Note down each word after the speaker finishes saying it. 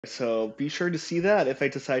So be sure to see that if I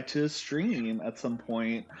decide to stream at some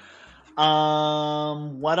point.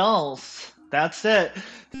 What else? That's it.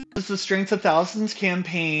 This is the Strength of Thousands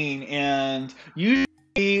campaign, and usually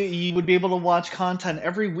you would be able to watch content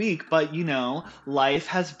every week, but you know, life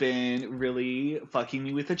has been really fucking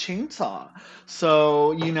me with a chainsaw.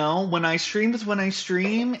 So, you know, when I stream is when I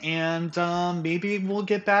stream, and maybe we'll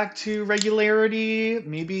get back to regularity.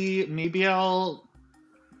 Maybe I'll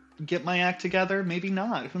get my act together, maybe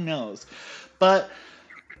not, who knows. But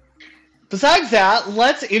besides that,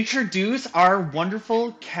 let's introduce our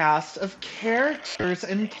wonderful cast of characters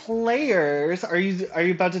and players. Are you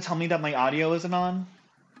about to tell me that my audio isn't on?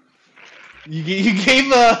 You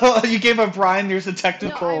gave a Brian. There's a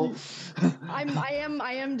technical. No,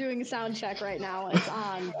 I am doing a sound check right now. It's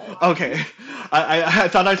on. Okay, I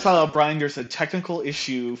thought I saw a Brian. There's a technical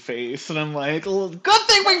issue face, and I'm like, good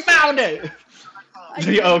thing we found it.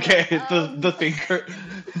 Okay, the finger.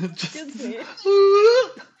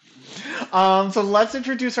 So let's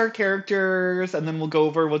introduce our characters, and then we'll go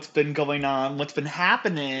over what's been going on, what's been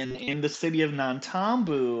happening in the city of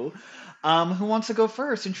Nantambu. Who wants to go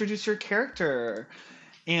first? Introduce your character.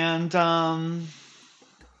 And I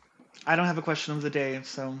don't have a question of the day,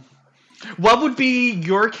 so what would be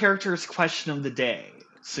your character's question of the day?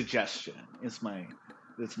 Suggestion is my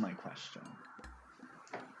question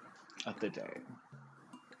of the day.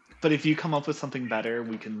 But if you come up with something better,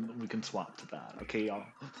 we can swap to that. Okay, y'all.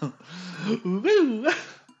 Woo!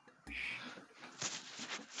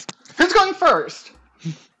 Who's going first?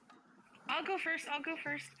 I'll go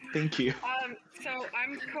first. Thank you. So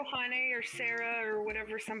I'm Kohane or Sarah or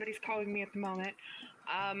whatever somebody's calling me at the moment.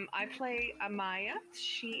 I play Amaya.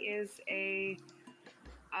 She is a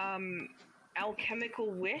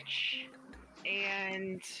alchemical witch,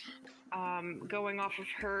 and going off of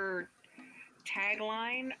her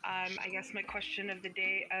tagline, I guess my question of the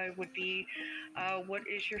day would be, what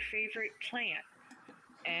is your favorite plant?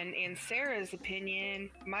 And in Sarah's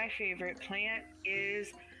opinion, my favorite plant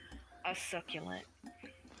is a succulent.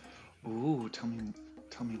 Ooh, tell me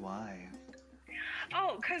why.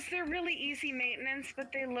 Oh, because they're really easy maintenance,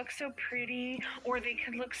 but they look so pretty, or they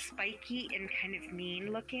could look spiky and kind of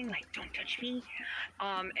mean looking, like, don't touch me.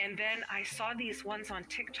 And then I saw these ones on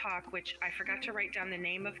TikTok, which I forgot to write down the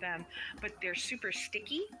name of them, but they're super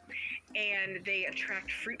sticky, and they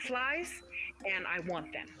attract fruit flies, and I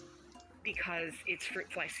want them, because it's fruit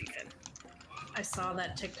fly season. I saw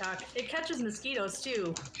that TikTok. It catches mosquitoes,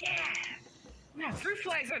 too. Yeah! No, fruit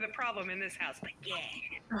flies are the problem in this house, but yeah.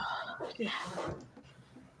 Oh, yeah.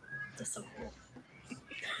 That's so cool.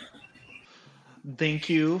 Thank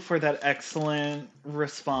you for that excellent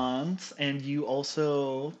response, and you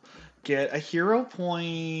also get a hero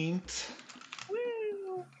point.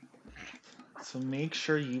 Woo! So make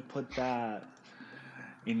sure you put that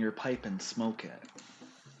in your pipe and smoke it.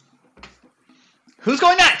 Who's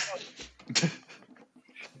going next?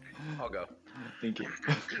 I'll go. Thank you.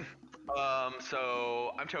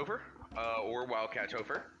 So I'm Topher, or Wildcat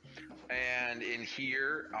Topher, and in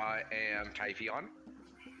here I am Typheon.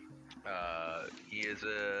 He's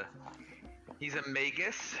a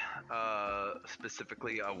magus,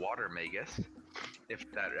 specifically a water magus,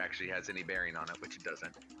 if that actually has any bearing on it, which it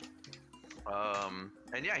doesn't.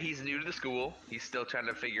 And yeah, he's new to the school. He's still trying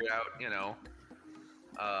to figure out, you know,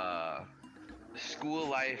 school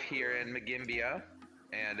life here in Magimbia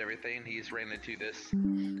and everything. He's ran into this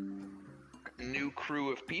new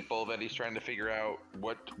crew of people that he's trying to figure out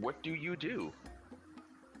what do you do?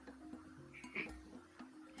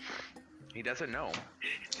 He doesn't know.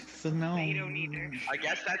 No. They don't either. I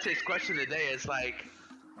guess that's his question today, is like,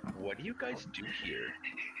 what do you guys do here?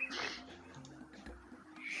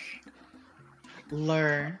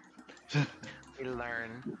 Learn. We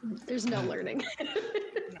learn. There's no learning.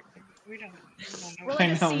 We don't know. We're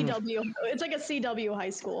like a CW. It's like a CW high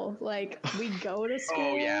school. Like, we go to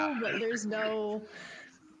school, but there's no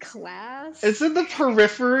class. It's in the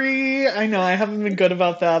periphery. I know I haven't been good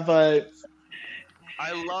about that, but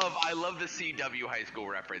I love the CW high school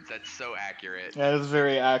reference. That's so accurate. that is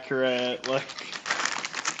very accurate. Like,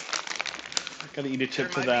 gotta eat a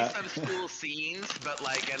chip to that. There might be some school scenes, but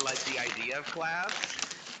like, and like the idea of class,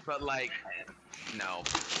 but like, no.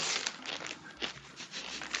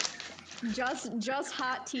 Just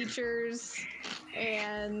hot teachers,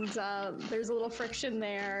 and there's a little friction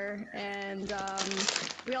there, and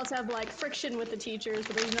we also have like friction with the teachers,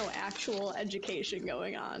 but there's no actual education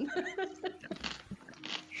going on.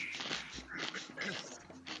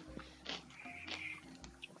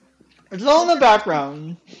 It's all in the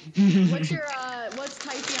background. What's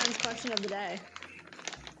Typheon's question of the day?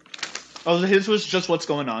 Oh, his was just what's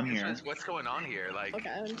going on This here. is what's going on here. Like,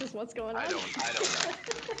 Okay, just what's going on? I don't know.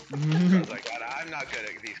 I was like, I'm not good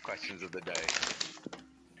at these questions of the day.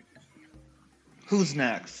 Who's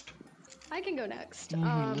next? I can go next.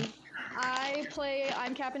 Mhm.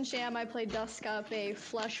 I'm Captain Sham. I play Duskup, a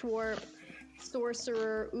flesh warp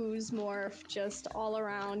sorcerer ooze morph, just all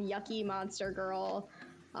around yucky monster girl.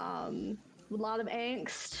 With a lot of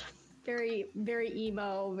angst, very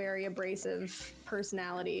emo, very abrasive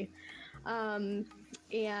personality. And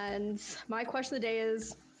my question of the day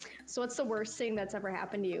is, so what's the worst thing that's ever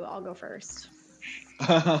happened to you? I'll go first.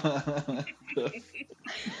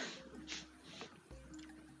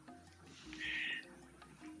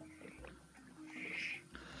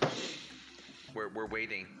 We're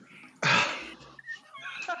waiting.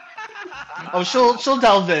 Oh, she'll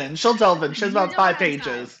delve in. She'll delve in. She has You about don't 5 have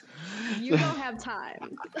pages. You don't have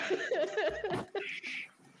time.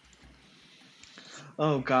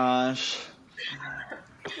 Oh gosh.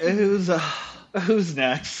 Who's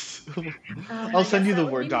next? I'll I send guess you the that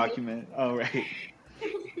would Word be me. document. Oh right.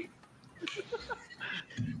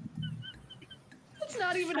 It's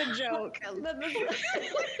not even a joke.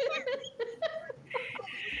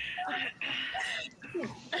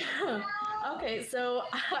 Okay, so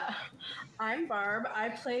I'm Barb. I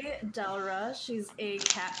play Delra. She's a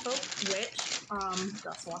catfolk witch,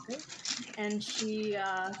 Dustwalker, and she's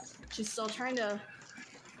still trying to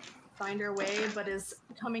find her way, but is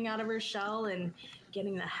coming out of her shell and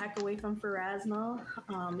getting the heck away from Pharasma,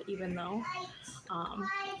 even though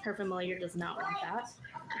her familiar does not want that.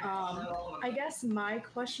 I guess my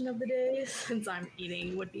question of the day, since I'm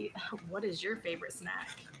eating, would be, what is your favorite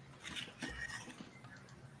snack?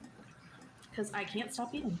 Because I can't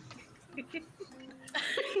stop eating.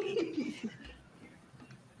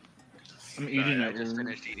 I'm eating Sorry, I it. just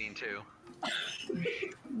finished eating too.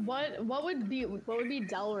 what would be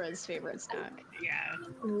Delra's favorite snack? Yeah.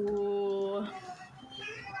 Ooh.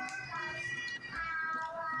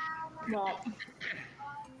 Well,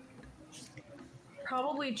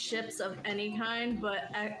 probably chips of any kind,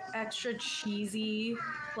 but extra cheesy,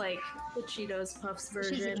 like the Cheetos Puffs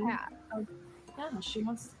version. She's a cat. Yeah, she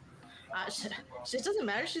wants. It doesn't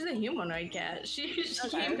matter. She's a humanoid cat. She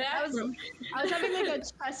Okay. came back from. I was having like a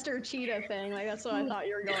Chester cheetah thing. Like that's what I thought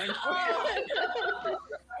you were going for.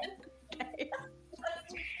 Okay.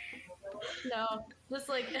 No, just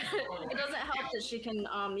like it doesn't help that she can,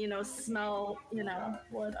 smell,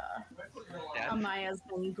 what Yeah. Amaya's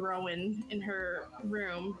been growing in her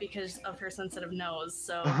room because of her sensitive nose.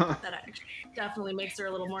 So that definitely makes her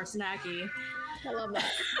a little more snacky. I love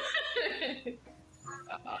that.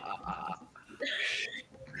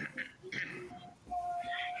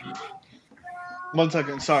 One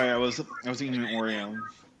second. Sorry, I was eating an Oreo.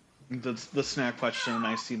 The snack question, and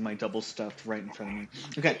I see my double stuffed right in front of me.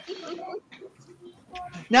 Okay.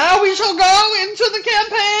 Now we shall go into the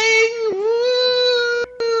campaign.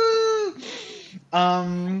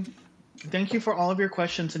 Woo! Thank you for all of your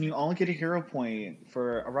questions, and you all get a hero point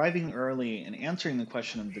for arriving early and answering the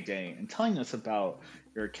question of the day and telling us about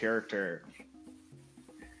your character.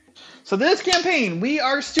 So this campaign, we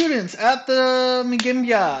are students at the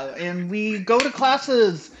Magimbia, and we go to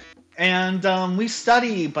classes, and we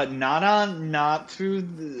study, but not on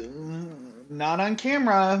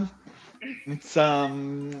camera. It's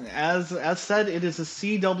as said, it is a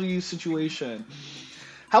CW situation.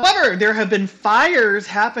 However, there have been fires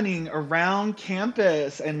happening around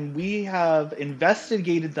campus, and we have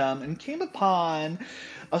investigated them and came upon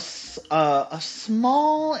a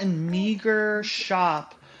small and meager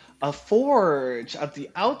shop, a forge at the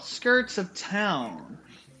outskirts of town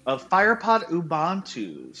of Firepot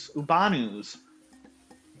Ubanu's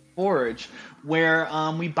forge, where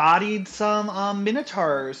we bodied some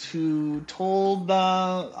minotaurs who told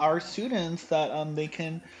our students that they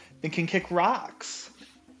can kick rocks.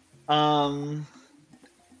 And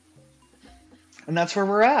that's where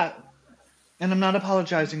we're at. And I'm not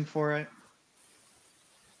apologizing for it.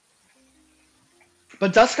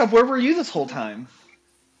 But Duskup, where were you this whole time?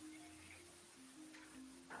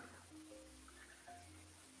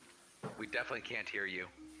 We definitely can't hear you.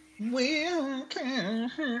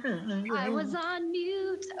 I was on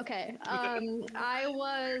mute. Okay. I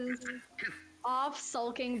was off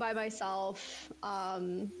sulking by myself,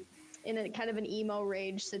 in a kind of an emo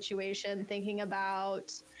rage situation, thinking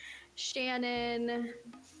about Shannon,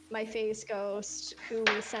 my face ghost, who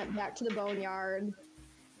we sent back to the boneyard,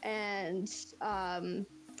 and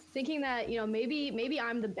thinking that maybe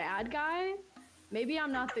I'm the bad guy, maybe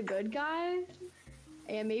I'm not the good guy,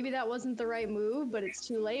 And maybe that wasn't the right move, but it's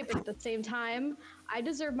too late. But at the same time, I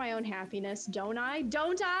deserve my own happiness, don't I?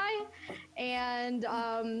 Don't I? And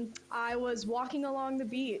I was walking along the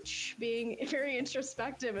beach, being very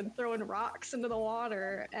introspective and throwing rocks into the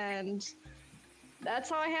water. And that's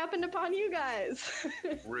how I happened upon you guys.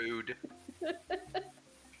 Rude.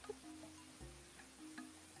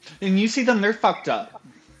 And you see them, they're fucked up.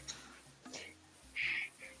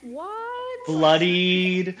 What?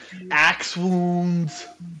 Bloodied, axe wounds.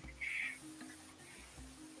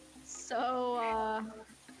 So,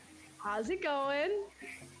 how's it going?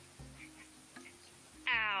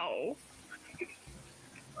 Ow.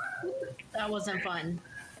 That wasn't fun.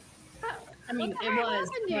 I mean, What the it heck was.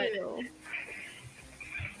 happened to But you?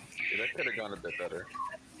 Yeah, that could have gone a bit better.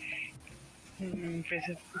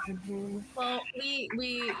 well,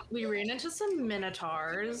 we ran into some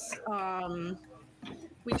minotaurs.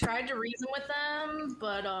 We tried to reason with them,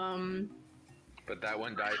 but But that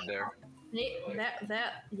one died there.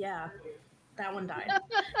 that one died.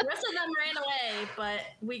 The rest of them ran away, but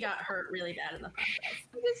we got hurt really bad in the process.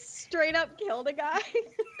 You just straight up killed a guy.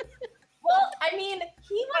 Well, I mean,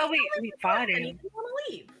 he was. Oh, we fought and he him. didn't want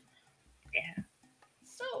to leave. Yeah.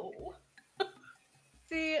 So.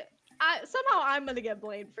 See, somehow I'm gonna get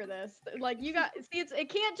blamed for this. Like you got, see, it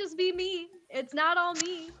can't just be me. It's not all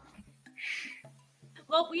me.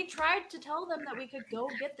 Well, we tried to tell them that we could go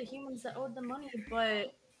get the humans that owed them money,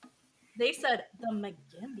 but they said the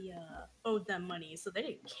Magimbia owed them money, so they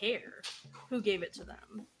didn't care who gave it to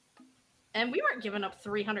them. And we weren't giving up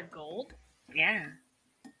 300 gold. Yeah.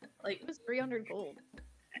 Like, It was 300 gold.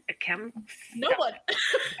 A chemical. no one.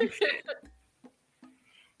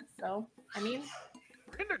 So, I mean,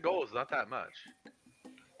 300 gold is not that much.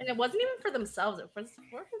 and it wasn't even for themselves, it was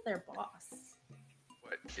for their boss.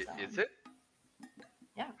 What, is it?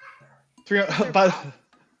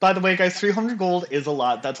 By the way, guys, 300 gold is a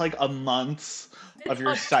lot. That's like a month's of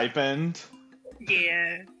your It's a- stipend.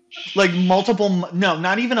 Yeah. Like no,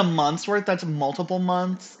 not even a month's worth. That's multiple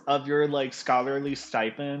months of your like scholarly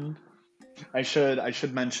stipend. I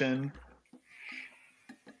should mention.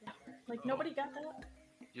 Like, nobody got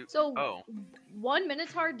that? So Oh. one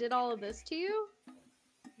Minotaur did all of this to you?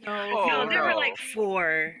 No. Oh, No, there were no. like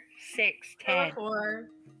 4, 6, 10 Or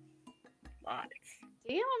lots.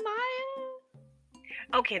 Damn,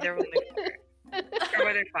 Maya. Okay, there were like 4. Or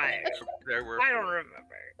were there 5? There were. I don't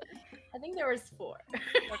remember. I think there was 4.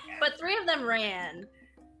 Okay. But 3 of them ran.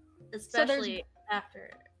 Especially after.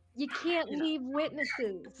 You can't You know. leave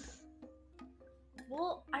witnesses.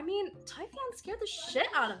 Well, I mean, Typhon scared the shit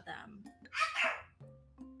out of them.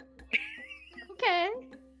 Okay.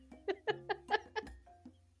 I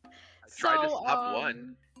tried to So, stop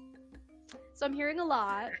one. So I'm hearing a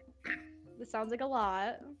lot. This sounds like a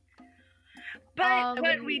lot. But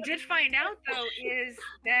what Um, we did find out though is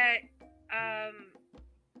that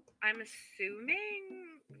I'm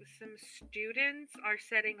assuming some students are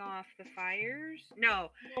setting off the fires.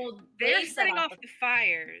 No, Well, they're they set setting off off the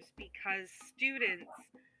fires because students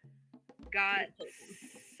got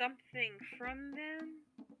something from them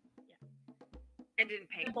and didn't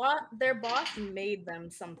pay. their boss made them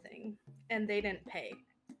something, and they didn't pay.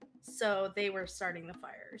 So they were starting the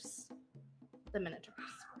fires. The Minotaurs.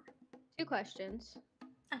 2 questions.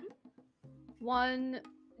 Uh-huh. One,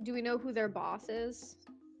 do we know who their boss is?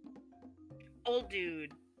 Old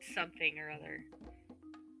dude, something or other.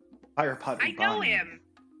 Fire pot. I know him,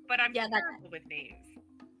 but I'm Yeah, that terrible with names.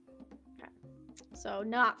 So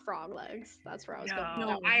not frog legs. That's where I was going.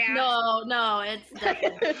 No. No, I asked- no, it's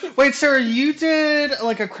definitely. Wait, Sarah, you did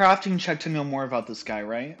like a crafting check to know more about this guy,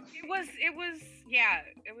 right?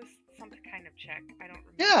 It was some kind of check. I don't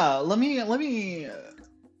remember. Yeah. Let me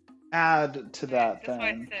add to that That's why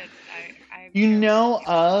I then. said I You know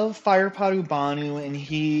of Firepot Ubanu, and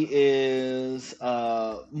he is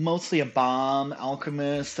mostly a bomb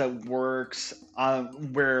alchemist that works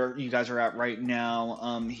where you guys are at right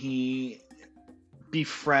now. He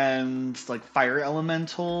befriends like fire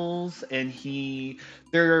elementals, and the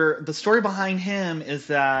story behind him is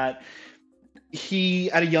that he,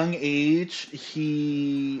 at a young age,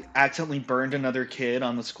 he accidentally burned another kid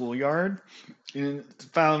on the schoolyard and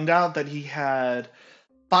found out that he had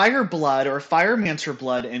fire blood or firemancer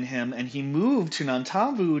blood in him, and he moved to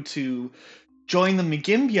Nantavu to join the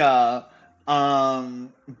Magimbia,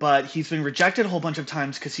 but he's been rejected a whole bunch of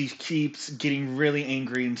times because he keeps getting really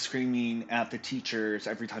angry and screaming at the teachers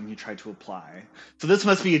every time he tried to apply. So this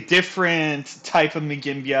must be a different type of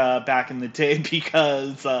Magimbia back in the day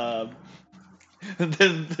because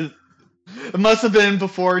It must have been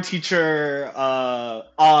before teacher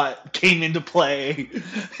came into play.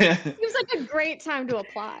 Seems like a great time to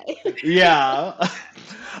apply. Yeah.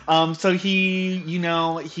 So he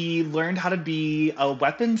learned how to be a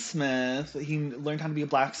weaponsmith. He learned how to be a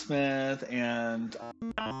blacksmith and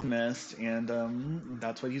alchemist, and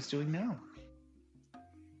that's what he's doing now.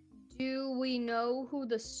 Do we know who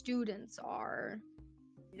the students are?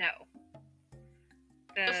 No.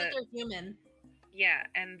 Just that they're human. Yeah,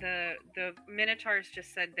 and the Minotaurs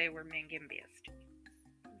just said they were Mangimbia students.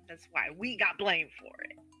 That's why we got blamed for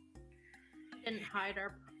it. Didn't hide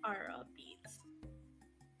our beats.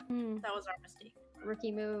 Hmm. That was our mistake.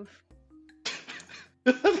 Rookie move.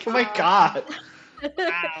 Oh my god.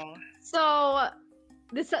 Wow. So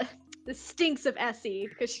this stinks of Essie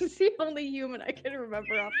because she's the only human I can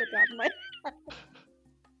remember off the top of my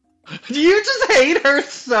head. You just hate her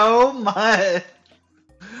so much.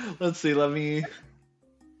 Let's see, let me.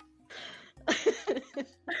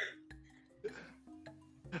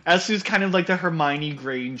 Essu's kind of like the Hermione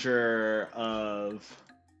Granger of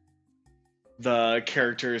the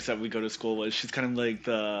characters that we go to school with. She's kind of like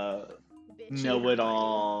the Bitchy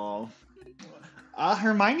know-it-all.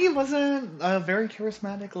 Hermione wasn't a very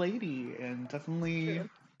charismatic lady, and definitely, True.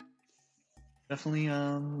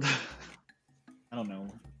 I don't know,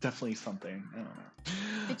 definitely something. I don't know.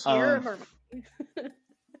 It's your Hermione.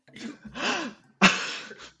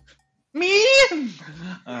 Me?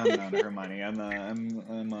 I'm not Hermione. I'm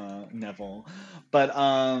a Neville. But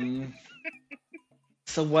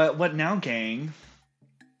so what now, gang?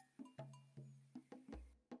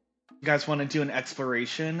 You guys want to do an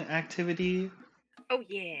exploration activity? Oh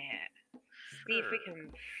yeah. See if we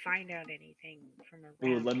can find out anything from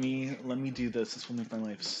around. Ooh, let me do this. This will make my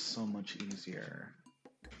life so much easier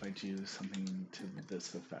if I do something to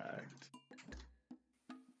this effect.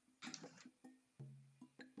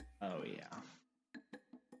 Oh yeah.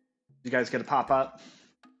 You guys get a pop up?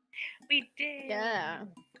 We did. Yeah.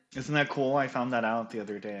 Isn't that cool? I found that out the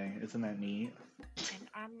other day. Isn't that neat?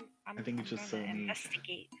 And I think it's just gonna so neat.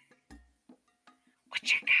 investigate.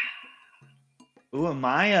 Wachaka. Ooh,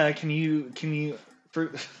 Maya, can you do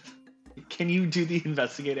the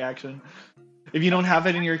investigate action? If you don't have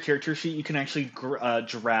it in your character sheet, you can actually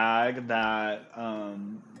drag that. Oh,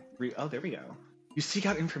 there we go. You seek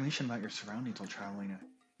out information about your surroundings while traveling.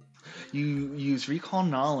 You use recall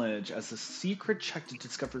knowledge as a secret check to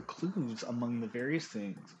discover clues among the various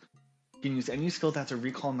things. You can use any skill that's a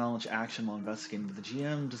recall knowledge action while investigating, but the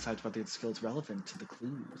GM decides whether the skill is relevant to the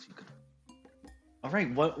clues you could. All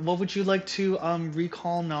right, what would you like to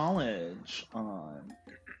recall knowledge on?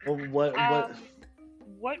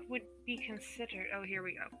 What would be considered? Oh, here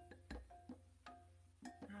we go.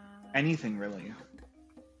 Anything really.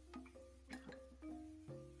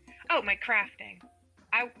 Oh, my crafting.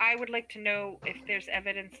 I would like to know if there's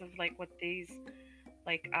evidence of like what these,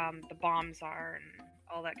 like the bombs are and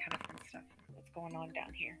all that kind of fun stuff. What's going on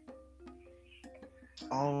down here?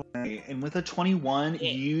 All right, and with a 21,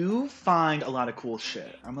 you find a lot of cool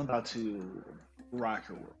shit. I'm about to rock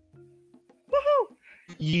your world. Woohoo!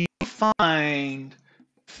 You find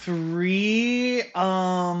 3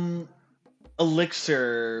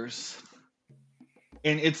 elixirs.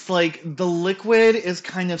 And it's like the liquid is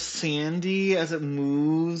kind of sandy as it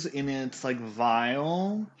moves in its like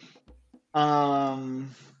vial.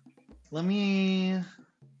 Let me.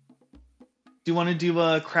 Do you want to do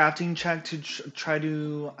a crafting check to try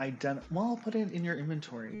to identify? Well, I'll put it in your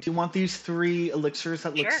inventory. Do you want these 3 elixirs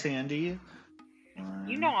that look Sure. sandy? 1,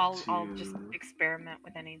 You know, I'll 2, just experiment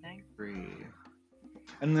with anything. 3.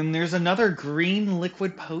 And then there's another green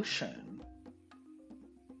liquid potion.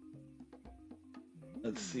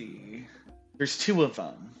 Let's see. There's 2 of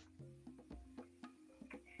them.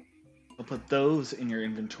 I'll put those in your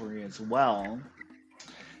inventory as well.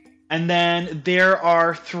 And then there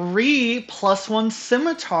are 3 +1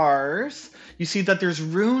 scimitars. You see that there's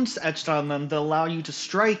runes etched on them that allow you to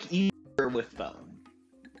strike easier with them.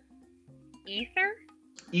 Ether?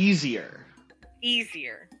 Easier.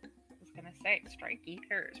 Easier. I was gonna say, strike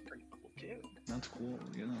ether is pretty cool too. That's cool,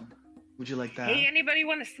 yeah. Would you like that? Hey, anybody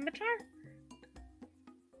want a scimitar?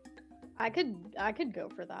 I could go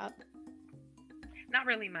for that. Not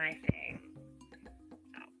really my thing.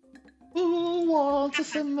 Who wants a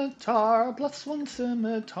scimitar? +1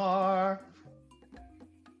 scimitar.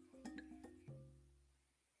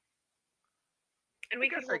 And we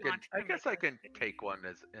can hold on to I them guess like I can this. take one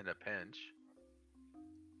as in a pinch.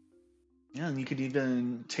 Yeah, and you could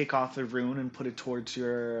even take off the rune and put it towards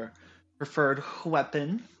your preferred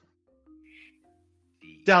weapon.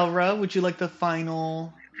 Delra, would you like the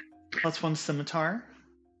final +1 scimitar?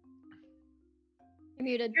 You're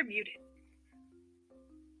muted. You're muted.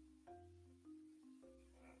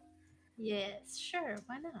 Yes, sure,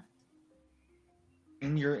 why not?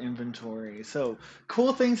 In your inventory. So,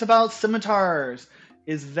 cool things about scimitars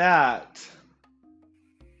is that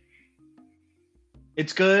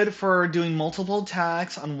it's good for doing multiple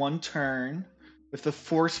attacks on one turn with the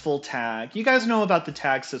forceful tag. You guys know about the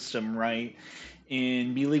tag system, right?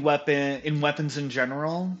 In weapons in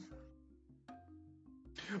general.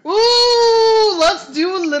 Ooh, let's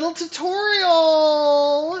do a little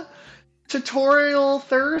tutorial. Tutorial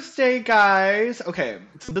Thursday, guys. Okay,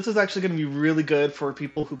 so this is actually going to be really good for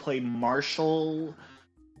people who play martial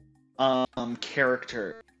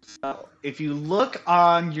characters. So if you look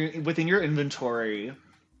on within your inventory,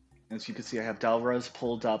 as you can see, I have Dalra's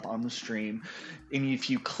pulled up on the stream. And if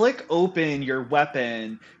you click open your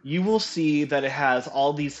weapon, you will see that it has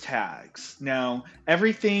all these tags. Now,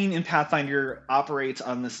 everything in Pathfinder operates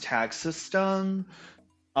on this tag system.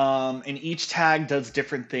 And each tag does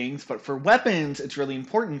different things. But for weapons, it's really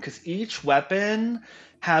important because each weapon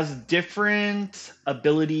has different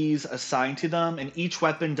abilities assigned to them. And each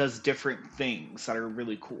weapon does different things that are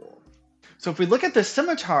really cool. So if we look at the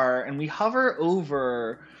scimitar and we hover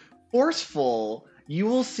over forceful, you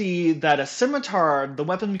will see that a scimitar, the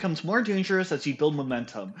weapon becomes more dangerous as you build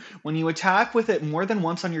momentum. When you attack with it more than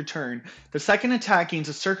once on your turn, the second attack gains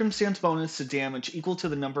a circumstance bonus to damage equal to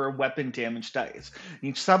the number of weapon damage dice.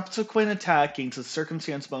 Each subsequent attack gains a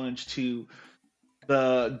circumstance bonus to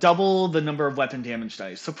double the number of weapon damage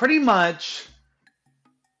dice. So pretty much,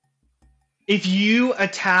 if you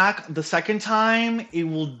attack the second time, it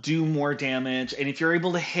will do more damage, and if you're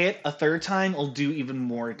able to hit a third time, it'll do even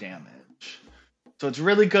more damage. So it's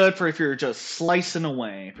really good for if you're just slicing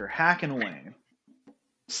away, if you're hacking away.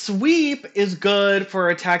 Sweep is good for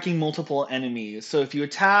attacking multiple enemies. So if you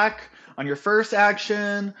attack on your first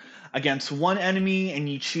action against one enemy and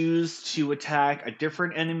you choose to attack a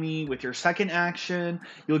different enemy with your second action,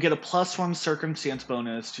 you'll get a +1 circumstance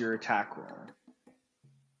bonus to your attack roll.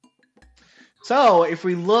 So if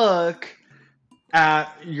we look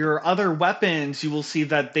at your other weapons, you will see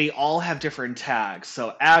that they all have different tags.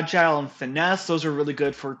 So agile and finesse, those are really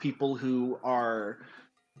good for people who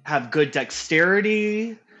have good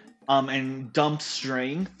dexterity and dump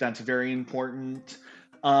strength. That's very important.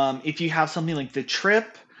 If you have something like the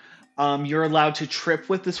trip, you're allowed to trip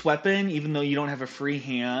with this weapon even though you don't have a free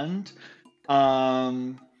hand.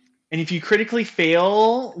 And if you critically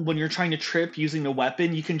fail when you're trying to trip using the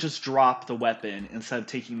weapon, you can just drop the weapon instead of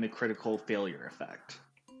taking the critical failure effect.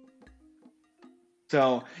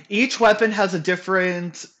 So each weapon has a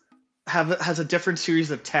different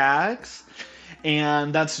series of tags,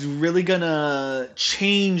 and that's really gonna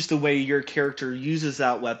change the way your character uses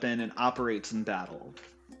that weapon and operates in battle.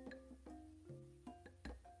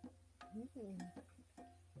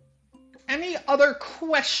 Any other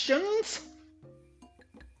questions?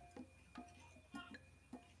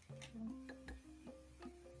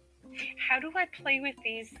 How do I play with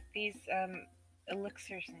these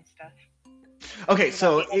elixirs and stuff? Okay,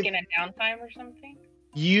 so like in a downtime or something?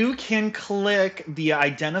 You can click the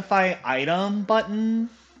identify item button.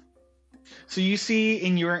 So you see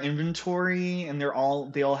in your inventory, and they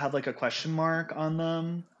all have like a question mark on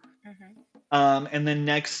them. Mm-hmm. And then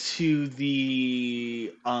next to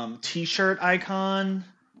the t-shirt icon,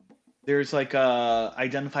 there's like a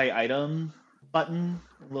identify item button,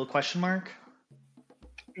 a little question mark.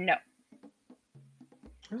 No.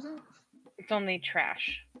 Where's that? It's only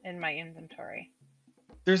trash in my inventory.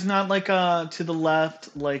 There's not like to the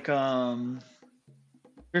left, like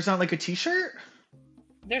there's not like a t-shirt?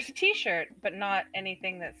 There's a t-shirt, but not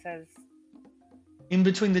anything that says in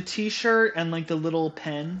between the t-shirt and like the little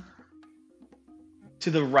pen to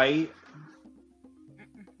the right.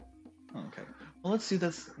 Okay. Well, let's do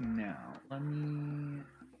this now. Let me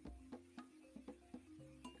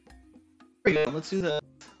there we go. Let's do this.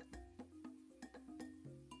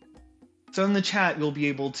 So in the chat, you'll be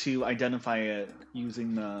able to identify it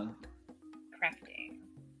using the crafting.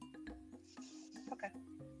 Okay.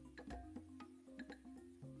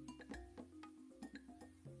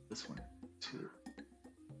 This one too.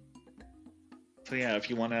 So yeah, if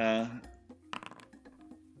you want to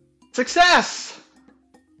success.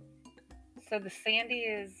 So the sandy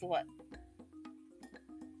is what?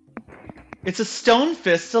 It's a stone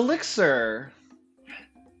fist elixir.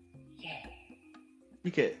 Yeah.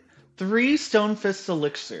 You get 3 stone fist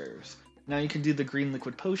elixirs. Now you can do the green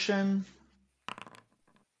liquid potion.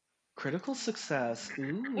 Critical success.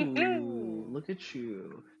 Ooh, look at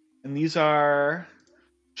you. And these are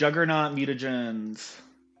Juggernaut mutagens.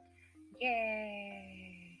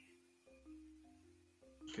 Yay.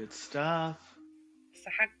 Good stuff. So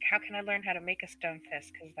how can I learn how to make a stone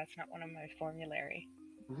fist? Because that's not one of my formulary.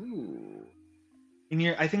 Ooh.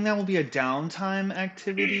 I think that will be a downtime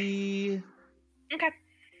activity. Okay.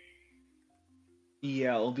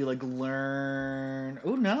 Yeah, it'll be like learn.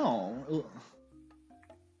 Oh no.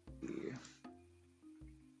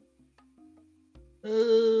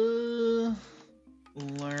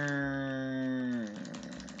 Learn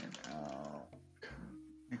outcome.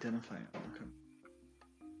 Identify outcome.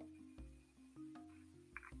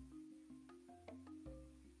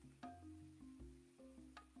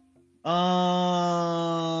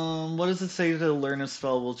 What does it say to learn a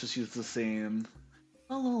spell? We'll just use the same.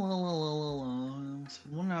 1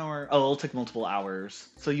 hour. Oh, it'll take multiple hours.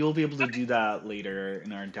 So you'll be able to do that later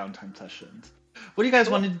in our downtime sessions. What do you guys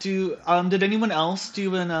want to do? Did anyone else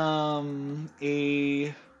do I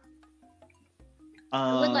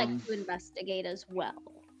would like to investigate as well.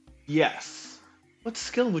 Yes. What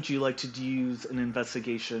skill would you like to use an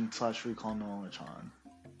investigation/recall knowledge on?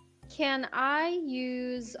 Can I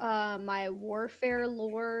use my warfare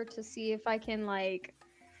lore to see if I can like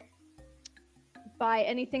by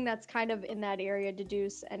anything that's kind of in that area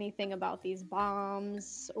deduce anything about these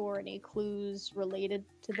bombs or any clues related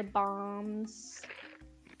to the bombs?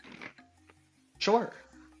 Sure.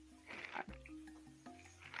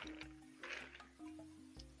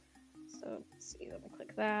 So let's see, let me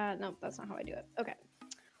click that. Nope, that's not how I do it. Okay.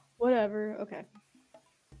 Whatever. Okay.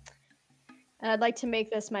 And I'd like to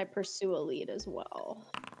make this my pursue elite as well.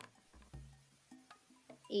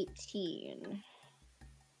 18.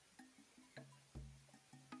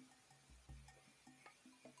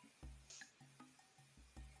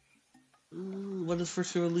 Ooh, what does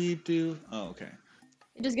pursue elite do? Oh, okay.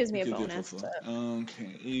 It just gives me a Okay, bonus.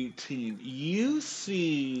 Okay, 18. You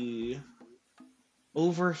see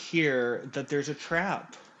over here that there's a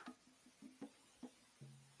trap.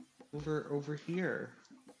 Over here.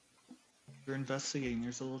 You're investigating.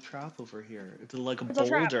 There's a little trap over here. It's like a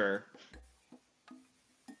boulder.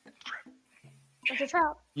 It's a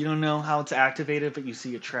trap. You don't know how it's activated, but you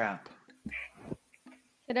see a trap.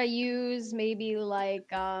 Could I use maybe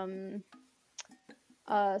like a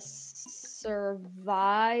survival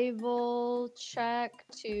check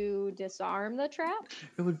to disarm the trap?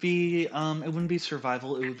 It would be it wouldn't be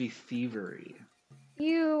survival, it would be thievery.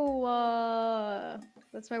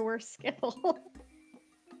 That's my worst skill.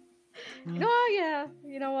 Oh yeah,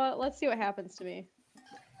 you know what? Let's see what happens to me.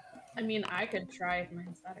 I mean, I could try if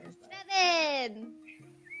mine's better. But... 7!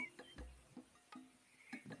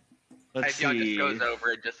 Let's see. Just goes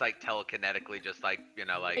over and just like telekinetically, just like, you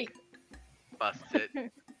know, like busts it.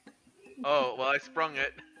 Oh, well, I sprung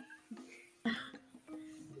it.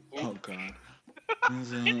 Oh god.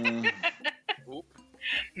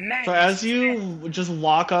 So as you just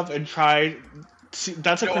walk up and try to,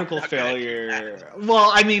 that's a critical failure.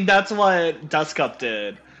 Well, I mean, that's what Duskup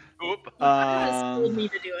did. Oop. Schooled me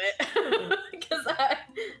to do it because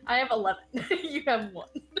I have 11. You have 1.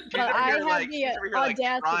 I have like, the audacity.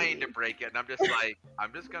 audacity. Trying to break it, and I'm just like,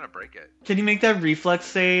 I'm just gonna break it. Can you make that reflex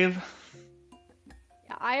save?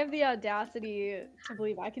 Yeah, I have the audacity to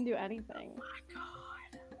believe I can do anything. Oh my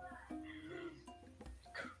god.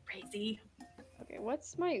 Crazy. Okay,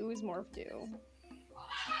 what's my ooze morph do?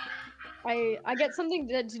 I get something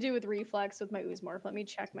to do with reflex with my ooze morph. Let me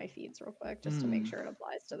check my feeds real quick just to make sure it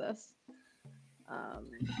applies to this.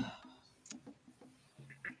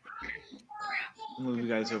 Move you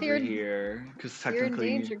guys over here because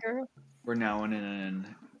technically we're now in an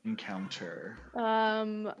encounter.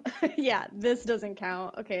 Yeah, this doesn't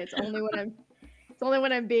count. Okay, it's only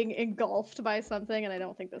when I'm being engulfed by something, and I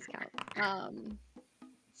don't think this counts.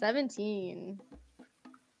 17.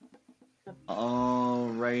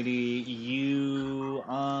 Alrighty, you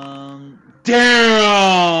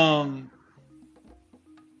damn!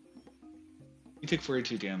 You take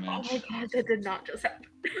 42 damage. Oh my god, that did not just happen.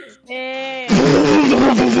 Hey.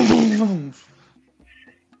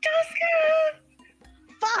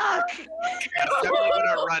 Fuck! I'm definitely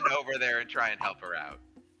gonna run over there and try and help her out.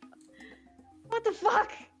 What the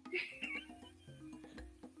fuck?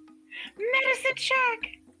 Medicine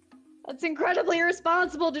check! That's incredibly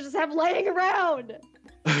irresponsible to just have laying around.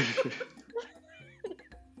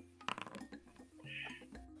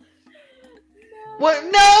 What?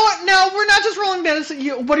 No, we're not just rolling medicine.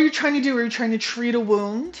 What are you trying to do? Are you trying to treat a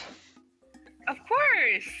wound? Of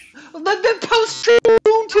course. Then post the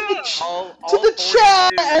wound to the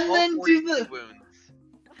chat, and then do the wounds.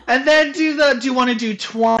 And then do you want to do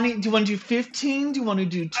 20? Do you want to do 15? Do you want to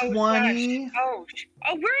do 20? Oh,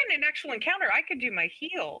 we're in an actual encounter. I could do my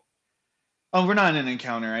heal. Oh, we're not in an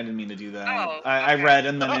encounter. I didn't mean to do that. Oh, I read,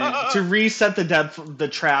 and then to reset the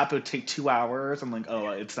trap, it would take 2 hours. I'm like, oh,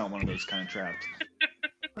 it's not one of those kind of traps.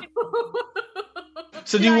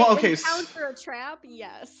 So do Did you I want? Okay. encounter a trap?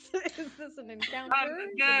 Yes. Is this an encounter?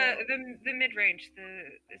 The mid range.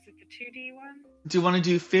 Is it the 2D one? Do you want to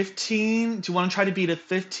do 15? Do you want to try to beat a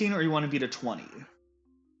 15, or you want to beat a 20?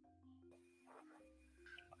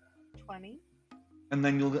 20. And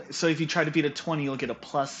then so if you try to beat a 20, you'll get a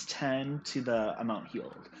plus 10 to the amount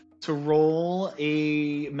healed. So roll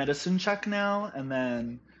a medicine check now, and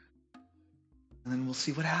then we'll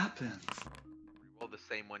see what happens. Roll the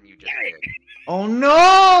same one you just did. Oh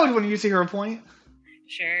no! Do you want to use a hero point?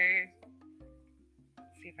 Sure.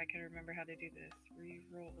 See if I can remember how to do this.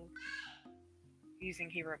 Reroll. Using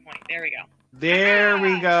hero point. There we go. There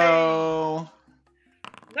we go.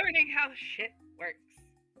 Learning how shit works.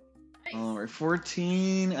 Nice. All right,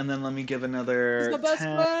 14, and then let me give another He's my best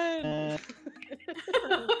 10. friend.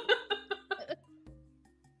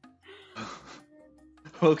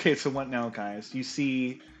 Okay, so what now, guys? You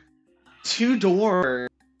see 2 doors.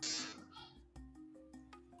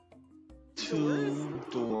 2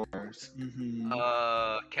 doors. Mm-hmm.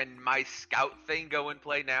 Can my scout thing go and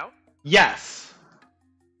play now? Yes.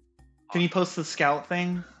 Can you post the scout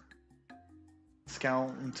thing? Scout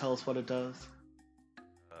and tell us what it does.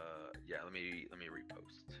 Yeah. Let me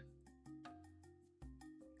repost.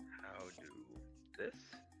 How do this?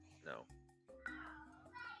 No.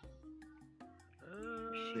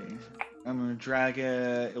 See. I'm gonna drag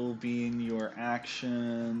it. It will be in your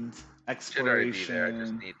actions. Should already be there.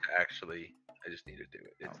 Exploration. I just need to do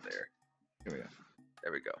it. It's there. Here we go.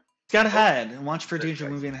 There we go. Scout ahead and watch for That's danger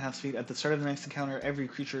right. moving at half speed. At the start of the next encounter, every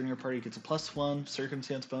creature in your party gets a +1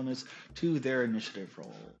 circumstance bonus to their initiative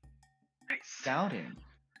roll. Nice. Scouting.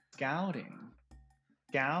 Scouting.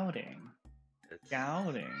 Scouting. It's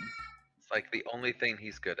Scouting. like the only thing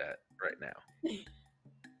he's good at right now.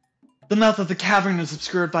 The mouth of the cavern is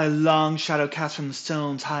obscured by a long shadow cast from the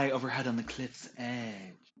stones high overhead on the cliff's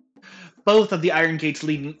edge. Both of the iron gates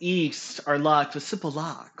leading east are locked with simple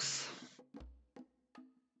locks.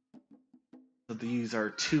 So these are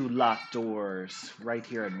 2 locked doors, right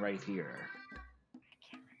here and right here.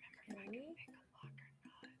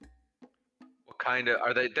 What kind of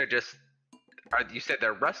are they? They're just. You said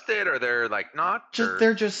they're rusted, or they're like not? Or...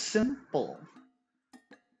 They're just simple.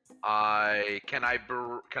 Can I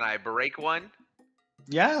break one?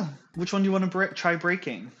 Yeah. Which one do you want to try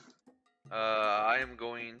breaking? I am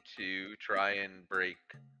going to try and break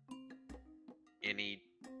any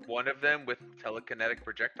one of them with telekinetic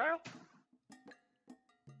projectile.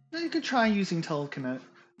 You could try using telekinetic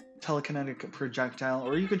projectile,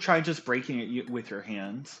 or you could try just breaking it with your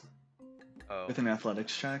hands. Oh. With an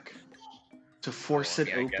athletics check. To force it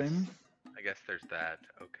open. I guess there's that.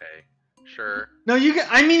 Okay. Sure. No, you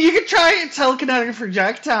could try a telekinetic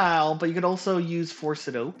projectile, but you could also use force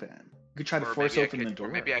it open. You could try to force open the door.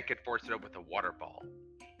 Or maybe I could force it open with a water ball.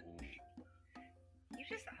 Ooh. You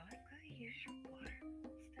just always gotta use your water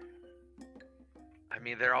stuff. I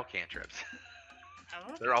mean, they're all cantrips.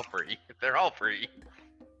 Oh. They're all free. They're all free.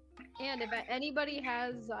 And if anybody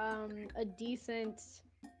has a decent,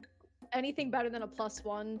 anything better than a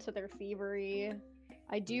 +1 to their thievery,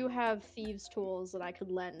 I do have thieves' tools that I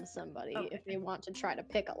could lend somebody if they want to try to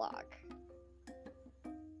pick a lock.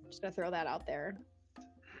 Just gonna throw that out there.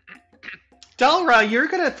 Delra, you're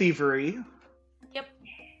good at thievery. Yep.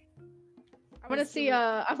 I want to see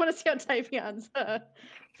how Typhion's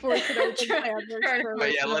force it open plan works for Oh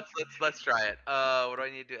yeah, let's try it. What do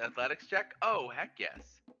I need to do? Athletics check? Oh heck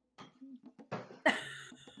yes.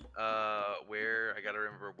 Where I gotta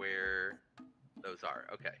remember where those are.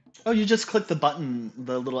 Okay. Oh, you just click the button,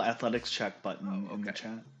 the little athletics check button in the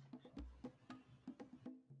chat.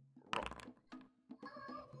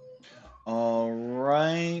 All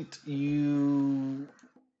right, you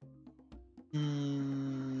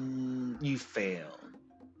failed,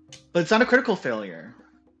 but it's not a critical failure.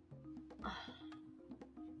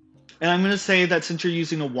 And I'm gonna say that since you're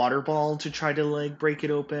using a water ball to try to like break it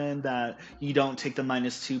open, that you don't take the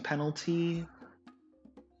 -2 penalty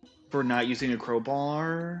for not using a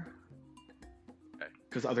crowbar,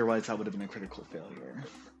 because otherwise that would have been a critical failure.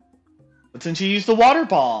 But since you used the water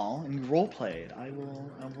ball and you roleplayed, I will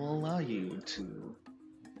allow you to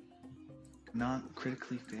not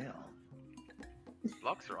critically fail.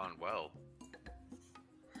 Blocks are on well.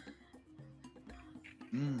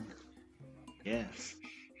 Yes.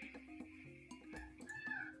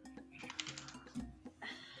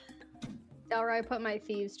 Delra, I put my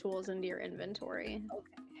thieves' tools into your inventory. Okay.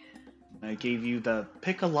 I gave you the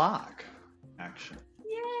pick a lock action.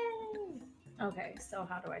 Yay! Okay, so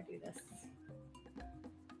how do I do this?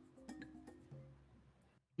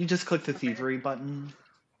 You just click the thievery button.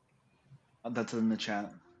 That's in the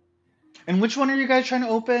chat. And which one are you guys trying to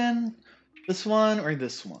open? This one or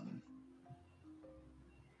this one?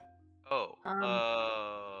 Oh,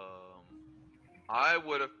 I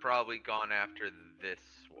would have probably gone after this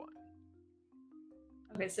one.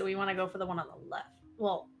 Okay, so we want to go for the one on the left.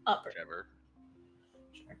 Well, upper. Whichever.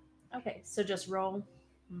 Sure. Okay, so just roll.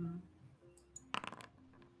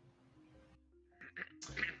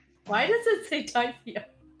 Why does it say Typhia?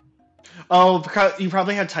 Oh, because you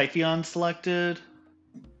probably had Typheon selected.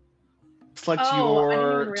 Select I your didn't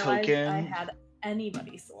even realize token. I had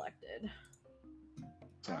anybody selected.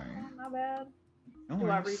 Sorry. Not bad. No Do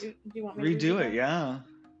I worries. redo? Do you want me to Redo redo it, yeah.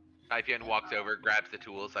 Typhian walks over, grabs the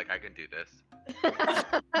tools, like, I can do this.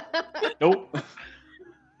 Nope.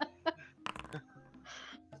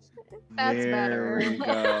 That's there better. we go.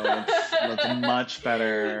 That's much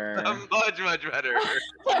better. Much, much better.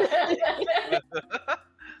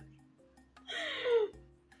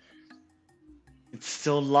 It's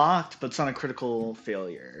still locked, but it's not a critical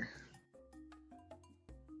failure.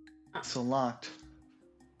 It's still locked.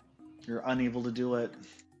 You're unable to do it.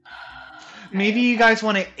 Maybe you guys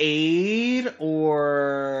want to aid,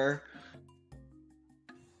 or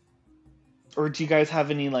do you guys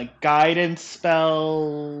have any like guidance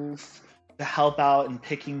spells to help out in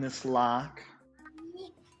picking this lock?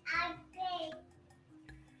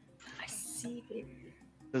 I see, baby.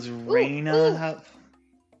 Does Raina have?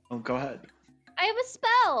 Oh, go ahead. I have a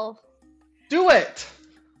spell. Do it.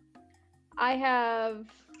 I have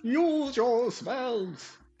Use your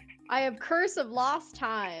spells. Curse of Lost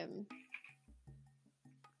Time.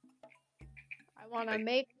 I want to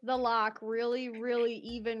make the lock really, really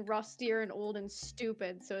even rustier and old and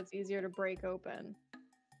stupid so it's easier to break open.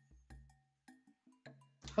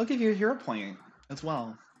 I'll give you a hero point as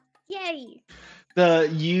well. Yay!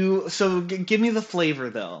 Give me the flavor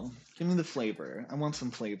though. Give me the flavor. I want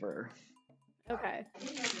some flavor. Okay.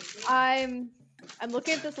 I'm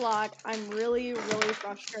looking at this lock. I'm really, really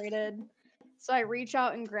frustrated. So I reach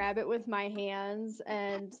out and grab it with my hands,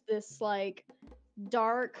 and this like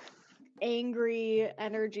dark, angry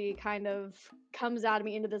energy kind of comes out of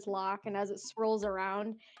me into this lock, and as it swirls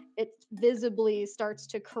around, it visibly starts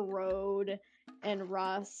to corrode and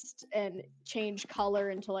rust and change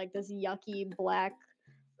color into like this yucky black,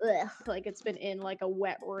 like it's been in like a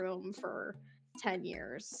wet room for 10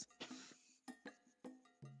 years.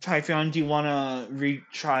 Typheon, do you want to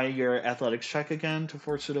retry your athletics check again to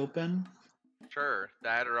force it open? Sure,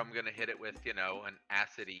 that or I'm gonna hit it with, an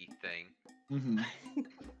acidy thing. Mm-hmm. Let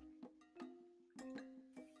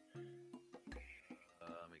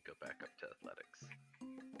me go back up to athletics.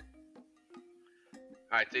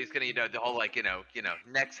 Alright, so he's gonna, the whole, like,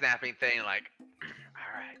 neck snapping thing, like,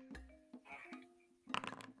 alright.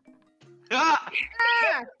 Ah!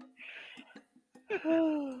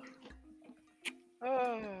 Oh.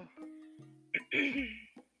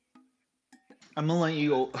 I'm gonna let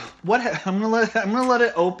you. I'm gonna let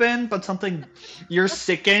it open, but something you're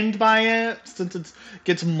sickened by it since it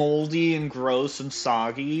gets moldy and gross and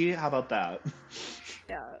soggy. How about that?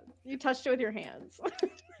 Yeah, you touched it with your hands.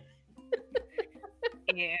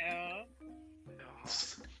 Yeah.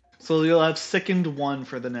 So you'll have sickened 1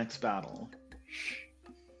 for the next battle.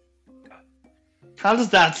 How does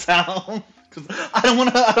that sound? Because I don't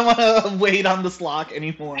want to wait on this lock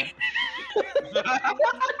anymore.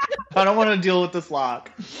 I don't want to deal with this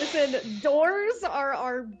lock. Listen, doors are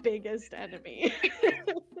our biggest enemy.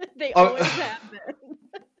 They always have been.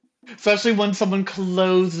 Especially when someone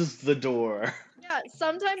closes the door. Yeah,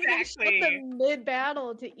 sometimes Exactly. they shut them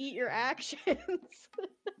mid-battle to eat your actions.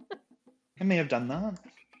 I may have done that.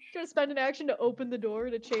 Gonna spend an action to open the door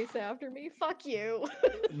to chase after me? Fuck you.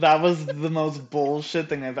 That was the most bullshit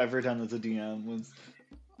thing I've ever done as a DM. Was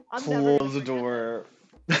I'm never close the gonna door.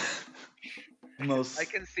 Most. I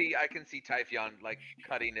can see Typhion, like,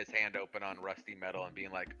 cutting his hand open on rusty metal and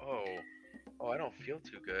being like, oh, I don't feel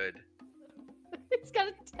too good. It's got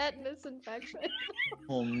a tetanus infection.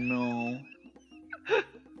 Oh no.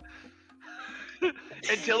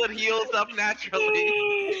 Until it heals up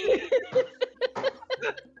naturally.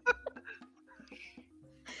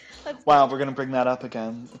 Wow, we're gonna bring that up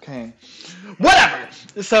again. Okay. Whatever!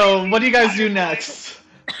 So, what do you guys do next?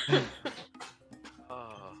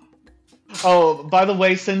 Oh, by the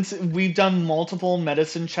way, since we've done multiple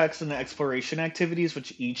medicine checks and exploration activities,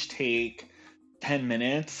 which each take 10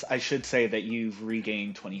 minutes, I should say that you've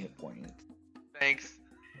regained 20 hit points. Thanks.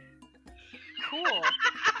 Cool.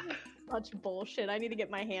 Such bullshit. I need to get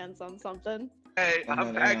my hands on something. Hey,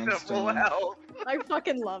 I'm back to full health. I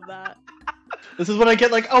fucking love that. This is what I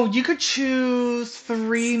get, like, oh, you could choose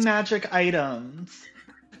 3 magic items.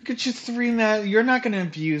 You could choose 3 you're not gonna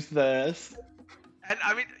abuse this. And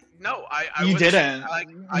I mean, No, I You wasn't, didn't.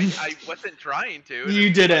 I wasn't trying to.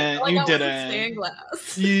 You didn't. Like, You I wasn't didn't. stained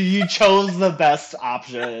glass. You chose the best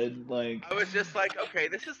option. Like I was just like, okay,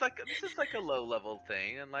 this is like a low level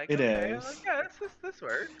thing, and like, It okay, is. like, yeah, this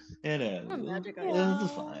works. it is. I'm a magic It item.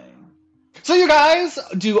 is fine. So you guys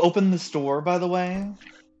do open this door, by the way.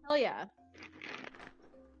 Hell yeah.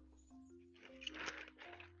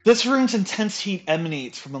 This room's intense heat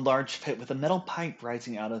emanates from a large pit with a metal pipe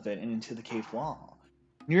rising out of it and into the cave wall.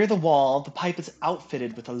 Near the wall, the pipe is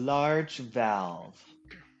outfitted with a large valve.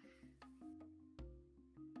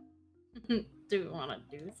 Do we want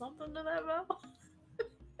to do something to that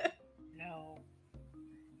valve? No.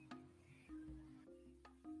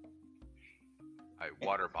 I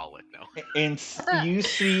waterball it now. And you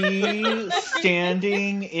see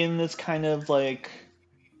standing in this kind of like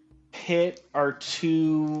pit are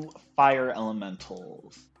two fire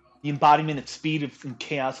elementals. The embodiment of speed and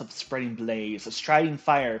chaos of spreading blaze. A striding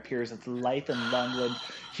fire appears as the lithe and long-limbed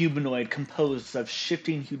humanoid composed of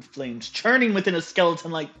shifting hued flames churning within a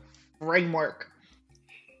skeleton-like framework.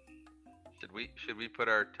 Should we put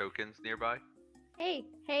our tokens nearby? Hey.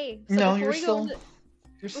 So No, before you're we go still into-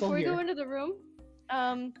 you're still Before we here. go into the room,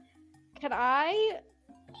 can I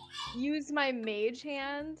use my mage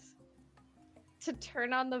hand to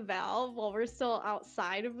turn on the valve while we're still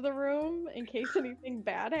outside of the room in case anything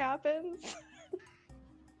bad happens?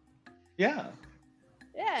 Yeah.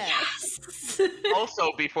 Yeah.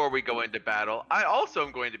 Also, before we go into battle, I also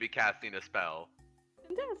am going to be casting a spell.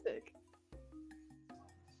 Fantastic.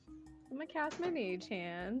 I'm gonna cast my mage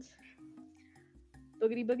hand.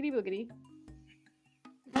 Boogity boogity boogity.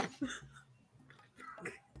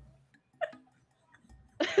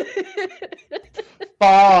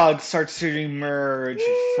 Fog starts to emerge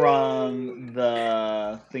from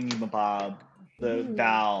the thingy-mabob, the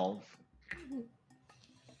valve.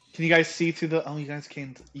 Can you guys see through the? Oh, you guys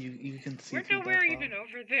can't. You can see We're through the nowhere fog. even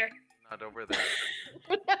over there. Not over there.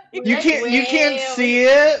 You can't see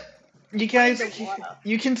it. You guys, the water.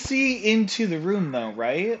 you can see into the room though,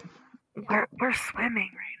 right? We're swimming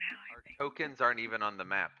right now. Our tokens aren't even on the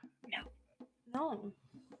map. No.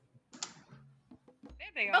 There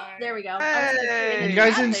they Oh, are. there we go. Hey! You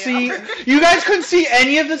guys didn't see. You guys couldn't see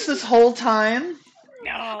any of this whole time.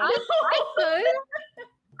 No.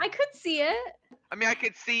 I could see it. I mean, I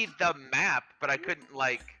could see the map, but I couldn't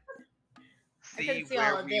like see couldn't see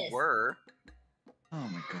where all of we this. were. Oh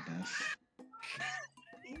my goodness.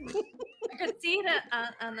 I could see it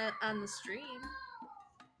on the stream,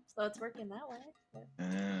 so it's working that way.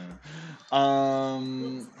 Yeah.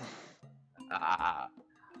 Ah,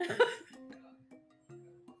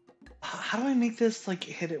 How do I make this like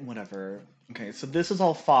hit it? Whatever. Okay, so this is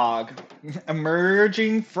all fog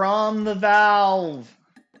emerging from the valve,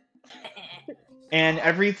 and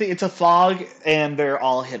everything. It's a fog, and they're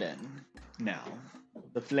all hidden now.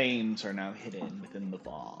 The flames are now hidden within the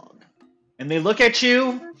fog, and they look at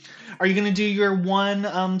you. Are you gonna do your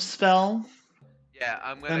one spell? yeah,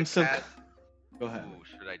 I'm gonna So cast. go ahead. Ooh,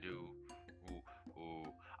 should I do? Ooh.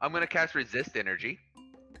 I'm gonna cast resist energy.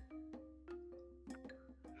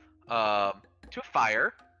 To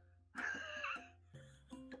fire.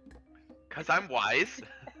 Cause I'm wise.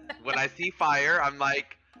 When I see fire, I'm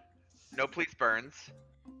like, no, please burns.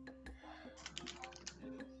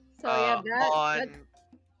 So yeah, On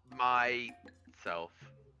myself.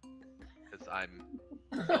 Cause I'm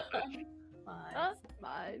selfish.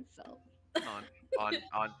 myself.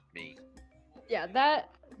 on me. Yeah, that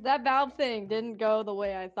valve thing didn't go the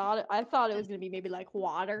way I thought. I thought it was gonna be maybe like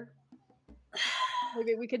water.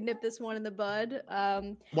 Maybe we could nip this one in the bud.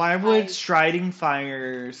 Why would I- striding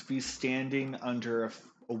fires be standing under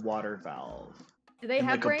a water valve? Do they In,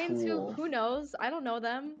 have like, a brains? pool. Who knows? I don't know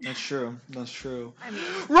them. That's true. That's true. I mean,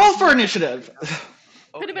 Roll for initiative.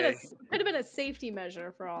 Could have been Okay. a safety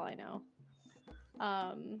measure for all I know.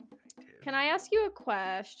 Can I ask you a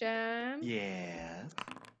question? Yeah.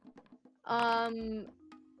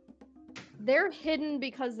 They're hidden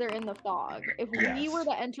because they're in the fog. If we Yes. were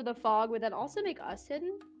to enter the fog, would that also make us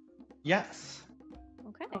hidden? Yes.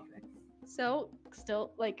 Okay. So,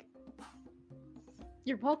 still, like,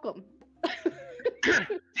 you're welcome.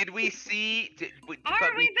 Did we see? But Are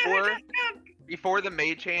we there? before the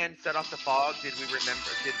mage hand set off the fog, did we remember?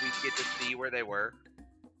 Did we get to see where they were?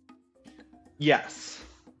 Yes.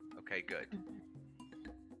 Okay, good.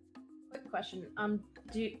 quick question.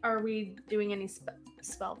 Are we doing any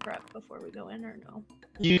spell prep before we go in, or no?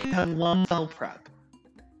 You have one spell prep.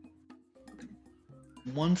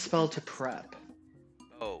 One spell to prep.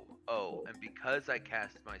 Oh, and because I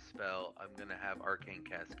cast my spell, I'm gonna have Arcane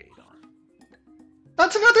Cascade on.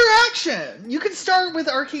 That's another action! You can start with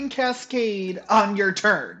Arcane Cascade on your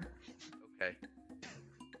turn. Okay.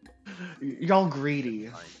 Y'all greedy.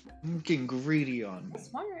 Fine. I'm getting greedy on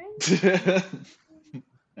Smart. me.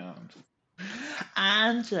 No,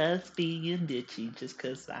 I'm just being bitchy just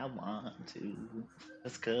cause I want to.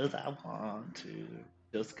 Just cause I want to.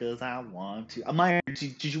 Just cause I want to. Maya,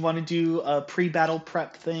 did you want to do a pre-battle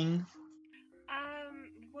prep thing?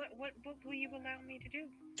 What will you allow me to do?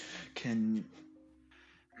 Can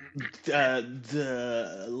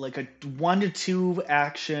the like a 1 to 2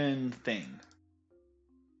 action thing?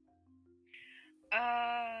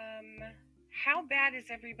 How bad is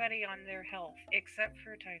everybody on their health except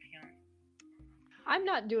for Typhoon? I'm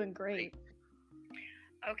not doing great.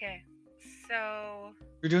 Okay, so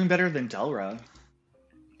You're doing better than Delra. that's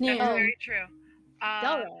Yeah. very true.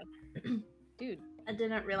 Delra. Dude. I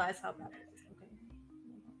didn't realize how bad it was.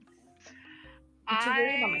 Okay. I'm too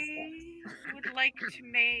worried about my steps. I would like to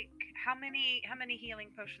make how many healing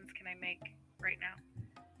potions can I make right now?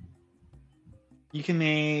 You can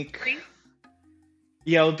make 3?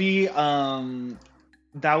 Yeah, it would be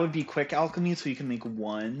that would be quick alchemy, so you can make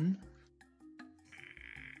 1.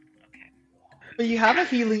 Okay. But you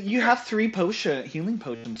have you have 3 healing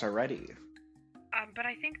potions already. But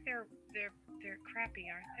I think they're crappy,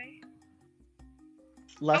 aren't they?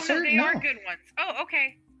 Lesser? Oh no, they No. are good ones. Oh,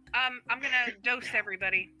 okay. I'm gonna dose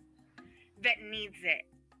everybody that needs it.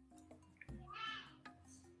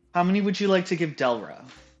 How many would you like to give Delra?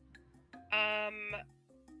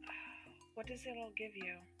 What does it all give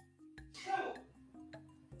you?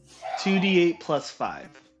 2d8 plus 5.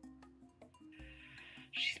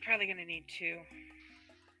 She's probably gonna need 2.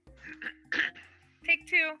 Take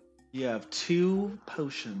 2. You have 2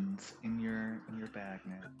 potions in your bag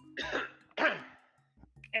now.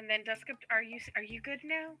 And then Duska, are you good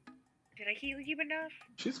now? Did I heal you enough?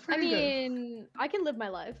 She's I pretty good. mean, I can live my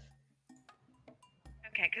life.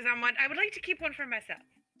 Okay, because I would like to keep one for myself.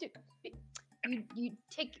 Dude, you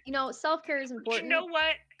take, self-care is important. You know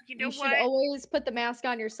what? You should always put the mask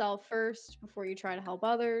on yourself first before you try to help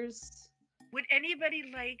others. Would anybody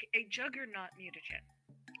like a Juggernaut mutagen?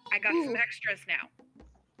 I got some extras now.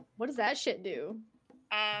 What does that shit do?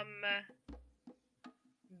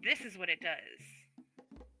 This is what it does.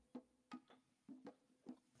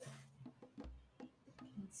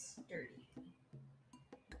 It's dirty.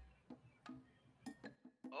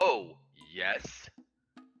 Oh, yes.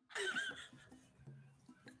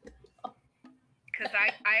 Because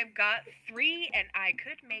I've got 3 and I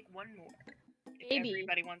could make 1 more. If Maybe.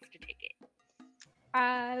 everybody wants to take it.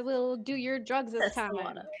 I will do your drugs this That's time. a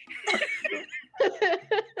lot of.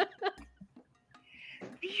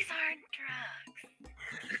 These aren't drugs.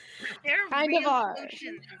 They're Kind of real are.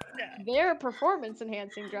 potions and stuff. They're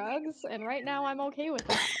performance-enhancing drugs, and right now I'm okay with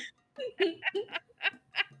that.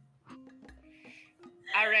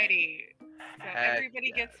 Alrighty. So Heck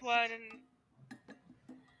everybody yes. gets one.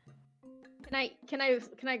 Can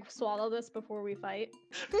I swallow this before we fight?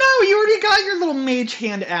 No, you already got your little mage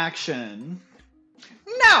hand action.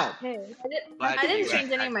 No. Hey, Glad I you didn't asked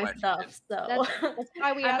change any that of my question. stuff, so that's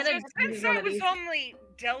why we I'm asked. gonna for use Since one I of was these. only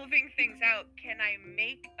delving things out, can I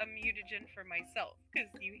make a mutagen for myself? Because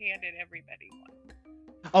you handed everybody one.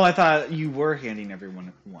 Oh, I thought you were handing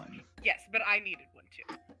everyone 1. Yes, but I needed one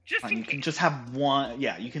too. Just Fine, in you case. can just have 1.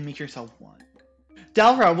 Yeah, you can make yourself 1.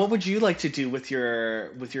 Delra, what would you like to do with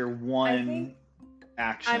your 1 think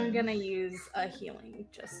action? I'm gonna use a healing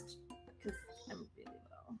just because I'm really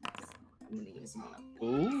low. So I'm gonna use one of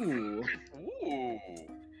Ooh. Ooh.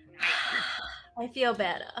 I feel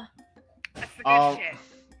better. That's the good shit.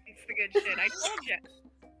 It's the good shit. I told you.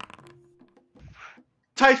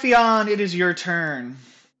 Typhion, it is your turn.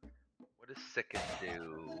 What does Sicken do?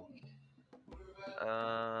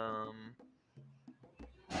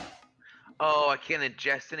 Oh, I can't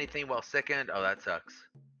ingest anything while sickened. Oh, that sucks.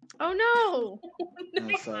 Oh no!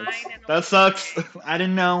 That sucks. Mine and That sucks. I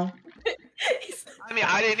didn't know. I mean,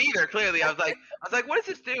 I didn't either. Clearly, I was like, what does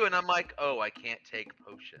this do? And I'm like, oh, I can't take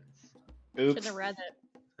potions. Shouldn't Oops. have read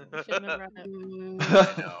it. Shouldn't have read it.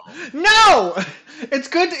 Mm, No! It's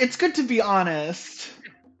good. It's good to be honest.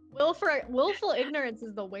 Willful ignorance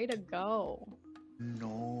is the way to go.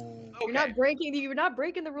 No. You're not breaking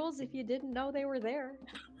the rules if you didn't know they were there.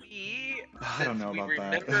 We, I don't know since we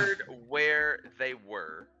about that. remembered where they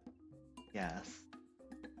were, Yes.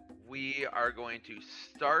 we are going to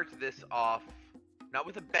start this off not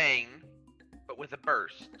with a bang, but with a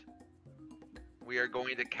burst. We are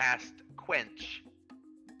going to cast Quench.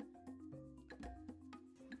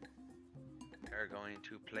 We are going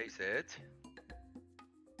to place it.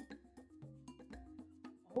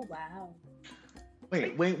 oh wow.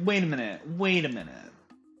 Wait a minute.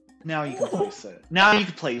 Now you can place it. Now you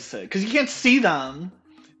can place it. Because you can't see them.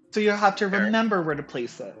 So you have to Fair. remember where to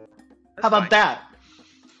place it. That's How about fine. that?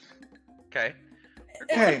 Okay.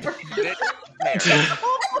 Okay. Fair.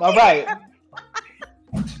 All right. Whatever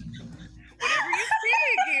you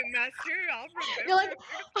say, Game Master, I'll remember. You're like,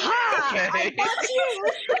 ha! Okay. I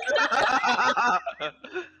got you!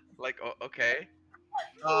 Like, okay.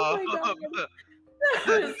 Oh my God.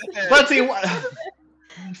 Let's see what.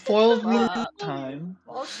 Foiled me this time.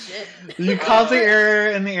 Oh shit. You cause the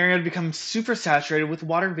air in the area to become super saturated with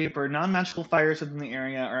water vapor. Non-magical fires within the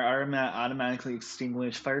area are automatically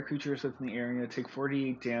extinguished. Fire creatures within the area take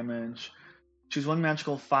 48 damage. Choose one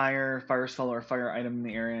magical fire spell, or fire item in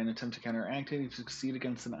the area and attempt to counteract it. If you succeed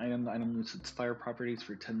against an item, the item loses its fire properties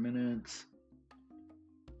for 10 minutes.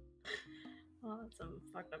 Oh, that's some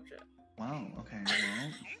fucked up shit. Wow, okay,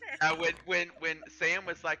 well. When Sam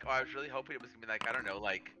was like, oh, I was really hoping it was gonna be like, I don't know,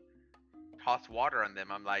 like toss water on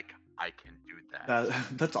them. I'm like, I can do that.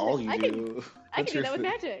 That's all you I can- do. I That's can do your that with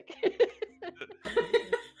food. magic.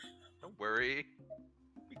 Don't worry,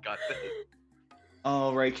 we got this.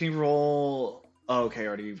 Oh, right, can you roll... Oh, okay, I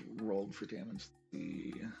already rolled for damage.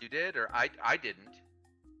 You did, or I didn't.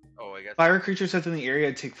 Oh, I guess. Fire creatures within the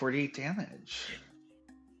area take 48 damage.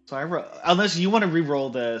 So unless you want to re-roll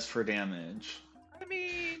this for damage. I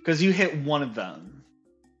mean, Because you hit one of them.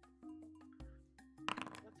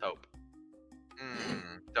 let's hope.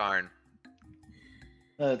 Darn.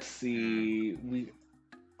 Let's see.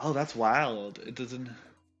 Oh, that's wild. It doesn't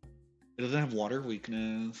have water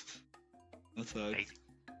weakness. That sucks.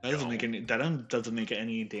 That doesn't make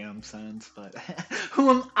any damn sense, but who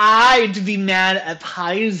am I to be mad at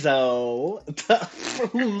Paizo?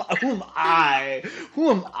 who am I? Who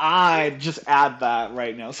am I? Just add that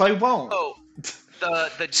right now. So I won't. Oh,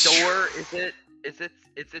 the door is it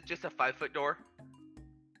just a 5-foot door?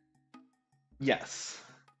 Yes.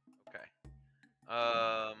 Okay.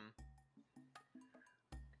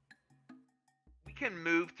 We can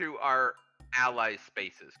move through our ally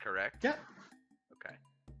spaces, correct? Yeah. Okay.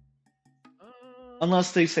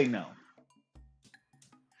 Unless they say no.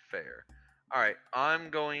 Fair. All right. I'm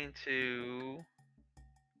going to.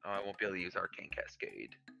 Oh, I won't be able to use Arcane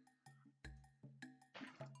Cascade.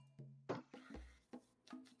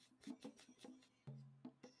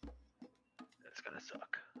 That's gonna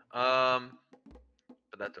suck. But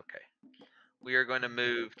that's okay. We are going to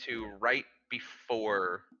move to right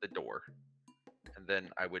before the door, and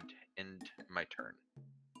then I would end my turn.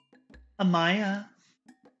 Amaya.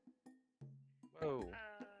 Whoa.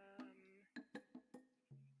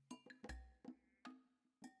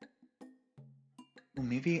 Well,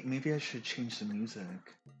 maybe I should change the music.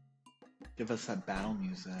 Give us that battle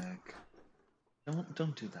music.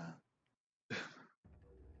 Don't do that.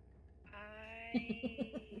 I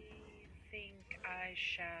think I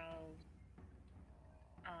shall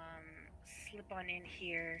slip on in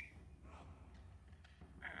here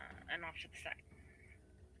and off to the side.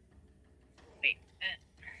 Wait.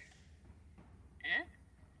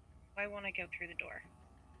 Why won't I go through the door?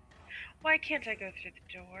 Why can't I go through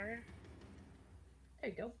the door? There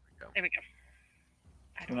you go. There we go.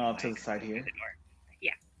 I don't Went know off to why I the side couldn't go here. through the door.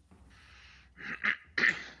 Yeah.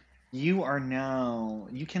 You are now.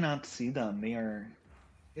 You cannot see them. They are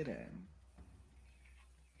hidden.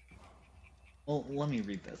 Well, let me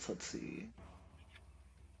read this. Let's see.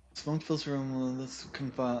 Smoke fills the room.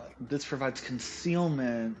 This provides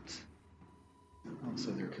concealment. Oh, so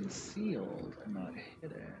they're concealed and not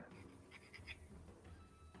hidden.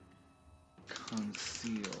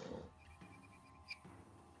 Conceal.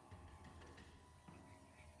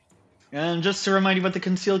 And just to remind you what the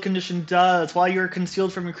concealed condition does, while you're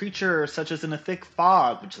concealed from a creature, such as in a thick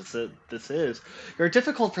fog, which is this is, you're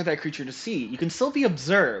difficult for that creature to see. You can still be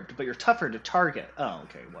observed, but you're tougher to target. Oh,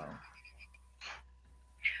 okay, well.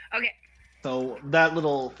 Okay. So that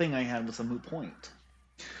little thing I had was a moot point.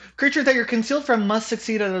 Creatures that you're concealed from must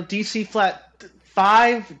succeed at a DC flat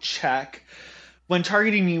 5 check when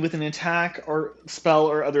targeting you with an attack or spell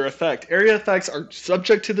or other effect. Area effects are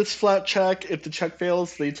subject to this flat check. If the check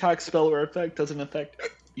fails, the attack, spell, or effect doesn't affect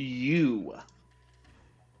you.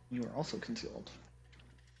 You are also concealed.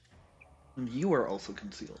 You are also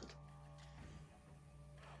concealed.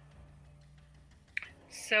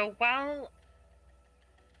 So while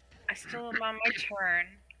I still am on my turn,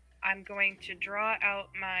 I'm going to draw out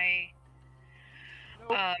my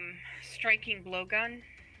striking blowgun.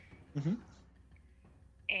 Mm-hmm.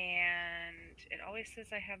 And it always says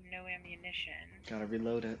I have no ammunition. Gotta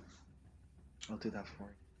reload it. I'll do that for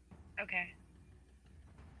you. Okay.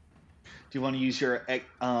 Do you want to use your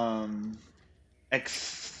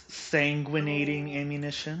exsanguinating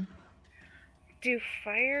ammunition? Do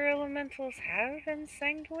fire elementals have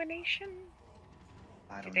insanguination?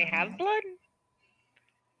 I Do don't they know. have blood?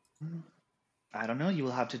 I don't know. You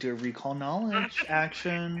will have to do a recall knowledge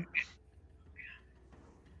action.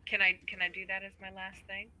 Can I do that as my last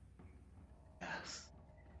thing? Yes.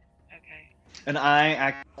 Okay. And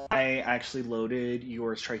I actually loaded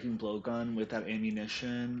your striking blowgun with that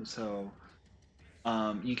ammunition, so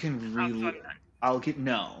you can So I'm really. done. I'll get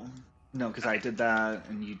no, because I Okay. did that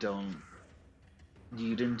and you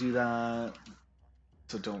didn't do that,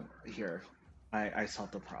 so don't here. I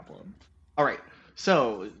solved the problem. All right,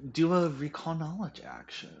 so do a recall knowledge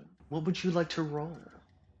action. What would you like to roll?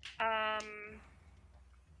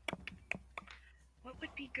 What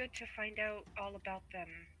would be good to find out all about them?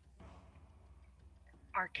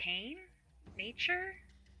 Arcane? Nature?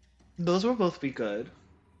 Those will both be good.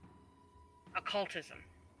 Occultism.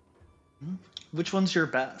 Which one's your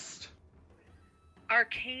best?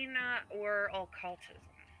 Arcana or occultism,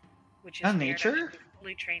 which is And weird. nature? I'm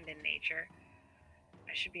fully trained in nature.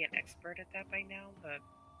 I should be an expert at that by now, but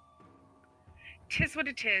tis what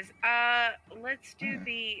it is. Let's do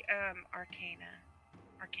the Arcana.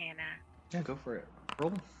 Yeah, go for it.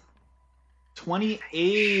 Roll.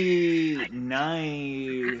 28.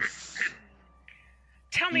 Nice.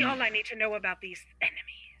 Tell me all I need to know about these enemies.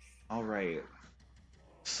 All right.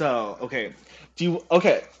 So, okay.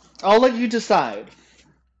 Okay, I'll let you decide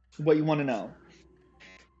what you want to know.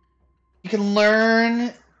 You can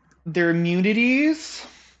learn their immunities,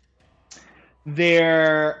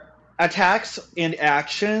 their attacks and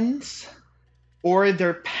actions, or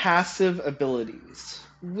their passive abilities.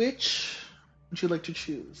 Which would you like to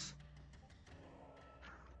choose?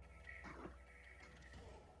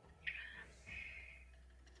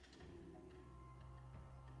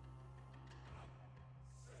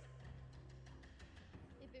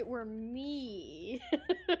 If it were me.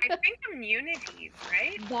 I think immunities,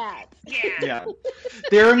 right? That. Yeah. Yeah.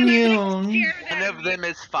 They're immune. Share One that of them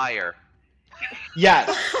is fire.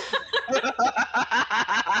 Yes.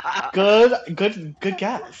 Good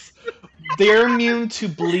guess. They're immune to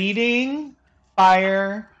bleeding,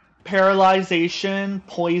 fire, paralyzation,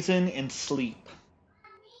 poison, and sleep.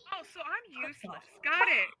 Oh, so I'm useless. Got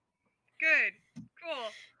it. Good.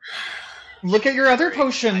 Cool. Look at your other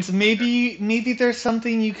potions. Maybe there's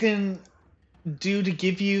something you can do to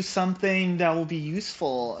give you something that will be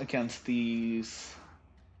useful against these.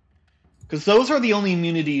 Because those are the only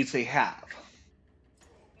immunities they have.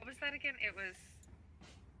 What was that again? It was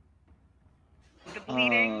the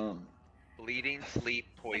bleeding. Bleeding, sleep,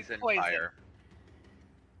 poison, Poison. fire.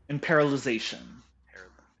 And paralyzation.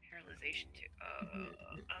 Paralyzation too.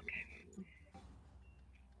 Okay.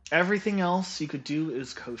 Everything else you could do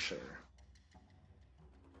is kosher.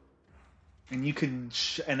 And you can,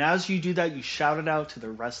 and as you do that, you shout it out to the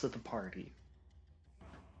rest of the party.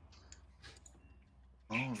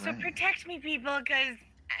 All So right. protect me, people, because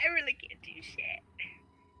I really can't do shit.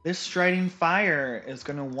 This striding fire is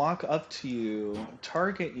going to walk up to you,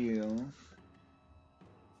 target you.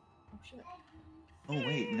 Oh, shit. Oh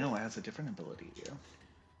wait, no, it has a different ability.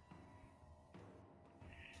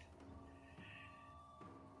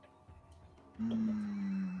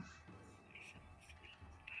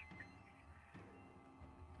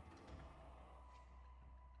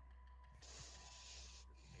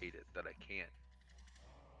 Hate it that I can't.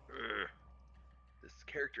 Ugh. This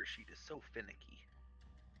character sheet is so finicky.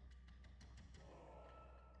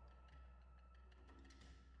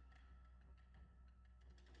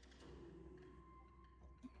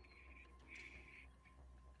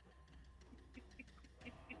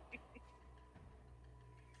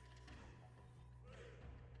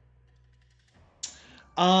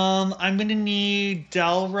 I'm gonna need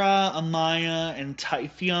Delra, Amaya, and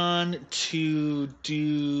Typhion to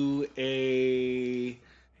do a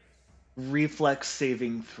reflex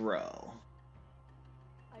saving throw.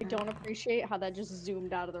 I don't appreciate how that just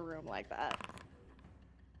zoomed out of the room like that.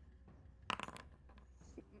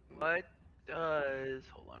 What does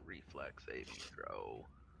hold on, reflex saving throw?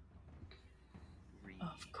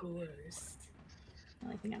 Of course. The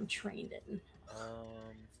only thing I'm trained in.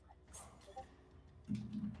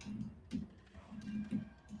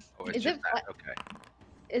 Oh, it's Is just it that. Okay.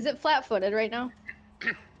 Is it flat-footed right now?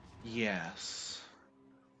 Yes.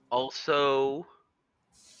 Also,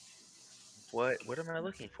 what am I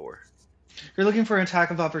looking for? You're looking for an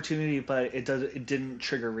attack of opportunity, but it didn't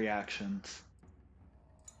trigger reactions.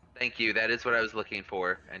 Thank you. That is what I was looking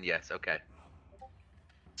for. And yes, okay.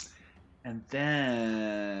 And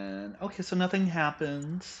then okay, so nothing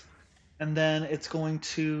happens. And then it's going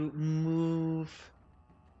to move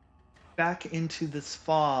back into this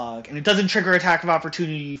fog. And it doesn't trigger attack of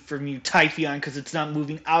opportunity from you, Typhion, because it's not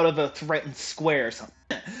moving out of a threatened square or something.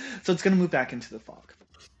 So it's going to move back into the fog.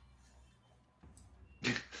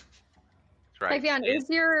 Right. Typheon,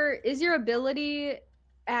 is your ability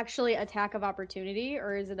actually attack of opportunity,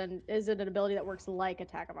 or is it an ability that works like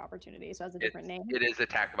attack of opportunity, so it has a different name? It is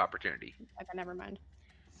attack of opportunity. Okay, never mind.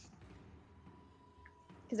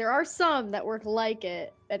 Because there are some that work like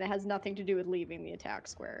it, and it has nothing to do with leaving the attack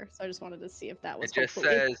square. So I just wanted to see if that was. It just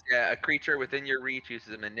says, yeah, a creature within your reach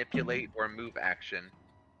uses a manipulate or move action,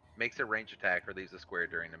 makes a range attack, or leaves a square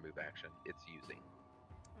during a move action it's using.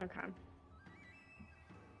 Okay.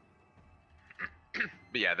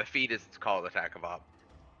 But yeah, the feat is called attack of op.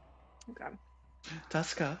 Okay.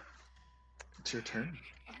 Tuska, it's your turn.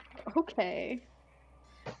 Okay.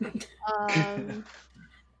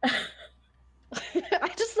 I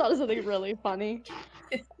just thought of something really funny.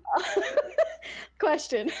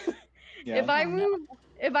 Question. Yeah. If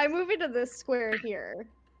I move into this square here,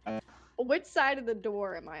 which side of the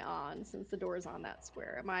door am I on, since the door is on that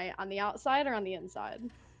square? Am I on the outside or on the inside?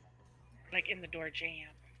 Like in the door jam.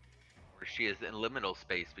 Or she is in liminal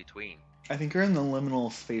space between. I think you're in the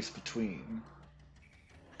liminal space between.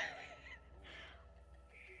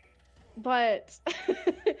 But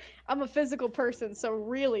I'm a physical person, so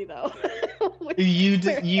really though. When you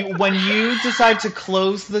decide to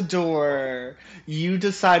close the door, you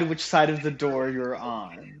decide which side of the door you're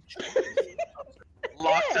on.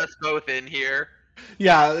 Locks us both in here.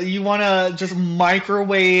 Yeah, you want to just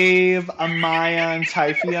microwave Amaya and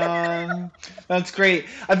Typheon. That's great.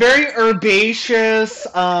 A very herbaceous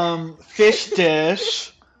fish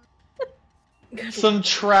dish. Some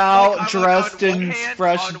trout dressed in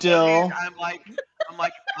fresh dill. I'm like,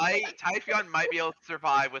 Typheon might be able to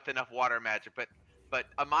survive with enough water magic, but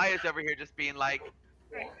Amaya's over here just being like,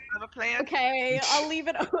 I'm a plant. Okay, I'll leave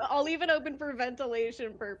it open for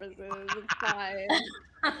ventilation purposes. It's fine.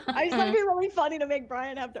 I just thought it'd be really funny to make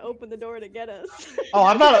Brian have to open the door to get us. Oh,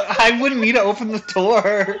 I wouldn't need to open the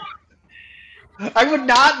door. I would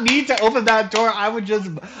not need to open that door. I would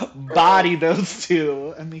just body those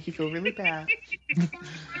two and make you feel really bad.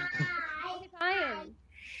 Brian.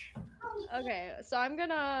 Okay, so I'm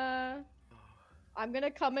gonna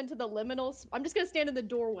come into the liminal. I'm just gonna stand in the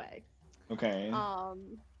doorway. Okay.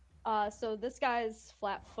 So this guy's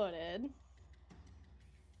flat-footed,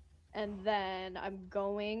 and then I'm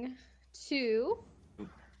going to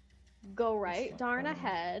go right darn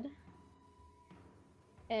ahead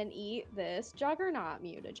and eat this Juggernaut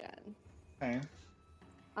mutagen. Okay.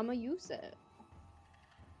 I'm gonna use it.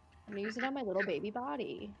 I'm gonna use it on my little baby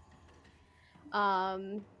body.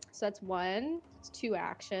 So that's one. It's 2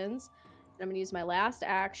 actions. And I'm gonna use my last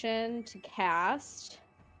action to cast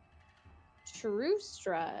True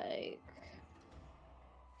Strike.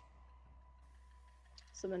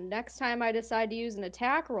 So the next time I decide to use an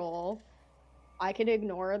attack roll, I can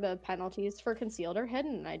ignore the penalties for concealed or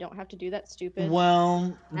hidden. I don't have to do that stupid.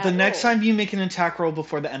 Well, the next roll. time you make an attack roll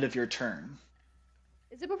before the end of your turn.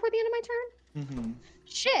 Is it before the end of my turn? Mm-hmm.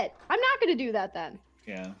 Shit! I'm not gonna do that then.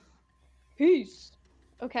 Yeah. Peace.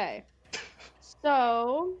 Okay.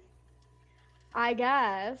 So, I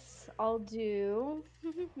guess I'll do.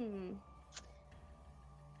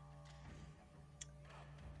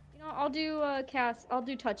 I'll do I'll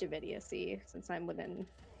do Touch of Idiocy since I'm within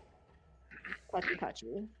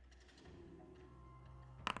touchy.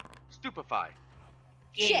 Stupefy.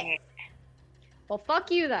 Shit. Well,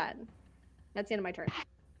 fuck you then. That's the end of my turn.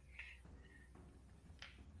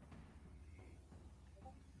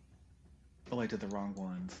 Oh, I did the wrong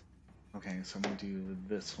ones. Okay, so I'm gonna do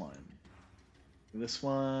this one. This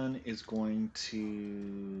one is going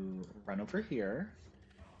to run over here.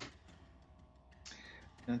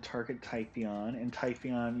 And target Typheon. And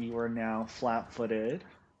Typheon, you are now flat-footed.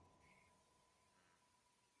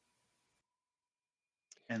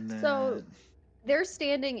 And then... So, they're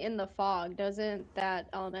standing in the fog. Doesn't that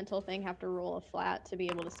elemental thing have to roll a flat to be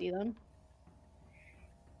able to see them?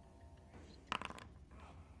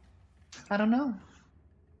 I don't know.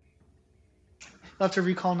 You'll have to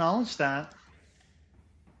recall knowledge that.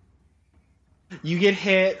 You get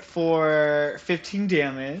hit for 15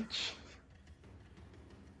 damage.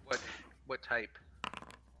 What type?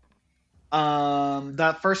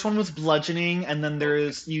 That first one was bludgeoning, and then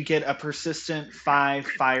you get a persistent 5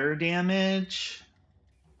 fire damage.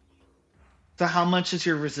 So how much is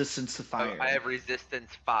your resistance to fire? I have resistance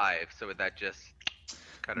 5, so would that just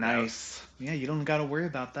cut it out? Nice. Yeah, you don't gotta worry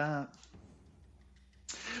about that.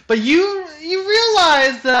 But you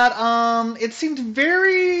realize that it seemed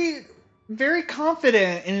very, very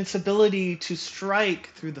confident in its ability to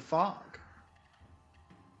strike through the fog.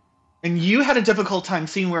 And you had a difficult time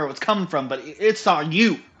seeing where it was coming from, but it saw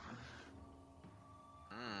you.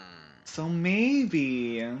 So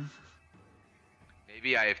maybe I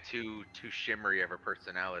have too shimmery of a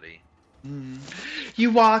personality. Mm.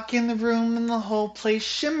 You walk in the room and the whole place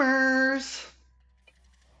shimmers.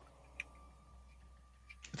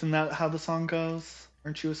 Isn't that how the song goes?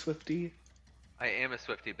 Aren't you a Swiftie? I am a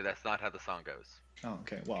Swiftie, but that's not how the song goes. Oh,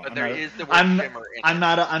 okay. Well, But I'm there not. is the word I'm. shimmer in I'm it.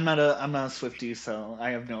 not. I'm not a Swiftie, so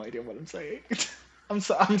I have no idea what I'm saying. I'm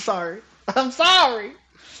sorry. I'm sorry.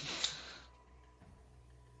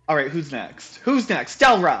 All right. Who's next? Who's next?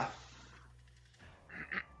 Delra.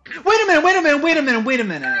 Wait a minute. Wait a minute. Wait a minute. Wait a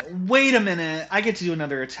minute. Wait a minute. I get to do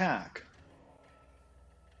another attack.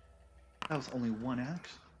 That was only one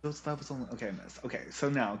action. That was only. Okay, I missed. Okay, so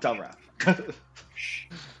now Delra.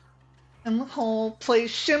 And the whole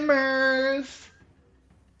place shimmers.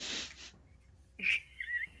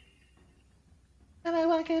 And I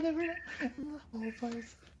walk in the room, and the whole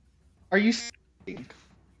place. Are you speaking?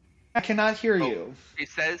 I cannot hear you. She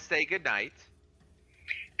says, "Say goodnight."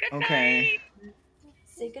 Good Okay. night.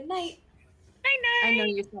 Say goodnight. Night night. I know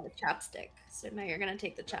you saw the chapstick, so now you're gonna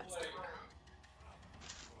take the chapstick.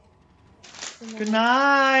 Good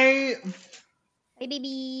night. Hey,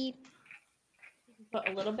 baby. Put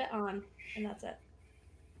a little bit on, and that's it.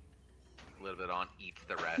 A little bit on, eat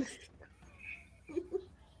the rest.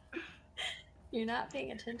 You're not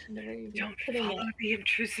paying attention to where you're Don't putting follow it. the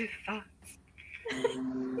intrusive thoughts.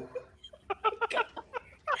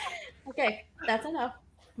 Okay, that's enough.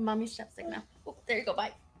 Mommy's chapstick now. Oh, there you go.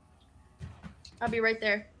 Bye. I'll be right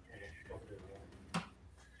there.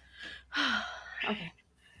 Okay.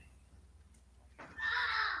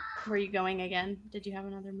 Were you going again? Did you have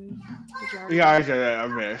another move? Did you already? Yeah, I did it. I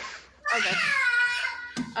missed. Okay.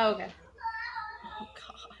 Oh, okay. Oh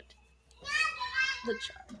God. The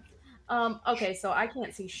child. Okay, so I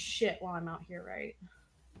can't see shit while I'm out here, right?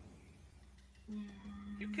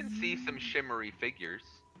 You can see some shimmery figures.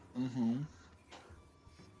 Mm-hmm.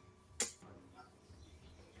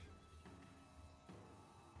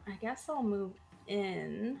 I guess I'll move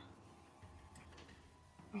in.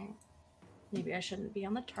 Oh, maybe I shouldn't be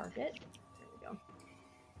on the target. There we go.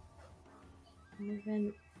 Move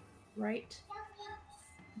in right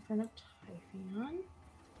in front of Typhoon.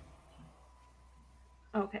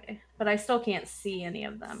 Okay, but I still can't see any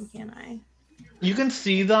of them, can I? You can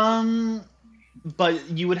see them, but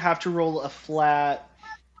you would have to roll a flat.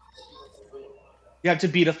 You have to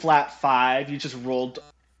beat a flat 5. You just rolled.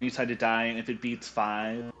 You decide to die, and if it beats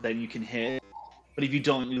 5, then you can hit. But if you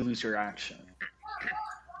don't, you lose your action. Okay.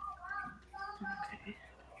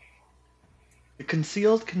 The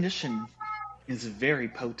concealed condition is very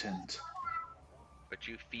potent. But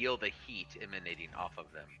you feel the heat emanating off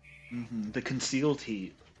of them. Mm-hmm. The concealed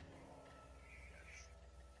heat.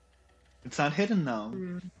 It's not hidden though.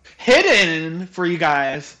 Hidden for you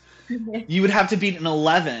guys. You would have to beat an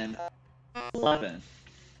 11. 11.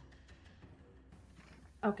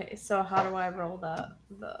 Okay, so how do I roll the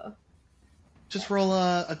Just roll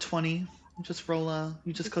a 20. Just roll a.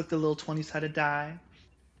 You just click the little 20-sided die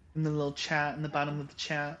in the little chat in the bottom of the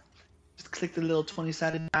chat. Just click the little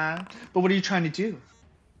 20-sided die. But what are you trying to do?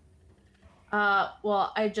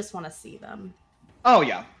 well, I just want to see them. Oh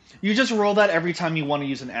yeah, you just roll that every time you want to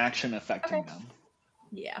use an action affecting them.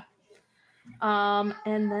 Yeah. And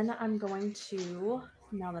then I'm going to,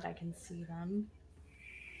 now that I can see them.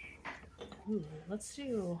 Ooh, let's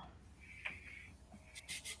do.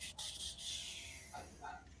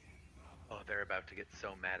 Oh, they're about to get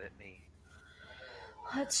so mad at me.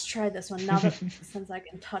 Let's try this one. Now that since I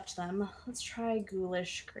can touch them, let's try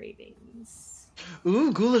Ghoulish Cravings.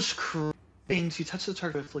 Ooh, ghoulish cravings. You touch the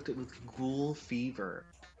target afflicted with ghoul fever,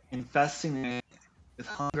 infesting it with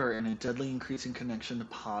hunger and a deadly increasing connection to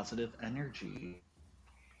positive energy.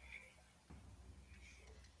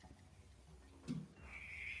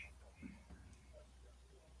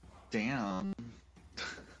 Damn.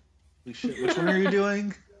 Holy shit. Which one are you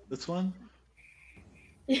doing? This one?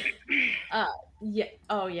 Yeah.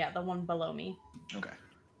 Oh, yeah, the one below me. Okay.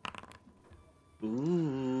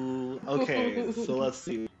 Ooh. Okay, so let's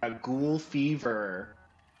see. We got ghoul fever.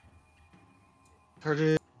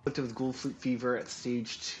 Target afflicted with ghoul fever at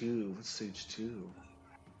stage 2. What's stage 2?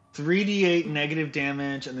 3d8 negative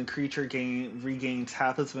damage, and the creature regains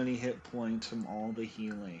half as many hit points from all the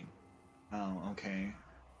healing. Oh, okay.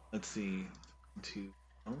 Let's see. 2.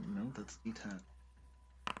 Oh, no, that's d10.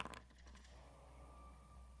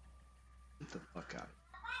 Get the fuck out.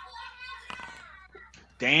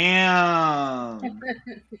 Damn!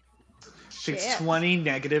 Takes 20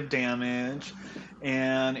 negative damage,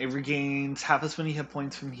 and it regains half as many hit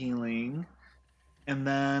points from healing. And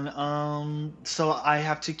then, so I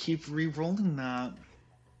have to keep re-rolling that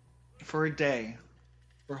for a day.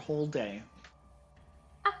 For a whole day.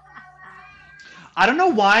 I don't know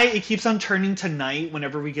why it keeps on turning to night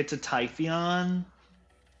whenever we get to Typheon.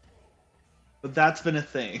 But that's been a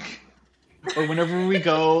thing. Or whenever we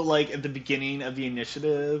go, like, at the beginning of the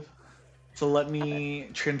initiative. So let me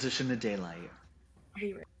transition to daylight.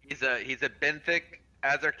 He's a benthic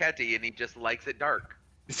Azarketi, and he just likes it dark.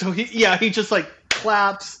 So he just, like,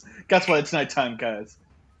 claps. Guess what? It's nighttime, guys.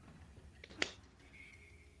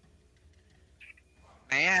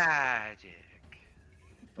 Magic.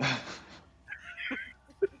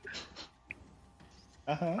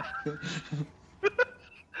 Uh-huh.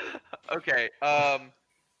 Okay.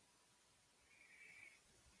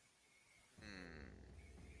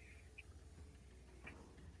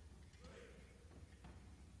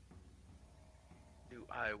 Do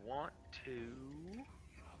I want to?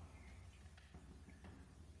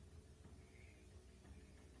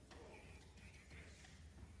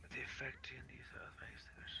 The effect in these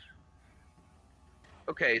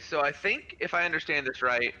Okay, so I think if I understand this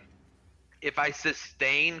right, if I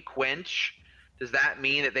sustain quench, does that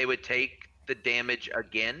mean that they would take the damage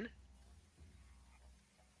again?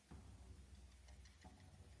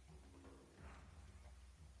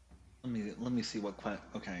 Let me see what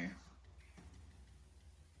okay.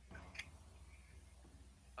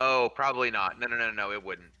 Oh, probably not. No, it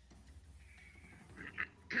wouldn't.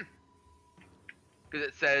 Because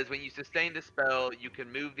it says when you sustain the spell, you can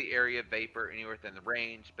move the area of vapor anywhere within the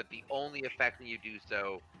range, but the only effect when you do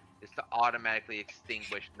so is to automatically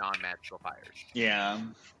extinguish non-magical fires. Yeah.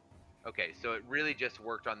 Okay, so it really just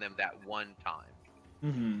worked on them that one time.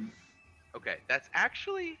 Mm-hmm. Okay, that's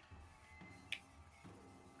actually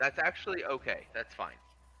okay. That's fine.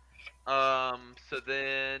 So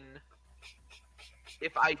then,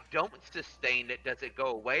 if I don't sustain it, does it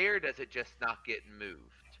go away or does it just not get moved?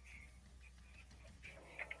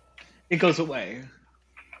 It goes away.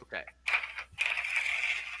 Okay.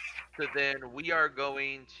 So then we are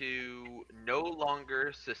going to no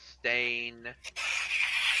longer sustain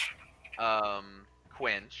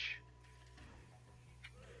quench,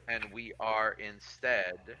 and we are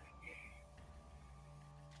instead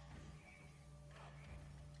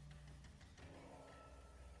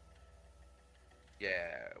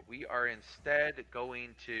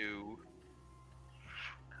going to,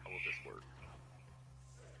 how will this work?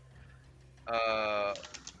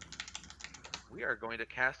 We are going to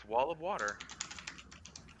cast Wall of Water.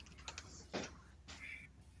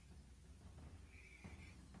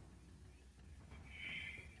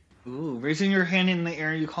 Ooh, raising your hand in the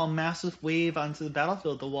air, you call massive wave onto the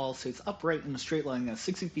battlefield. The wall stays upright in a straight line that's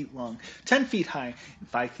 60 feet long, 10 feet high, and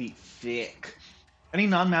 5 feet thick. Any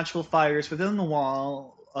non-magical fires within the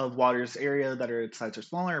wall of water's area that are its size or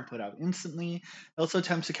smaller are put out instantly. It also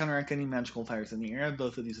attempts to counteract any magical fires in the area.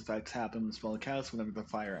 Both of these effects happen when the spell is cast whenever the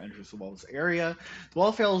fire enters the wall's area. The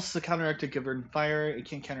wall fails to counteract a given fire. It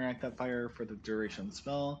can't counteract that fire for the duration of the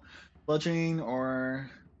spell. Bludgeoning or...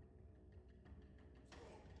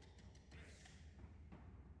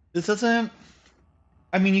 This doesn't...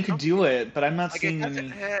 I mean, you could do it, but I'm not Like seeing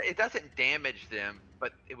any... it doesn't damage them,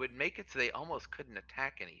 but it would make it so they almost couldn't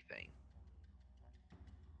attack anything.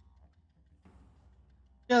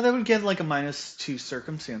 Yeah, they would get like a -2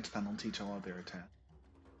 circumstance penalty to all of their attack,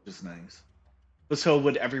 which is nice. But so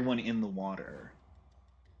would everyone in the water.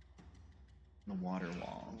 The water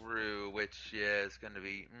wall. True, which is going to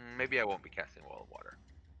be... maybe I won't be casting Wall of Water.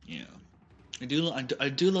 Yeah. I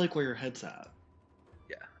do like where your head's at.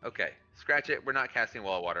 Yeah, okay. Scratch it. We're not casting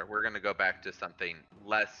Wall of Water. We're going to go back to something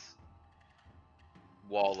less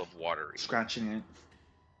Wall of Watery. Scratching it.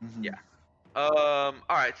 Mm-hmm. Yeah.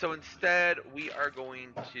 Alright, so instead we are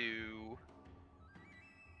going to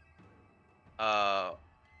oh,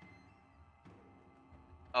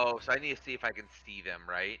 so I need to see if I can see them,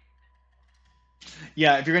 right?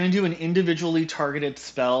 Yeah, if you're going to do an individually targeted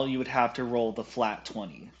spell, you would have to roll the flat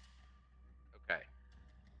 20. Okay.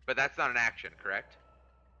 But that's not an action, correct?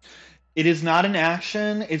 It is not an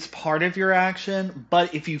action, it's part of your action,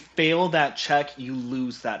 but if you fail that check, you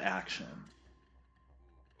lose that action.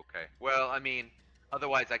 Okay. Well, I mean,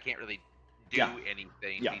 otherwise I can't really do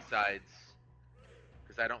anything besides...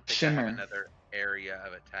 because I don't think I have another area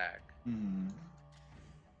of attack. Mm-hmm.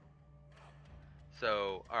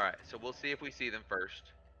 So, alright, so we'll see if we see them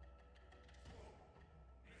first.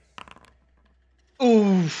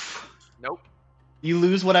 Oof. Nope. You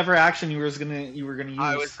lose whatever action you were gonna use.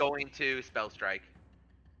 I was going to Spell Strike.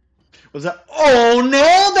 Was that? Oh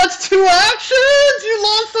no! That's 2 actions. You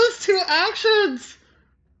lost those 2 actions.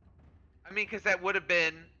 I mean, because that would have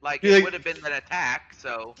been would have been an attack.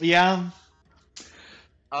 So yeah.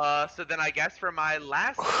 So then I guess for my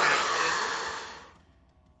last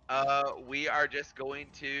action, we are just going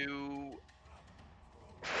to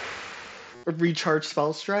recharge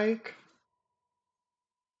spell strike?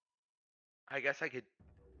 I guess I could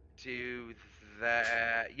do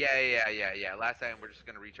that. Yeah. Last time we're just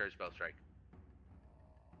gonna recharge spell strike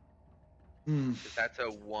Hmm. because that's a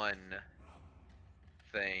 1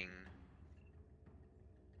 thing.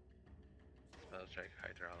 Spell strike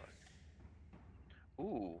hydraulic.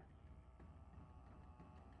 Ooh.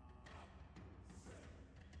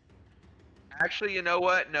 Actually, you know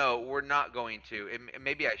what? No, we're not going to.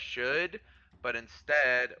 Maybe I should, but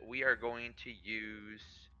instead we are going to use,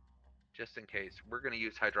 just in case, we're going to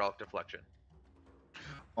use hydraulic deflection.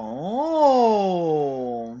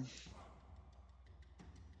 Oh.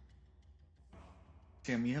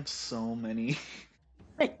 Damn, you have so many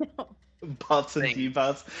I know. buffs and Thanks.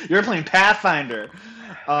 debuffs. You're playing Pathfinder.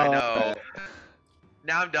 I know.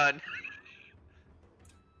 Now I'm done.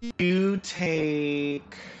 You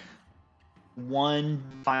take 1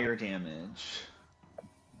 fire damage.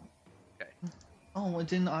 Okay. Oh, it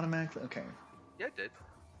didn't automatically. Okay. Yeah, it did.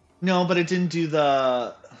 No, but it didn't do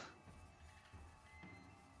the.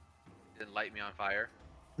 Didn't light me on fire.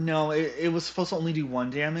 No, it was supposed to only do 1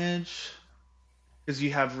 damage. Because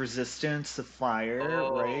you have resistance to fire,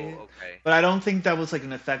 right? Okay. But I don't think that was like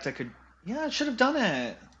an effect I could. Yeah, I should have done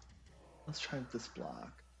it. Let's try this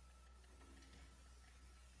block.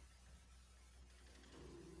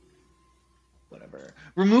 Whatever.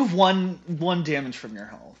 Remove one damage from your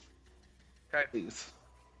health. Okay. Please.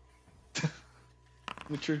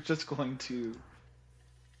 Which you're just going to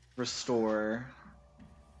restore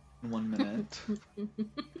in 1 minute.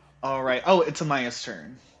 Alright. Oh, it's Amaya's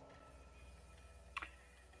turn.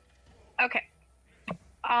 Okay.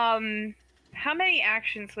 How many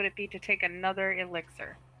actions would it be to take another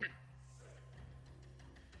elixir?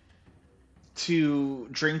 To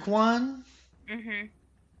drink one? Mm-hmm.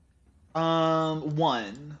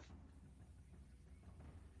 1.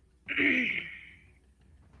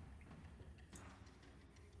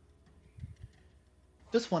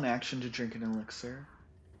 Just 1 action to drink an elixir.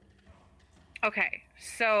 Okay,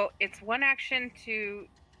 so it's 1 action to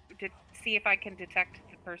see if I can detect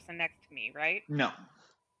the person next to me, right? No.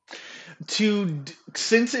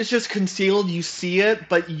 Since it's just concealed, you see it,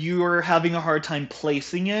 but you're having a hard time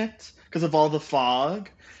placing it because of all the fog.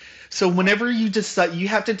 So whenever you decide, you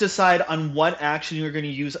have to decide on what action you're going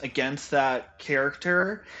to use against that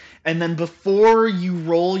character, and then before you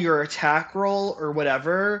roll your attack roll or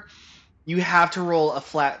whatever, you have to roll a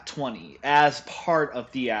flat 20 as part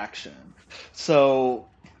of the action. So,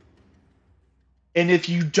 and if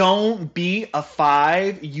you don't beat a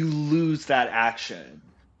 5, you lose that action.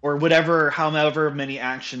 Or whatever, however many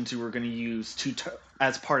actions you were going to use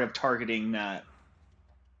as part of targeting that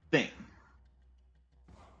thing.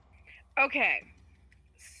 Okay,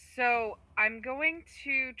 so I'm going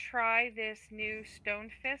to try this new Stone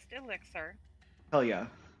Fist elixir. Hell yeah,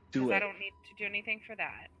 do because it. I don't need to do anything for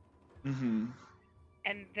that. Mm-hmm.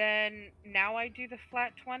 And then now I do the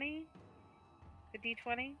flat 20, the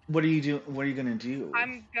D20. What are you do? What are you gonna do?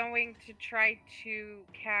 I'm going to try to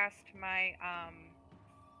cast my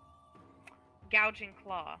gouging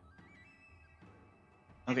claw.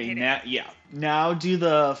 Okay, hit it. Now do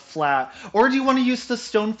the flat, or do you want to use the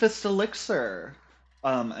Stone Fist elixir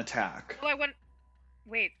attack? Well,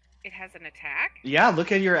 wait, it has an attack? Yeah,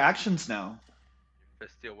 look at your actions now.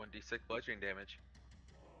 Fist deal 1d6 bludgeoning damage.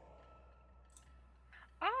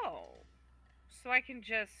 Oh, so I can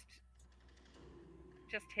just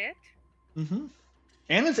hit? Mm-hmm.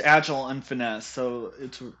 And it's agile and finesse, so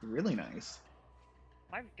it's really nice.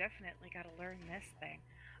 I've definitely got to learn this thing.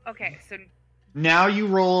 Okay, so Now you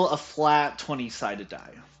roll a flat 20-sided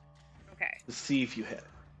die okay, to see if you hit.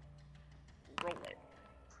 roll it.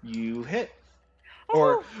 You hit. Oh,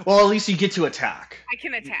 Or, well, at least you get to attack. I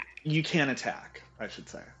can attack. You can attack, I should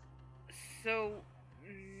say. So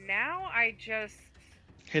now I just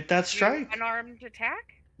Hit that do strike. unarmed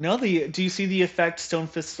attack? No, do you see the effect Stone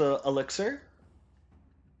Fist elixir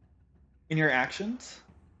in your actions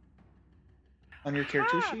on your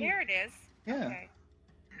character Ah, sheet? there it is. Yeah, Okay.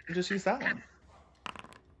 you just use that one.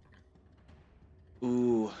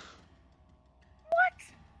 Ooh, What?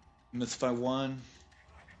 missed by 1.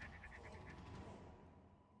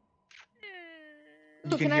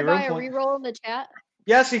 You Can I hero buy a point. reroll in the chat?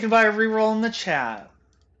 Yes, you can buy a reroll in the chat.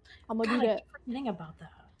 I'm gonna God, do I that. keep forgetting about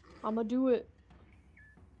that. I'm gonna do it.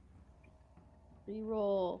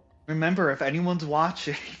 Reroll. Remember, if anyone's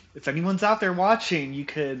watching, if anyone's out there watching, you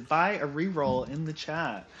could buy a reroll in the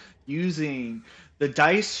chat using the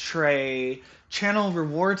dice tray channel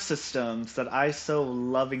reward systems that I so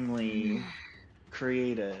lovingly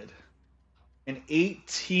created. An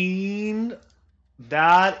 18,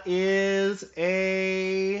 that is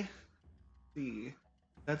a see.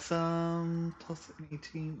 That's plus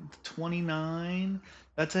 18, 29.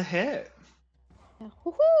 That's a hit.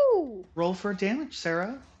 Woohoo! Roll for damage,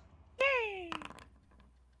 Sarah. Yay!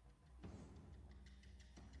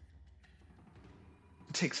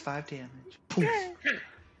 It takes 5 damage. Poof.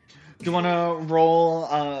 Do you want to roll?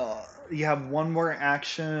 You have one more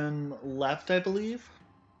action left, I believe.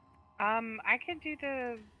 I could do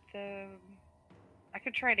the. I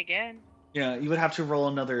could try it again. Yeah, you would have to roll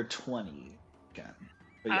another 20 again.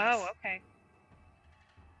 But yes. Oh, okay.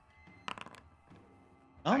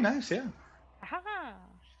 Oh, nice, yeah. Aha!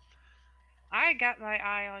 I got my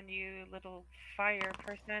eye on you, little fire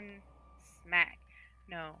person. Smack.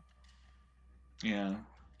 No. Yeah.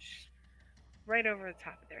 Right over the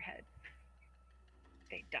top of their head.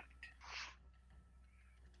 They ducked.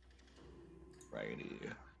 Righty.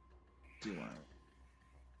 Do you want?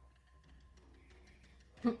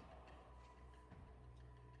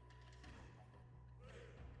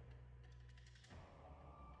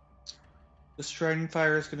 The striding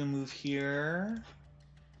fire is going to move here.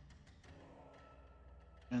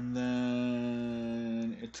 And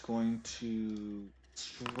then it's going to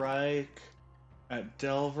strike at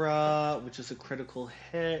Delvra, which is a critical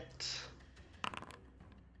hit.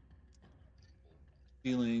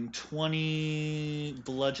 Dealing 20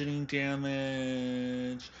 bludgeoning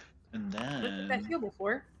damage. And What did that then feel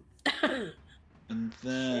before?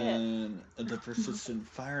 the persistent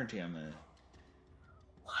fire damage.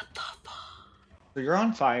 What the fuck? So you're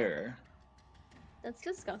on fire. That's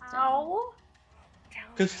disgusting. Ow.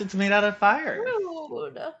 Because it's made out of fire.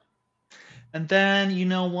 Rude. And then, you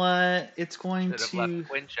know what? It's going Should have to left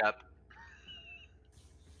Quinch up.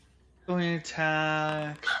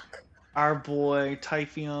 attack our boy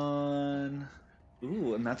Typhoon.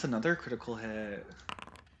 Ooh, and that's another critical hit.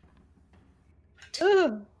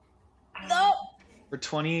 Ugh. No. For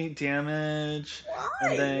 28 damage. Why?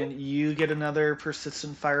 And then you get another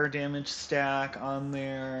persistent fire damage stack on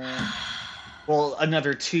there. Well,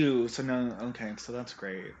 another 2, so no, okay, so that's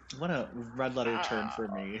great. What a red letter turn for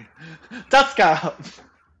me. Duska!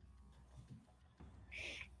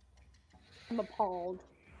 I'm appalled.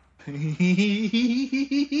 So now-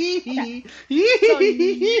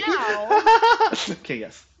 Okay,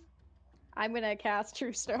 yes. I'm gonna cast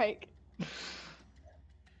True Strike.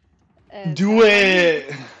 And Do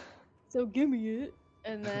it! So give me it.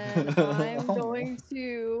 And then I'm going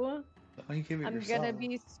to. Why you give it I'm yourself? gonna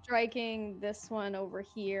be striking this one over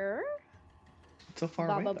here. So far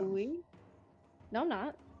away. Baba though. Booey. No, I'm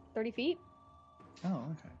not. 30 feet. Oh,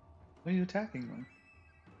 okay. What are you attacking them?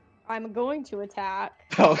 I'm going to attack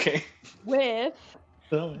Okay. with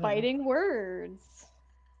Oh, yeah. biting words.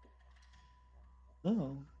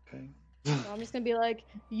 Oh, okay. So I'm just gonna be like,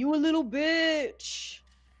 you a little bitch.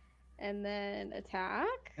 And then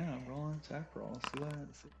attack. Yeah, roll an attack roll. See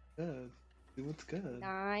what's good. See what's good.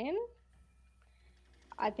 9.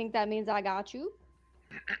 I think that means I got you.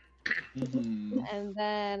 Mhm. And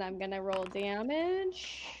then I'm gonna roll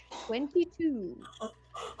damage. 22.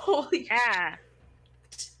 Holy Yeah.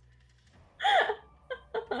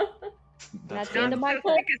 That's the good. end of my Not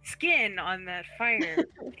turn. like a skin on that fire,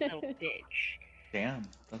 little bitch. Damn,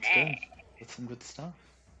 that's good. That's some good stuff.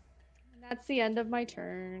 That's the end of my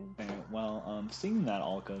turn. Okay, well, seeing that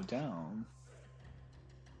all go down,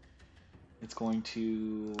 it's going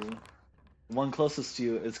to. The one closest to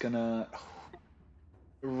you is gonna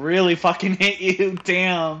really fucking hit you.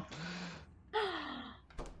 Damn.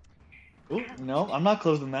 Ooh, no, I'm not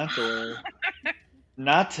closing that door.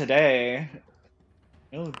 Not today.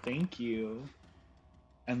 No, thank you.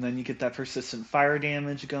 And then you get that persistent fire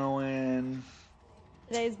damage going.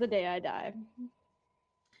 Today's the day I die.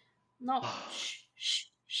 No. Shh, shh,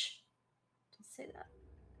 shh. Don't say that.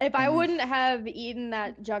 If I wouldn't have eaten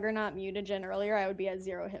that Juggernaut mutagen earlier, I would be at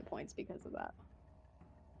 0 hit points because of that.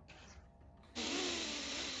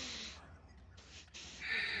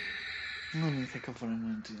 Let me think of what I'm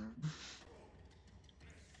gonna do.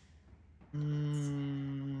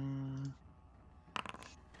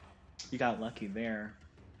 You got lucky there.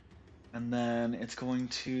 And then it's going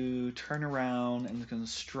to turn around and it's going to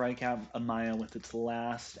strike out Amaya with its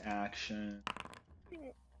last action.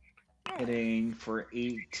 Hitting for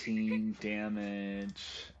 18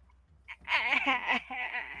 damage.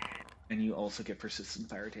 And you also get persistent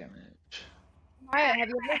fire damage. Maya, have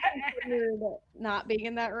you ever considered not being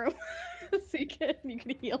in that room so you can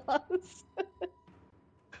heal us?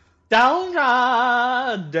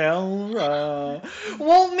 Delra.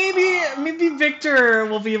 Well, maybe Victor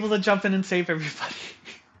will be able to jump in and save everybody.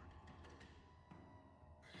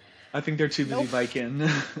 I think they're too busy Nope. biking.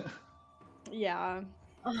 Yeah.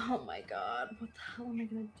 Oh my god. What the hell am I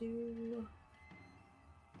gonna do?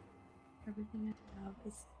 Everything I have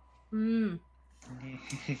is. Mmm.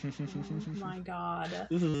 Oh my god.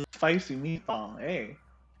 This is a spicy meatball, hey.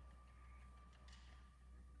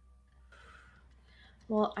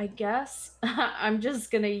 Well, I guess I'm just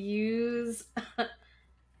gonna use. Oh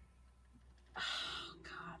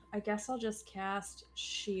god. I guess I'll just cast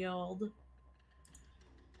Shield.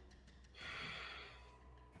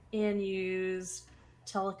 And use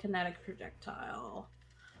telekinetic projectile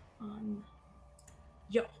on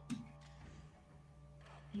yo.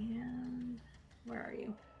 And where are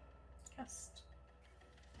you? Cast.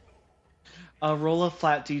 Roll a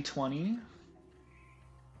flat d20.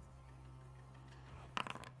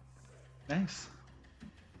 Nice.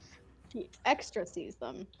 He extra sees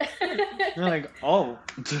them. You're like, oh.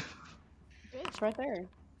 It's right there.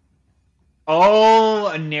 Oh,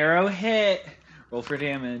 a narrow hit. Roll for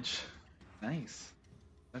damage. Nice.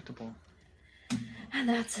 Respectable. And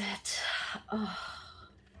that's it. Oh.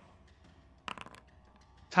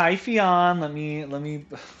 Typhoon, let me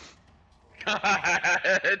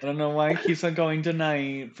I don't know why it keeps on going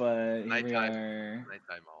tonight, but here we are.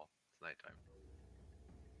 Nighttime all. It's nighttime.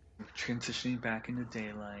 Transitioning back into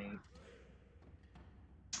daylight.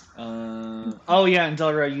 Oh yeah, and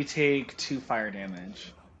Delra, you take 2 fire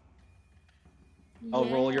damage. I'll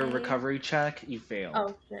roll your Yay. recovery check. You failed.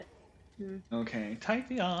 Oh shit. Okay,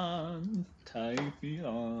 Typhoon. I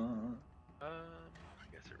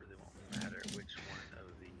guess it really won't matter which one of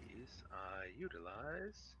these I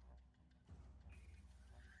utilize.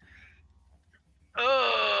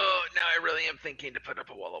 Oh, now I really am thinking to put up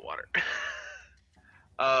a wall of water.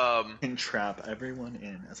 And trap everyone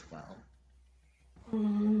in as well.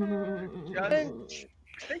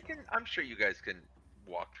 I'm sure you guys can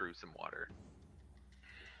walk through some water.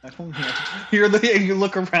 I don't know. You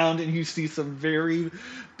look around and you see some very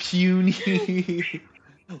puny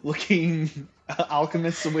looking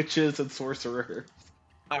alchemists, witches, and sorcerers.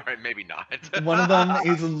 Alright, maybe not. One of them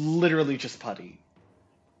is literally just putty.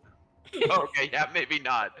 Okay, yeah, maybe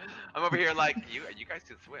not. I'm over here like, you guys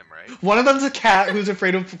can swim, right? One of them's a cat who's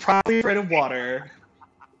probably afraid of water.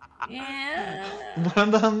 Yeah.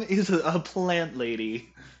 One of them is a plant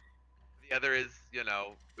lady. The other is,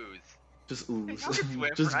 ooze. Just ooze. You can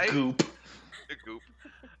swim, Just right? goop. The goop.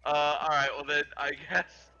 Alright, well then I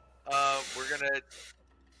guess we're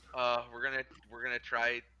gonna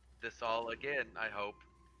try this all again, I hope.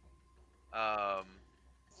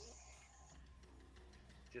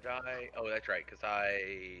 Did I? Oh, that's right, because I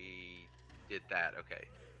did that. Okay.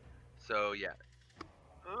 So, yeah.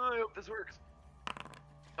 Oh, I hope this works.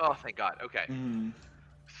 Oh, thank God. Okay.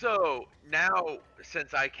 So, now,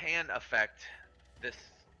 since I can affect this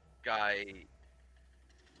guy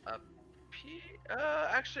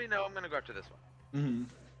actually, no, I'm going to go after this one.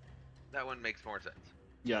 That one makes more sense.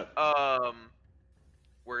 Yep.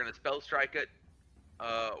 We're going to spell strike it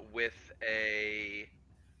with a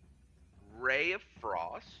Ray of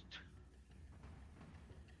Frost.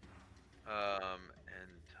 And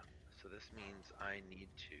so this means I need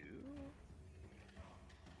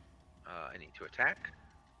to attack.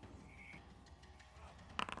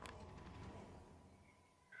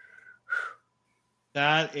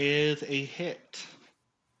 That is a hit.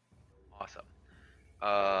 Awesome.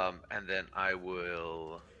 And then I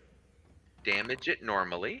will damage it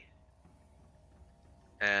normally.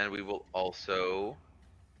 And we will also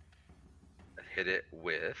hit it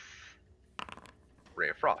with Ray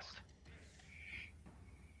of Frost.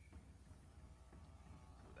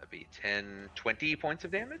 That'd be 10, 20 points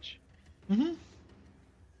of damage. And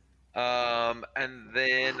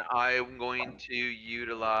then I'm going to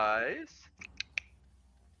utilize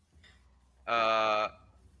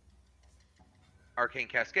Arcane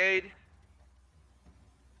Cascade,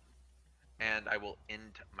 and I will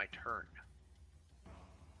end my turn.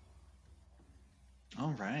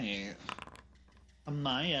 All right.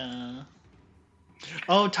 Amaya.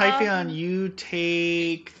 Oh, Typhoon, you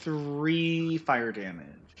take 3 fire damage.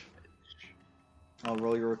 I'll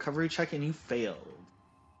roll your recovery check, and you failed.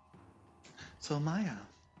 So, Amaya.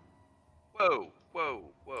 Whoa.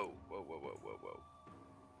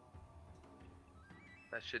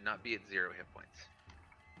 That should not be at 0 hit points.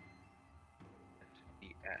 That should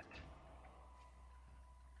be at...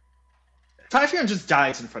 Typhoon just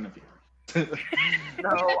dies in front of you. No,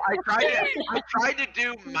 I tried to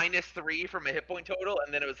do -3 from a hit point total,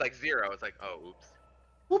 and then it was like 0. I was like, oh, oops.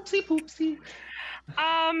 Whoopsie poopsie.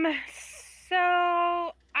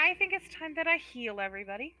 So I think it's time that I heal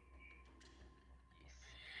everybody.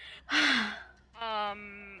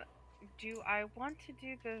 Do I want to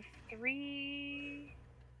do the 3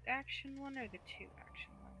 action one or the 2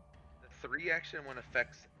 action one? The 3 action one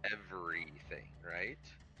affects everything, right?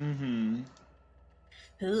 Mm-hmm.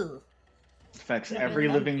 Ooh. Affects Yeah, every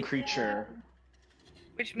but living that- creature.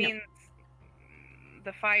 Which Yeah. means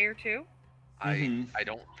the fire too. Mhm. I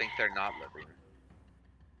don't think they're not living.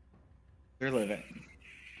 They're living.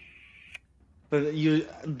 But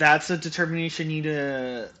that's a determination you need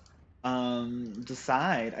to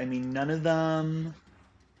decide. I mean, none of them.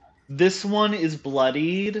 This one is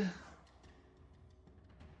bloodied,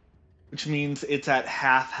 which means it's at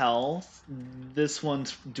half health. This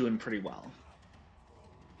one's doing pretty well.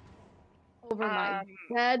 Over my Um,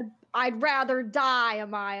 dead. I'd rather die,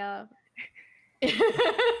 Amaya.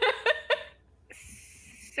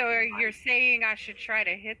 So you're saying I should try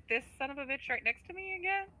to hit this son of a bitch right next to me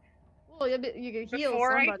again? Well, you can heal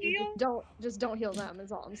Before I somebody. heal? Just don't heal them.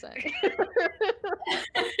 Is all I'm saying.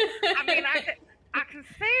 I mean, I can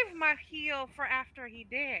save my heal for after he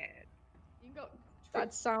dead. You can go.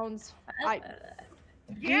 That sounds. Do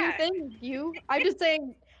Yeah. your thing. I'm just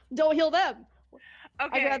saying, don't heal them.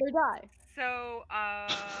 Okay. I'd rather die. So,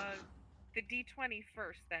 the D20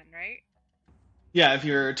 first, then, right? Yeah, if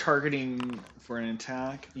you're targeting for an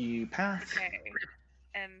attack, you pass. Okay.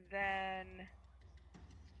 And then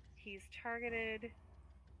he's targeted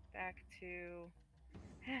back to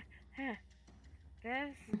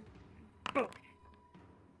this. Boom.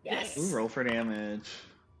 Yes. Ooh, roll for damage.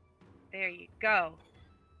 There you go.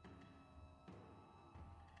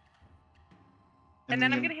 And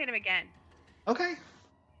then I'm gonna hit him again. Okay.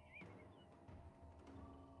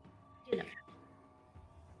 You know.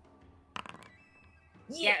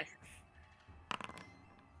 Yes.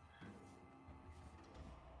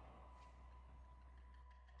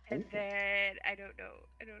 And then I don't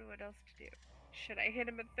know what else to do. Should I hit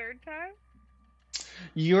him a third time?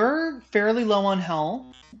 You're fairly low on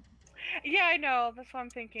health. Yeah, I know. That's what I'm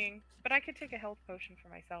thinking. But I could take a health potion for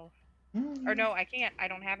myself. Or no, I can't. I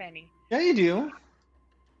don't have any. Yeah, you do.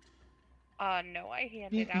 No, I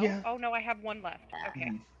handed Yeah. out. Oh no, I have one left. Okay.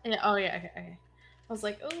 Mhm. Yeah, oh yeah, okay. I was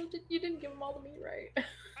like, oh, you didn't give him all the meat, right?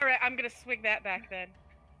 All right, I'm gonna swig that back then.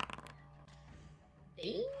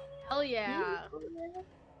 Hell yeah.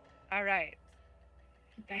 All right.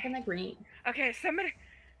 Back in the green. Okay,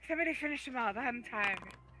 somebody finish him off. I'm tired.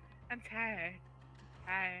 I'm tired.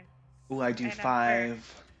 Tired. Ooh, I do And I'm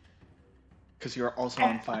 5. Because you're also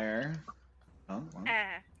on fire. Oh, well.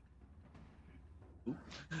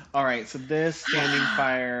 All right, so this standing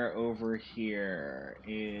fire over here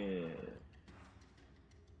is.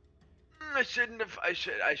 I shouldn't have. I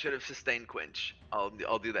should have sustained quench. I'll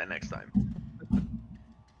do that next time.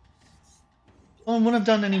 Well, it wouldn't have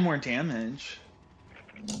done any more damage.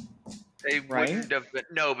 They Right? wouldn't have been,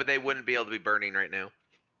 no, but they wouldn't be able to be burning right now.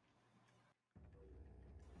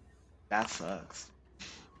 That sucks.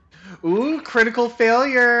 Ooh, critical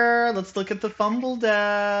failure. Let's look at the fumble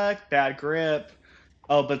deck. Bad grip.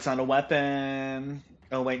 Oh, but it's not a weapon.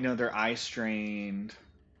 Oh wait, no, they're eye strained.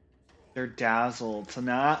 They're dazzled. So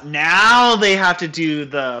now they have to do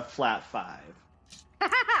the flat 5.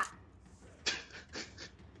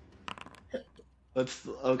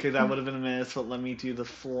 Okay, that would have been a miss, but let me do the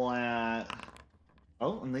flat.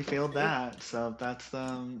 Oh, and they failed that. So that's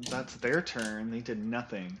their turn. They did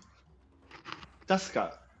nothing.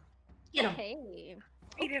 Duska. You know. Hey.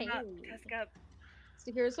 Beat him up. Okay. Tusk up.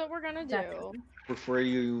 So here's what we're gonna do. Before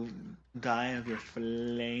you die of your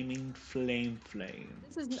flaming flame.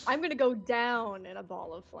 I'm gonna go down in a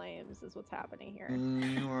ball of flames. Is what's happening here.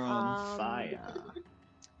 You're on fire.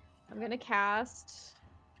 I'm gonna cast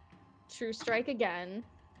True Strike again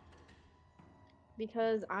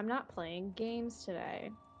because I'm not playing games today.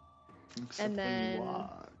 Except and when you then-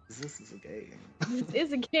 are, 'cause this is a game. This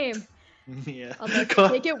is a game. Yeah. Unless Go-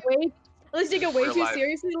 you take it way We're too live.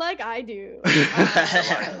 seriously, like I do.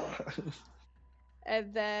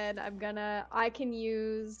 And then I can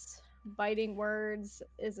use biting words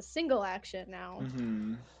as a single action now.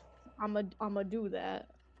 Mhm. I'ma do that.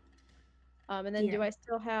 And then do Yeah. I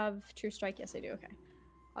still have True Strike? Yes, I do. Okay.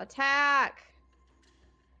 Attack.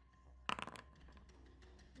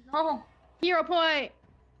 No. Hero point.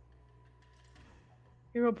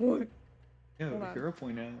 Hero point. Yeah, Hold on. hero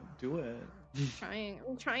point out. Do it.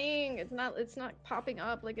 I'm trying. It's not popping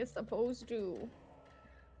up like it's supposed to.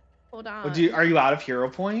 Hold on. Are you out of hero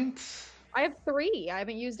points? I have 3. I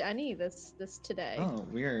haven't used any this today. Oh,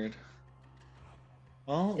 weird.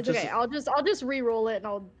 Well, It's just, okay. I'll just re-roll it and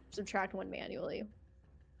I'll subtract 1 manually.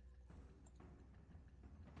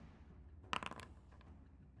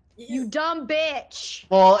 You dumb bitch.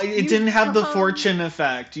 Well, it You didn't have the dumb- fortune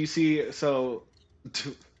effect. You see, so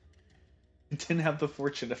it didn't have the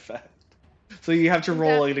fortune effect. So you have to Is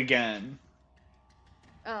roll that- it again.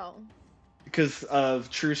 Oh. because of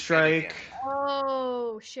True Strike.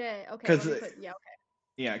 Oh shit. Okay. 'Cause Let me put. Yeah. Okay.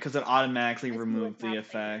 Yeah, because it automatically I see removed what's the happening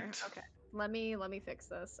here. effect. Okay. Let me fix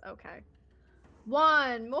this. Okay.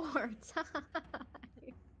 One more time.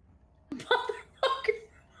 Motherfucker.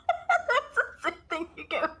 That's the same thing you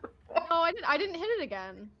get. No, I didn't hit it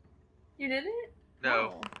again. You didn't?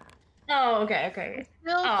 No. Oh, okay.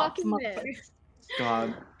 Still Oh, fucking motherfucker. missed.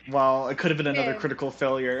 God. Well, it could have been another Okay. critical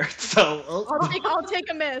failure. So. I'll take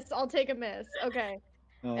a miss. I'll take a miss. Okay.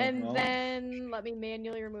 Oh, And well. then let me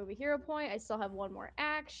manually remove a hero point. I still have one more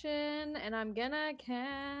action, and I'm gonna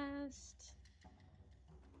cast.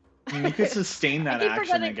 You could sustain I that keep action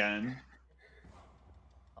forgetting- again.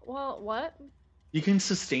 Well, what? You can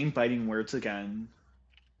sustain biting words again.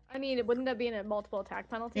 I mean, wouldn't that be a multiple attack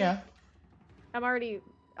penalty? Yeah. I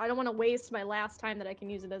don't want to waste my last time that I can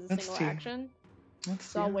use it as a That's single tea. action.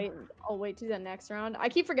 So Yeah. I'll wait to the next round. I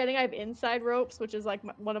keep forgetting I have inside ropes, which is like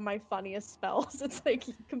one of my funniest spells. It's like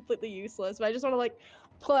completely useless, but I just want to like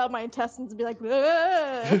pull out my intestines and be like,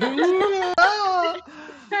 try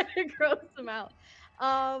to gross them out.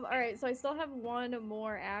 All right, so I still have one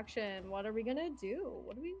more action. What are we gonna do?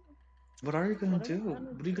 What are you gonna do?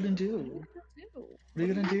 What are you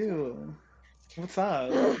gonna do? What's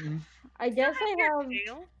up? I guess I have.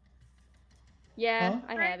 Tail? Yeah, Huh?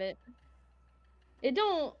 I have it. It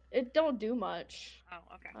don't do much. Oh,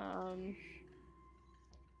 okay.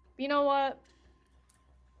 You know what?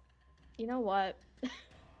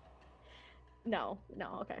 No,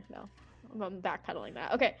 okay, no. I'm backpedaling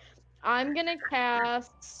that. Okay. I'm gonna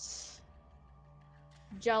cast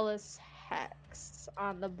Jealous Hex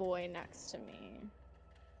on the boy next to me.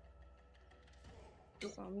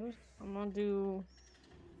 So I'm gonna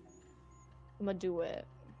do it.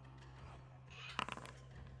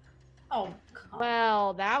 Oh, God.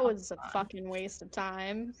 Well, that was a fucking waste of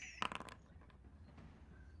time.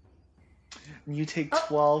 You take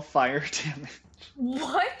 12 fire damage.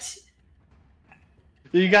 What?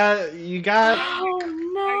 You got. Oh,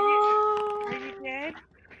 Are you dead?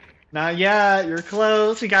 Not yet. You're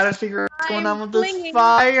close. You gotta figure out what's going I'm on with this clinging.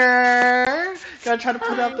 fire. Gotta try to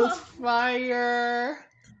put out this fire.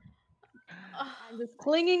 I'm just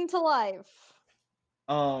clinging to life.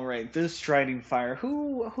 All right, this striding fire.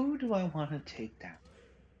 Who do I want to take down?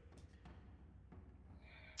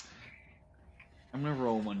 I'm gonna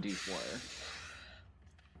roll 1d4.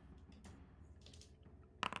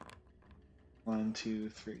 1, 2,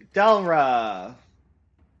 3. Delra.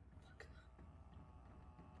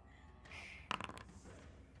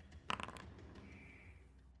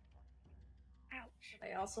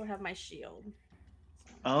 I also have my shield.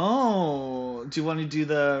 Oh, do you want to do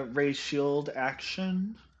the raise shield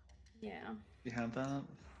action? Yeah. You have that?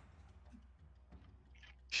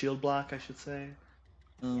 Shield block, I should say.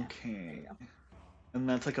 Okay. Yeah, And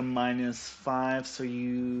that's like a -5, so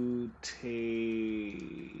you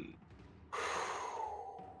take.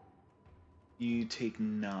 You take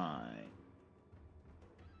 9.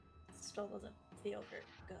 Still doesn't feel very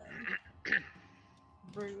good.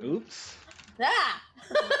 Rude. Oops. Ah!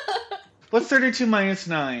 What's 32 minus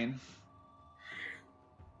 9?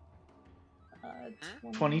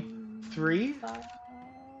 23?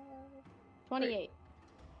 28.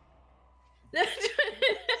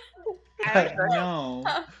 No.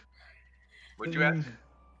 What'd you ask?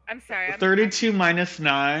 I'm sorry. 32 minus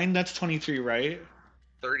 9, that's 23, right?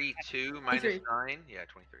 32 minus 23. 9? Yeah,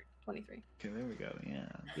 23. 23. Okay, there we go.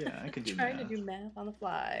 Yeah, I could do Trying math. to do math on the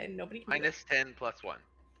fly. Nobody can do it. Minus 10 plus 1.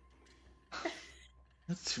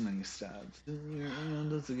 That's too many stabs. And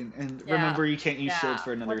Yeah, remember, you can't use yeah, shield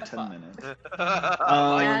for another what the 10 fuck? minutes. Yes,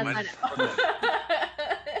 Minus I know.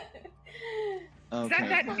 Is Okay.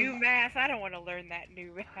 that new math? I don't want to learn that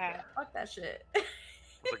new math. Fuck that shit.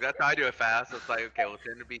 Look, that's how I do it fast. It's like, okay, well,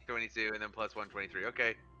 10 would be 22, and then plus 1, 23.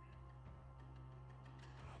 Okay.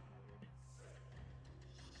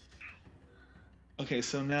 Okay,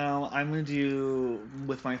 so now I'm going to do,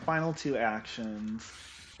 with my final 2 actions,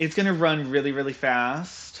 it's going to run really, really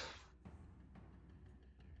fast.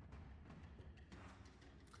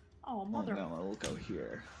 Oh, Oh mother. no, it'll go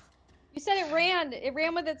here. You said it ran. It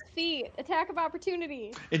ran with its feet. Attack of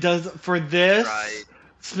opportunity. It does, for this Right.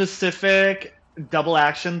 specific double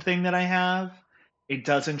action thing that I have, it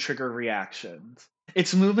doesn't trigger reactions.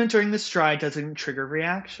 Its movement during the stride doesn't trigger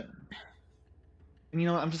reaction. And you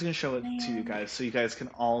know what? I'm just going to show it to you guys so you guys can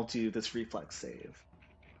all do this reflex save.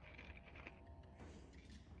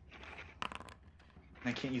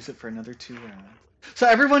 I can't use it for another 2 rounds. So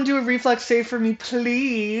everyone do a reflex save for me,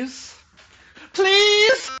 please.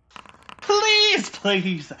 Please! Please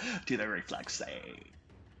do the reflex save.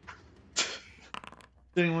 Did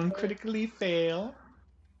anyone critically fail?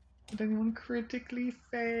 Did anyone critically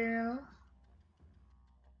fail?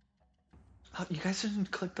 Oh, you guys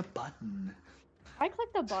didn't click the button. I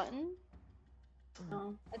clicked the button.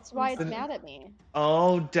 Oh. That's why it's Then- mad at me.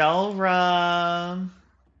 Oh, Delra.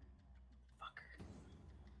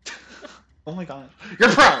 Oh my god. You're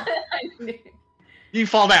prone! You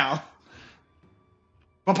fall down.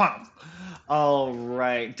 Ba-pum. All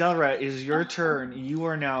right, Delra, is your turn. You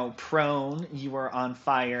are now prone. You are on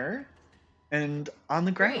fire and on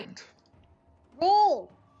the ground.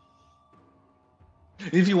 Roll!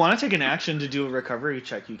 If you want to take an action to do a recovery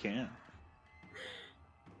check, you can.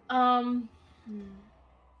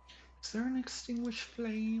 Is there an extinguish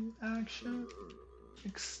flame action?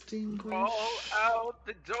 Extinguish. Fall out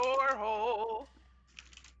the door hole.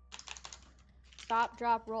 Stop,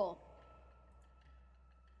 drop, roll.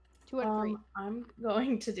 2 out of 3. I'm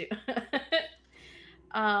going to do.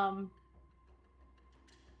 I'm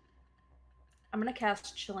gonna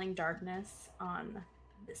cast Chilling Darkness on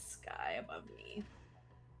this guy above me.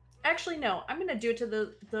 Actually, no. I'm gonna do it to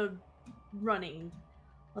the running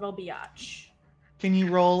little biatch. Can you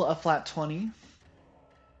roll a flat 20?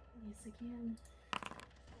 Yes, I can.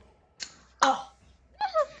 Oh.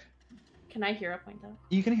 Can I hear a point though?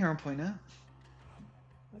 You can hear him point out.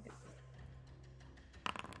 Okay.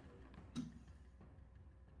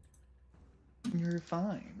 You're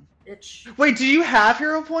fine. Itch. Wait, do you have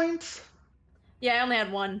hero points? Yeah, I only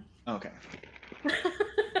had one. Okay.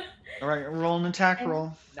 All right, roll an attack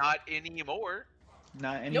roll. Not anymore.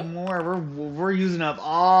 Not Nope. anymore. We're using up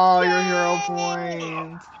all your hero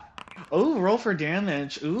points. Oh, roll for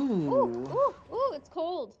damage. Ooh, Ooh. ooh, it's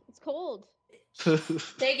cold. It's cold.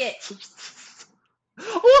 Take it.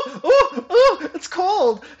 Oh, oh, oh, it's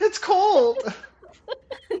cold. It's cold.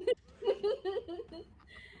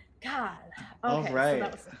 God. All Okay, right. so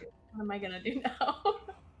that was stupid. What am I gonna do now?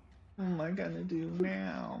 What am I gonna do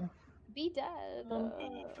now? Be dead. Move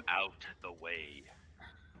out the way.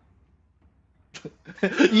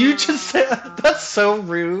 You just said that's so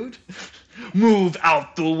rude. Move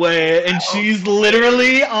out the way, and she's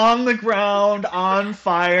literally on the ground, on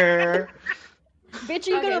fire, Bitch,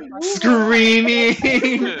 you gonna move? screaming,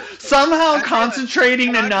 somehow I feel concentrating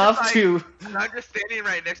I'm just enough like- to. And I'm just standing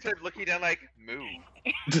right next to him, looking down, like, move.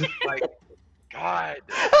 Like, God.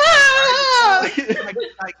 Ah!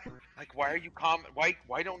 Like, why are you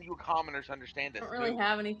why don't you commoners understand I this? don't really Move.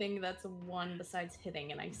 have anything that's a 1 besides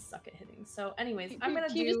hitting, and I suck at hitting. So, anyways, I'm gonna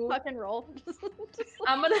Can you just do. fucking roll?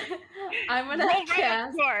 I'm gonna Roll right on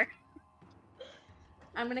cast. the floor.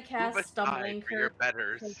 I'm gonna Move cast aside Stumbling for your Curse.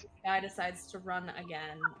 betters. Because this guy decides to run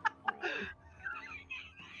again.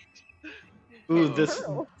 Ooh,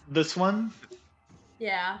 Oh. this one.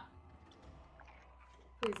 Yeah.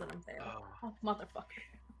 Please let him fail. Oh. Oh, motherfucker.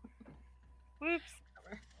 Whoops.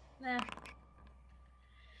 Nah.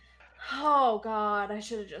 Oh god, I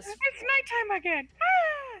should have just. It's nighttime again.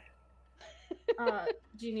 Ah!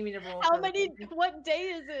 Do you need me to roll? How for many? recovery? What day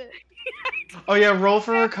is it? Oh yeah, roll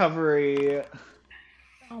for recovery.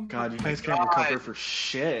 Oh God, my you guys can't God. recover for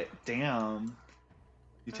shit. Damn.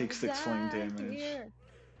 You take 6 flame damage.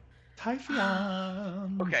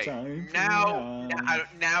 Typhoon. Okay, Typhoon.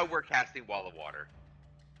 now we're casting Wall of Water.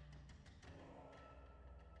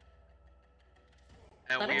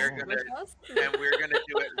 And That we are extinguished gonna us?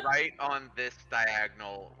 do it right on this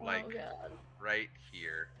diagonal, like Oh god. right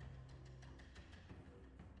here.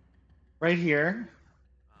 Right here.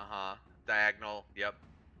 Uh-huh. Diagonal, yep.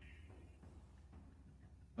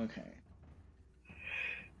 Okay.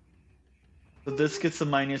 So this gets a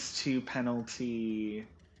 -2 penalty.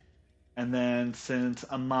 And then since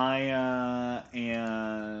Amaya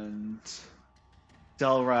and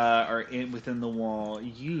Delra are within the wall,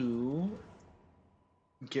 you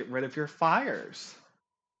get rid of your fires.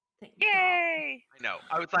 Thank God. Yay! I know.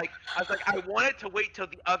 I was like, I wanted to wait till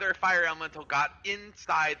the other fire elemental got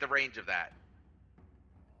inside the range of that.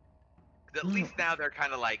 'Cause at least now they're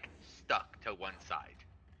kind of like stuck to one side.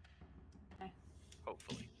 Okay.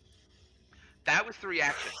 Hopefully. That was 3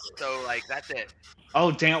 actions, so like that's it.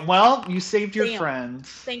 Oh damn! Well, you saved your Damn. friends,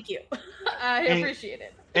 Thank you. I And- appreciate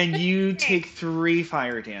it. and you take 3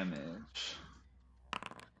 fire damage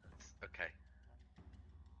Okay.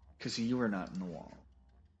 because you were not in the wall.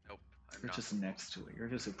 Nope. I'm You're not. just next to it. You're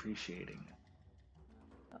just appreciating it.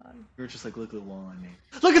 God. You're just like, look at the wall I made.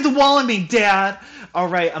 Look at the wall I made, Dad. All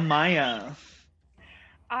right, Amaya.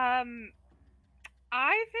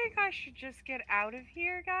 I think I should just get out of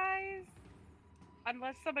here, guys.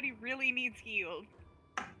 Unless somebody really needs healed.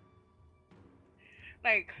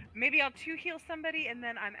 Like, maybe I'll 2 heal somebody and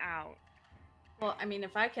then I'm out. Well, I mean,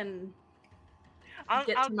 if I can.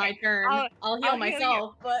 get to my turn. I'll heal I'll heal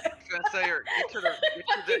myself, but I was gonna say, get to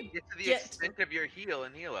the Get- extent of your heal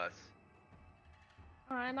and heal us.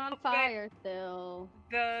 I'm on fire still.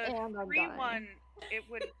 The And I'm 3 dying. one, it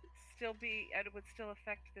would still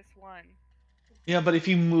affect this one. Yeah, but if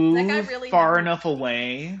you That move guy really far never- enough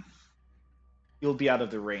away, you'll be out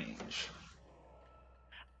of the range.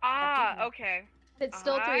 Ah, okay. It's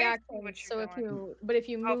still I 3 see actions, what so you're if doing. you but Oh,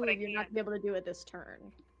 you're but I not gonna can't. be able to do it this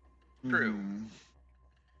turn. True. Mhm.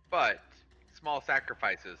 But small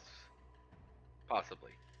sacrifices,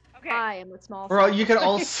 possibly. Okay. I am a small. Or you could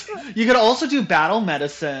sacrifice. also do battle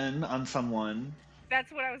medicine on someone.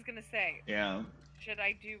 That's what I was gonna say. Yeah, Should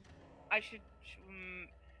I do? I should.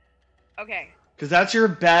 Okay. because that's your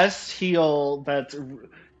best heal that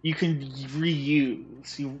you can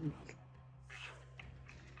reuse.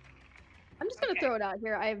 I'm just gonna Okay. throw it out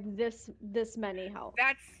here. I have this many health.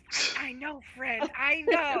 That's. I know, Fred. I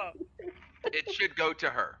know. It should go to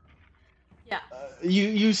her. Yeah.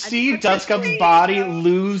 You see think that's Duskup's great, body though.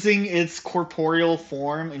 losing its corporeal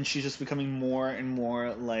form, and she's just becoming more and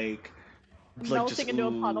more like Melting into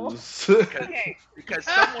a puddle. ooze. Okay. Because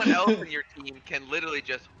someone else in your team can literally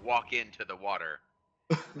just walk into the water.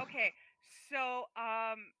 Okay. So,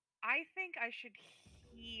 I think I should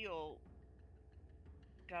heal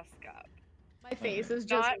Duskup. My face is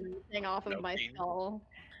just Not- ripping off of my Melting. skull.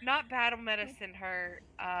 Not battle medicine her,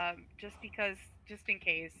 just in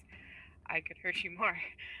case I could hurt you more.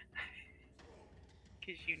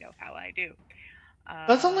 Because you know how I do.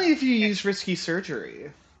 That's only if you okay. use risky surgery.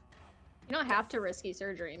 You don't have to risky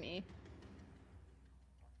surgery me.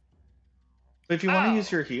 But if you want to Oh.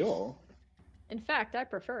 use your heal. In fact, I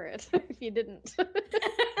prefer it if you didn't.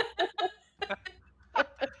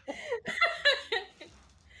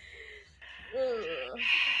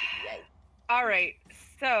 All right,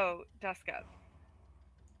 so Duskup,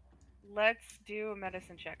 let's do a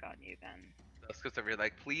medicine check on you then. That's because you're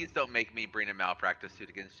like, please don't make me bring a malpractice suit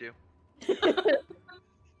against you.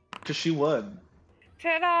 Because she would.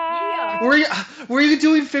 Ta-da! Were you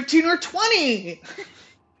doing 15 or 20?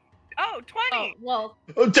 Oh, 20! Oh, well,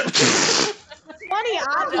 Oh, d- 20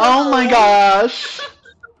 obviously. oh my gosh.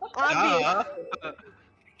 Obviously.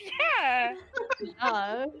 Yeah!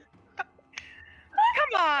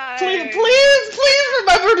 Come on! Please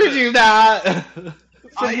remember to do that.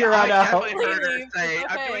 From here on out. definitely heard her say,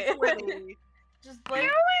 I'm Okay. doing 20. just blame.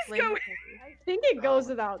 always go- I think it goes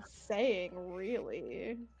without saying,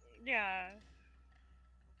 really. Yeah.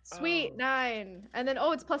 Sweet, Oh. 9. And then,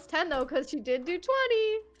 it's plus 10 though, because she did do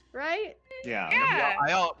 20, right? Yeah.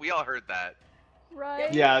 Yeah. We all heard that.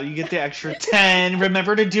 Right? Yeah, you get the extra 10.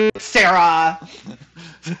 Remember to do it, Sarah.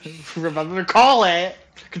 Remember to call it.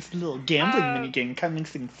 It's a little gambling minigame, kind of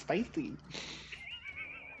makes things spicy.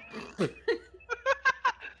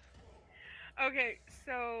 Okay,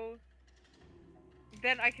 so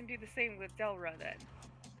then I can do the same with Delra then,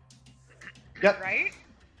 Yep. right?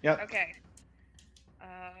 Yep. Okay.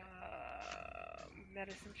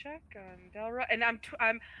 Medicine check on Delra, and I'm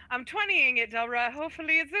 20ing it, Delra.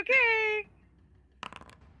 Hopefully it's okay.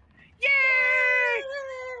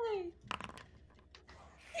 Yay!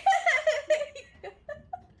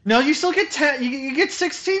 No, you still get 10. You get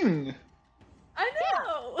 16. I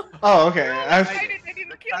know. Oh, okay. I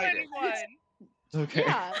didn't kill excited. anyone. Okay.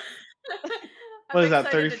 Yeah. What is I'm that,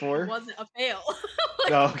 excited 34? It wasn't a fail.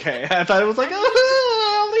 Oh, okay. I thought it was like, I only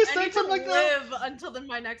I need 6. to I'm like, no. live until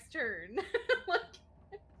my next turn. Like,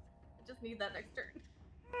 I just need that next turn.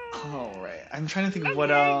 Alright. I'm trying to think what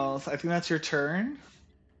Okay. else. I think that's your turn.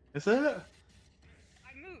 Is it?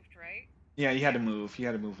 I moved, right? Yeah, you had to move. You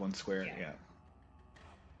had to move 1 square. Yeah. Yeah.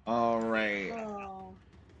 Alright. Oh.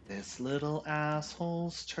 This little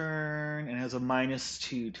asshole's turn, and it has a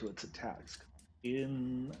 -2 to its attacks.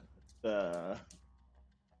 In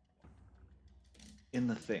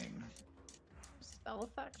the thing. Spell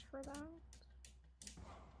effect for that?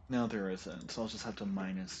 No, there isn't. So I'll just have to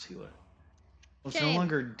 -2 it. Well, it's no Shame.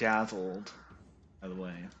 longer dazzled, by the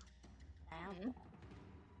way.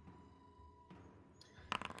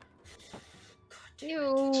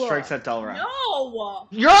 Ew. Strikes at Delra. No!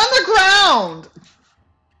 You're on the ground.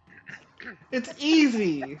 It's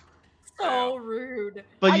easy. So rude.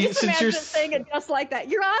 But I you, just since imagine you're. saying it just like that.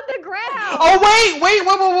 You're on the ground. Oh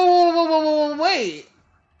wait!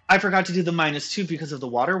 I forgot to do the -2 because of the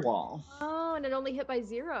water wall. Oh, and it only hit by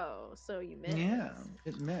 0, so you missed. Yeah,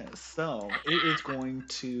 it missed. So it is going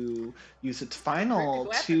to use its final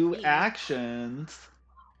Go after 2 me. actions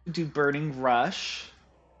to do Burning Rush.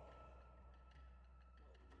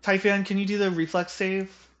 Typhan, can you do the reflex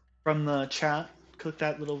save from the chat? Click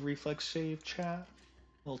that little reflex save chat.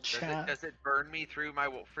 Little chat. Does it burn me through my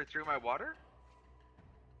water?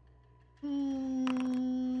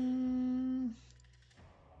 I'm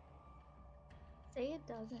Say it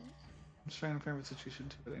doesn't. just trying to find a situation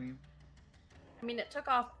to it anyway. I mean, it took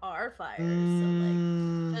off our fires, so like,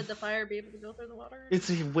 Mm, should the fire be able to go through the water? it's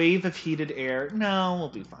a wave of heated air. No, we'll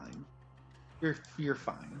be fine. You're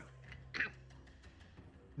fine.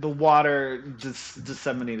 The water just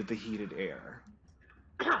disseminated the heated air.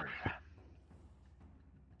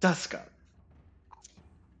 Duska.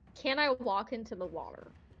 Can I walk into the water?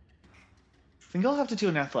 I think I'll have to do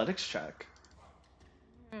an athletics check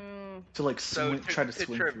to like So try to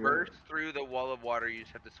swim traverse through. through the wall of water, you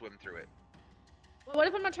just have to swim through it. Well, what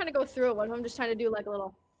if I'm not trying to go through it? What if I'm just trying to do like a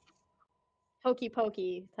little hokey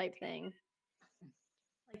pokey type thing?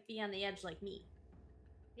 Like be on the edge like me.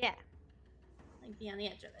 Yeah. Like be on the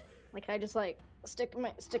edge of it. Like I just like stick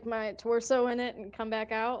my torso in it and come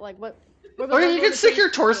back out. Like what? Or you can stick your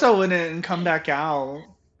torso in it and come back out.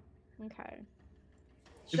 Okay.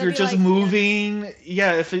 If you're just moving,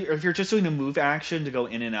 yeah, if you're just doing a move action to go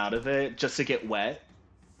in and out of it, just to get wet,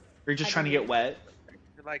 or you're just trying to get wet.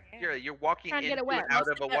 You're like you're walking Trying to get into it wet. and out of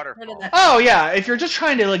a Get rid of waterfall. that. Oh yeah, if you're just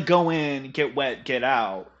trying to like go in, get wet, get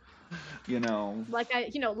out, you know. Like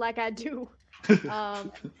I do.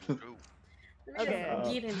 Ooh. Okay.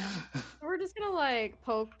 Get in. We're just gonna like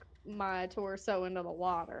poke my torso into the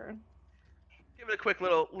water. Give it a quick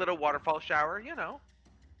little waterfall shower, you know.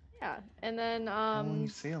 Yeah, and then When you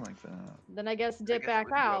say it like that. then I guess I dip guess it back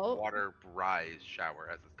would be a out. water rise shower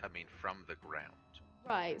as it's coming from the ground.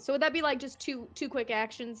 Right. So would that be like just two quick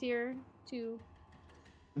actions here? To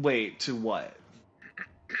Wait, to what?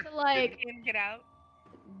 like In, get out.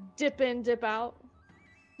 dip in, dip out.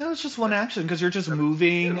 No, it's just one action because you're just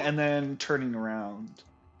moving and then turning around.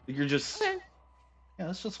 You're just Okay. yeah,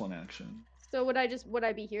 it's just one action. So would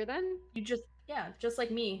I be here then? You just just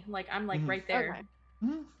like me. Like I'm like Mhm. right there. Okay.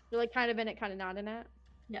 Mhm. You're like kind of in it, kind of not in it.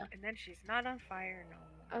 And then she's not on fire no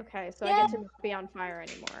more. Okay, so I get to not be on fire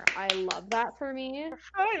anymore. I love that for me.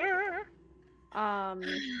 Fire! Um,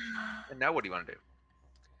 And now what do you want to do?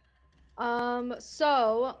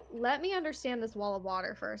 so let me understand this wall of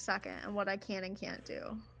water for a second and what I can and can't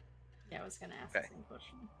do. Yeah, I was gonna ask Okay. the same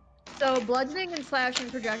question. So bludgeoning and slashing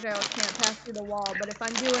projectiles can't pass through the wall, but if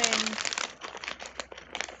I'm doing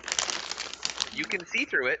You can see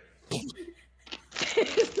through it.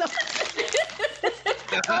 So-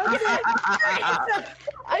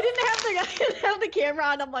 I didn't have the camera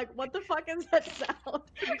on. I'm like, what the fuck is that sound?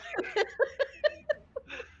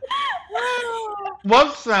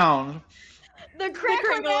 What sound? The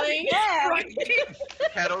crinkling. Yeah.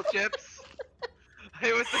 Kettle chips.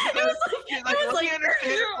 It was was she's like, let me like,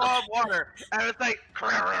 understand the wall of water. And it's like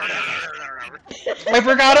I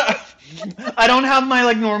forgot. I don't have my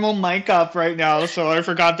like normal mic up right now, so I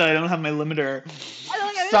forgot that I don't have my limiter.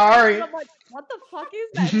 Sorry. I'm like, what the fuck is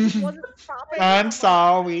that? It just wasn't stopping. I'm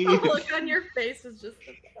sorry. The look on your face is just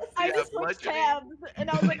the best. I Yeah, just switched bludgeoning. tabs, and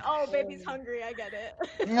I was like, oh, baby's hungry. I get it.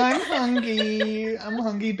 I'm hungry. I'm a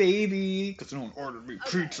hungry baby. Because I don't order me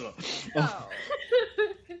pizza. So,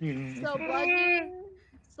 Mm. so bludgeoning,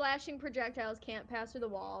 slashing projectiles can't pass through the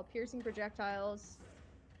wall. Piercing projectiles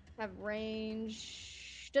have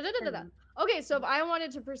range. Da-da-da-da-da. Okay, so if I wanted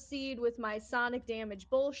to proceed with my sonic damage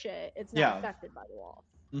bullshit, it's not Yeah. affected by the wall.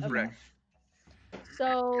 Mhm. Correct.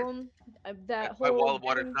 So that My whole wall of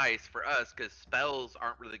water is thing- nice for us because spells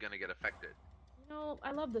aren't really going to get affected. You know,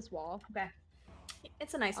 I love this wall. Okay.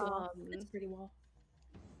 It's a nice wall. Um, It's a pretty wall.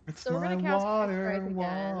 It's So we're my gonna cast water Strike again.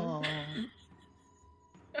 wall.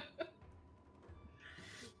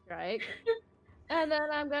 Right? And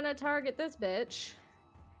then I'm gonna target this bitch.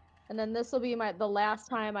 And then this will be the last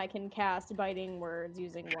time I can cast biting words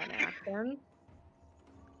using one action.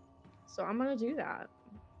 So I'm gonna do that.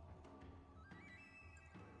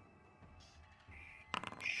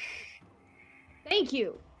 Thank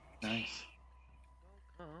you. Nice.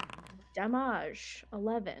 Damage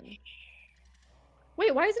 11.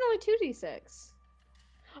 Wait, why is it only 2d6?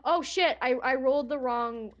 Oh shit, I rolled the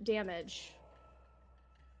wrong damage.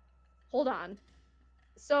 Hold on.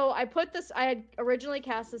 So I had originally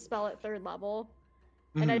cast the spell at 3rd level,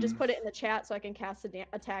 and I just Mhm. put it in the chat so I can cast the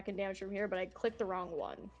attack and damage from here, but I clicked the wrong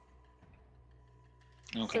one.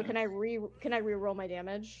 Okay. So can I re-roll my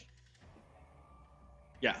damage?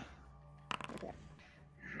 Yeah.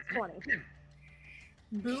 20.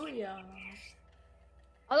 Booyah.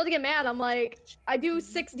 I was about to get mad. I'm like, I do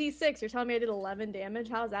 6d6. You're telling me I did 11 damage?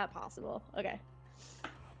 How is that possible? Okay.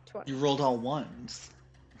 20. You rolled all ones.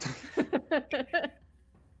 yeah,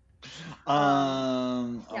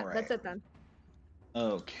 All right. that's it then.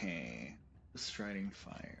 Okay. Striding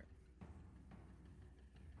fire.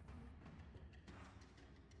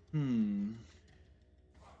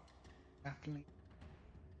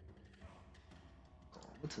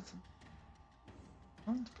 What's its?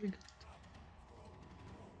 Oh, it's pretty good.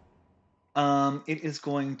 It is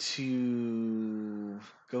going to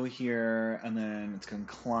go here, and then it's going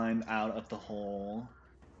to climb out of the hole.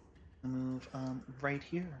 Move right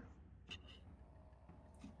here.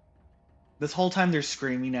 This whole time they're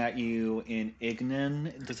screaming at you in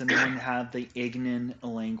Ignan. Does anyone have the Ignan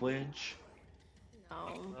language?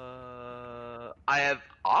 No. I have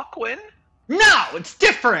Aquan. No, it's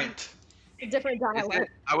different. Different Is dialect. it?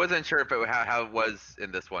 I wasn't sure if it how it was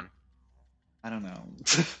in this one. I don't know,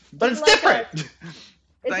 but it's Like different.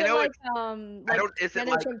 Is I it know like I don't. Is it Spanish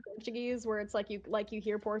like? and Portuguese, where it's like you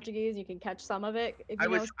hear Portuguese, you can catch some of it if I you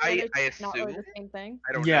know was. Spanish. I It's not really assume. the same thing.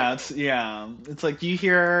 I don't Yeah, know. it's like you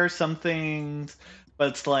hear some things, but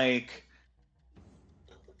it's like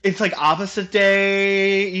opposite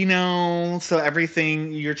day, you know. So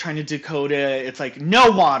everything you're trying to decode it, it's like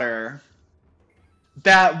no water,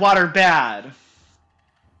 bad water, bad,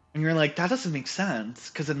 and you're like that doesn't make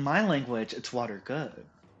sense because in my language it's water good.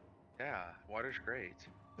 Yeah, water's great.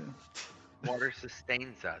 Water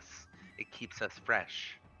sustains us. It keeps us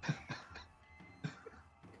fresh.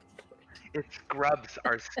 It scrubs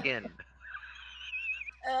our skin.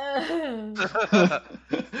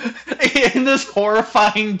 In this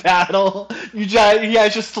horrifying battle, you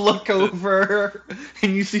guys just look over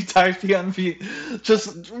and you see Typhoon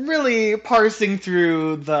just really parsing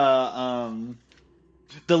through the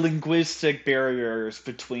linguistic barriers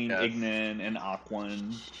between Yes. Ignan and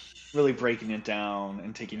Aquan, really breaking it down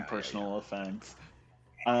and taking personal offense.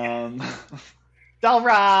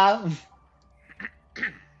 Dalra!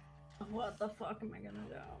 What the fuck am I gonna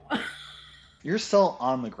do? You're still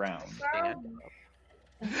on the ground. Stand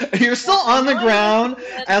You're still on the ground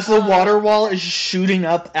as the water wall is shooting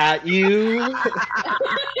up at you.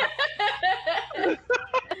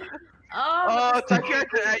 Oh, it's like you're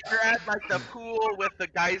at like the pool with the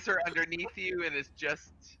geyser underneath you, and it's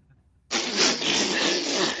just.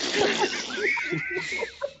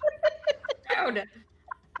 dude.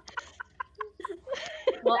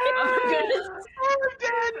 Well,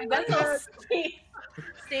 I'm gonna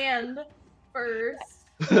stand first.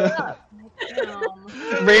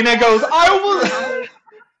 Reina goes,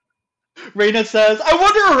 Reina says,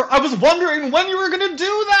 I was wondering when you were gonna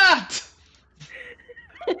do that!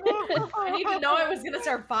 I didn't even know I was gonna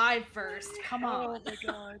survive first. Come on. Oh my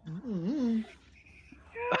god. Mm-hmm.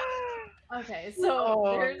 Okay, so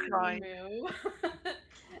there's crying. the move.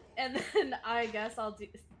 And then I guess I'll do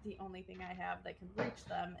the only thing I have that can reach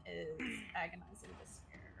them is Agonizing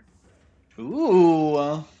Despair.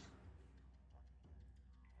 Ooh.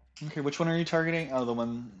 Okay, which one are you targeting? Oh, the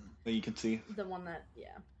one that you can see. The one that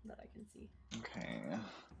I can see. Okay.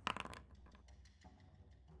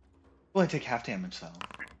 Well, I take half damage though.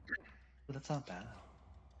 But that's not bad.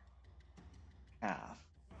 Half.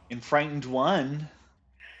 In Frightened 1.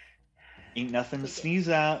 Ain't nothing to Take it. sneeze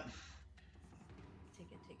at.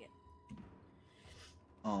 Take it.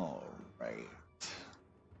 Alright.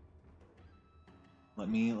 Let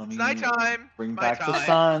me It's nighttime. bring My back the time.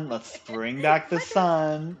 sun. Let's bring back the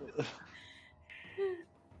sun.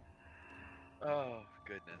 Oh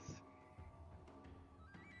goodness.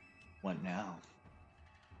 What now?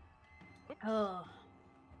 Oh.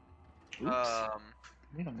 Oops.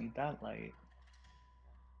 We don't need that light.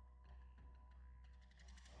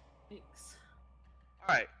 Thanks.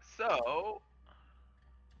 All right, so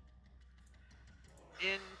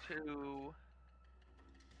into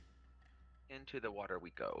the water we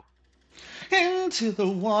go. Into the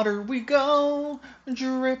water we go.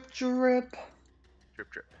 Drip, drip.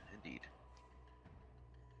 Drip, drip, indeed.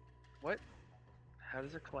 What? How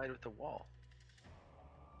does it collide with the wall?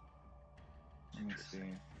 Let me see.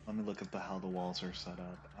 Let me look at how the walls are set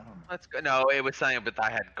up. I don't know. Let's go. No, it was saying, but I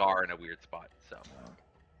had Gar in a weird spot. So,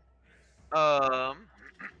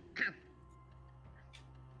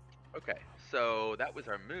 okay. So that was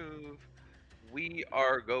our move. We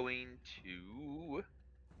are going to.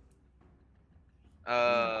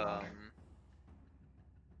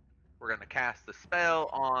 We're gonna cast the spell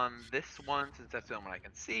on this one since that's the only one I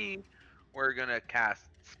can see. We're gonna cast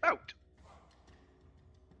Spout.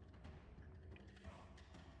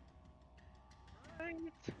 Right.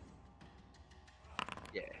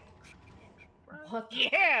 Yeah. What the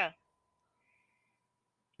Yeah.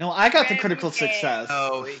 No, I got the Red critical dead. success.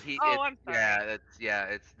 Oh, I'm sorry.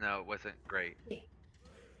 it wasn't great.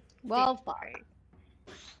 Well, fuck.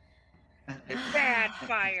 Right. Bad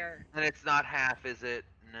fire. And it's not half, is it?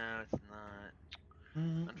 No, it's not.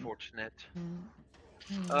 Unfortunate.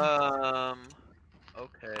 Mm-hmm.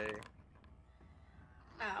 Okay.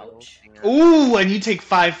 Ow. Ouch. Ooh, and you take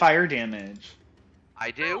 5 fire damage.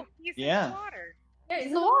 I do? Oh, he's Yeah. in the water. Yeah,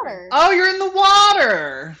 It's the water. Oh, you're in the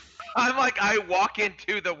water! I'm like, I walk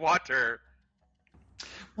into the water.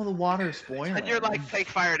 Well, the water's boiling. And you're like, take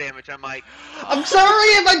fire damage. I'm like, I'm sorry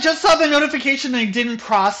if I just saw the notification and I didn't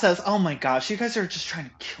process. Oh my gosh, you guys are just trying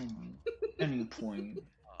to kill me at any point.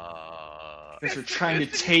 You guys are trying to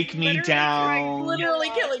take me Literally trying- down. Literally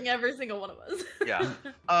killing every single one of us. yeah.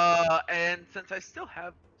 And since I still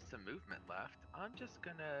have some movement left, I'm just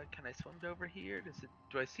gonna. Can I swim over here?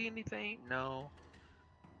 Do I see anything? No.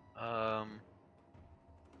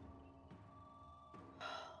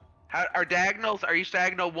 How are diagonals? Are you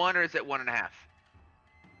diagonal 1 or is it 1.5?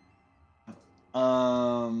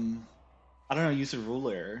 I don't know. Use a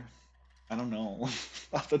ruler. I don't know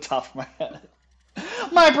off the top of my head.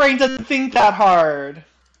 My brain doesn't think that hard.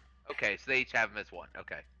 Okay, so they each have them as 1.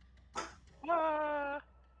 Okay.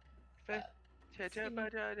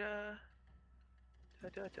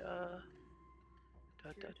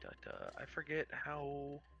 I forget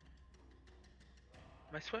how.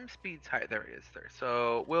 My swim speed's high. There it is. There.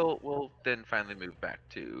 So we'll then finally move back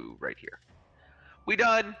to right here. We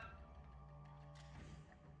done.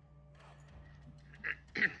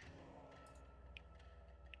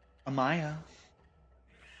 Amaya.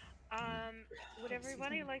 Would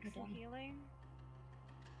everybody like some healing?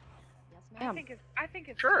 Yes, I ma'am. think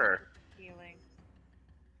it's Sure. healing.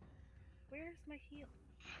 Where's my heal?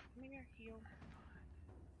 Come here, heal.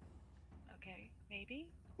 Okay, maybe?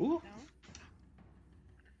 Ooh. No?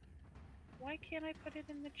 Why can't I put it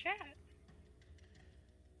in the chat?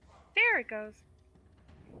 There it goes.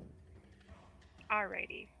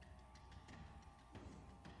 Alrighty.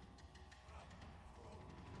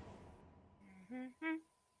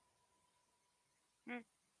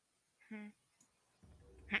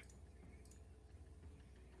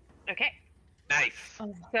 Okay, Nice.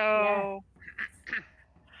 Oh, so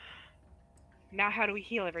now how do we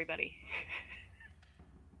heal everybody?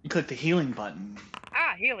 You click the healing button.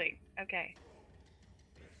 Ah, healing. Okay.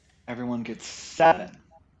 Everyone gets 7.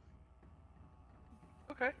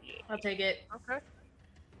 Okay. I'll take it. Okay.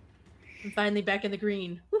 I'm finally back in the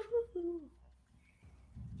green. Woo-hoo-hoo.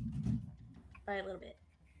 By a little bit.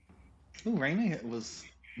 Ooh, Raina was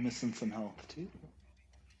missing some health too.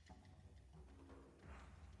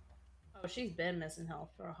 Oh, she's been missing health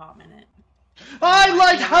for a hot minute. I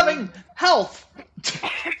like having health!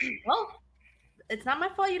 Well, it's not my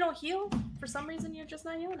fault you don't heal. For some reason, you're just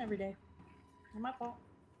not healing every day. Not my fault.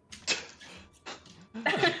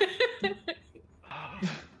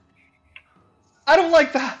 I don't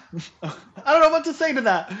like that. I don't know what to say to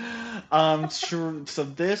that. Sure. So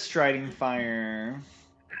this striding fire,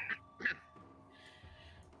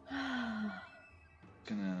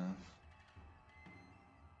 gonna.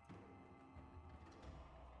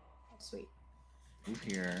 Oh, sweet. Move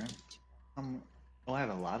here. Oh, I have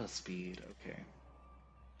a lot of speed. Okay.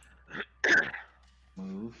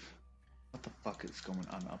 Move. What the fuck is going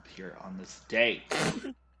on up here on this day?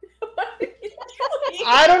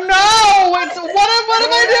 I don't know. What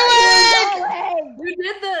am I doing?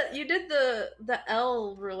 You did the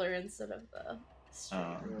L ruler instead of the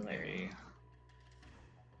straight ruler. Maybe.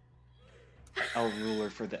 L ruler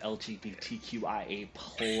for the LGBTQIA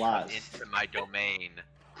plus. Into my domain.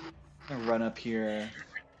 I'm gonna run up here.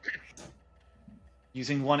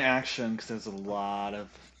 Using one action because there's a lot of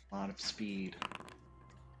speed.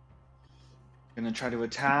 Gonna try to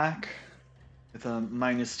attack with a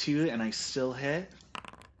 -2 and I still hit.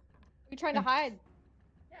 You trying to hide?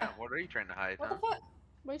 Yeah, what are you trying to hide? What Huh? the fuck?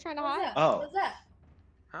 What are you trying to What was hide? that? Oh. What was that?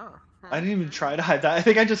 Huh. I didn't even try to hide that. I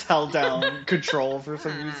think I just held down control for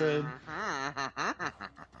some reason.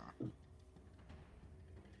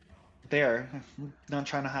 There. I'm not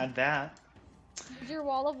trying to hide that. Does your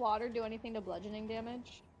wall of water do anything to bludgeoning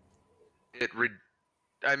damage?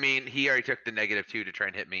 I mean, he already took the -2 to try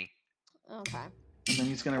and hit me. Okay. And then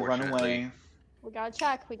he's gonna run Fortunately. away. We gotta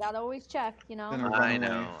check. We gotta always check, you know? Gonna run I away.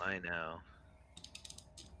 know, I know.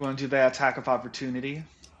 You wanna do the attack of opportunity?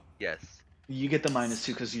 Yes. You get the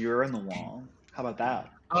 -2 because you're in the wall. How about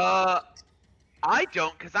that? I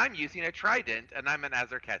don't, because I'm using a trident and I'm an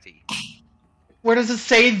Azarketi. Where does it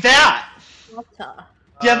say that? What the?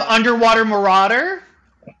 Do you have underwater marauder?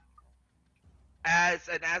 As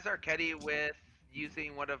an Azarketi with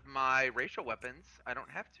using one of my racial weapons, I don't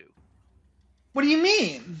have to. What do you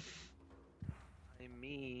mean? I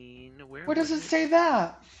mean, where Where does was it say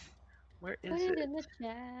that? Where is Put it? it in the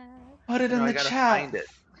chat. Put it No, in I the gotta chat. find it.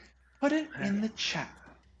 Put it in the chat.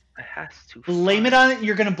 It has to. Blame it on.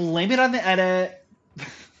 You're gonna blame it on the edit,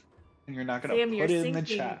 and you're not gonna Sam, put you're it in the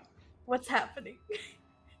sinking. chat. What's happening?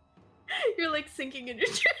 You're like sinking in your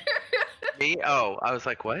chair. Me? Oh, I was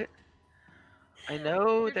like, what? I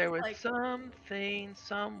know You're there just was like- something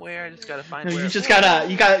somewhere. I just gotta find No, where. you it just was.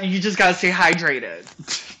 you just gotta stay hydrated.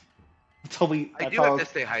 I That's do have all. to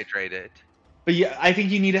stay hydrated. But yeah, I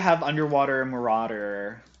think you need to have underwater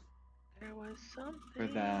marauder There was something for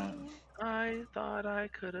that. I thought I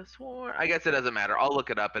could have sworn. I guess it doesn't matter. I'll look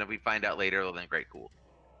it up, and if we find out later, well, then great, cool.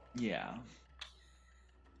 Yeah.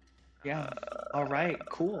 Yeah. All right.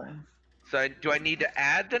 Cool. So do I need to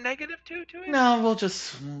add the -2 to it? No, we'll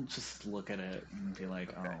just look at it and be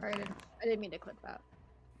like, oh, Sorry, I didn't mean to click that.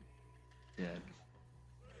 did.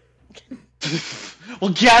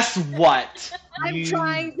 Well, guess what? I'm You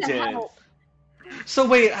trying to did. help. So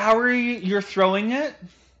wait, how are you? You're throwing it?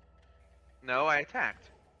 No, I attacked.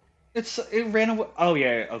 It ran away. Oh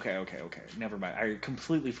yeah. Okay. Never mind. I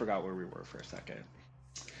completely forgot where we were for a second.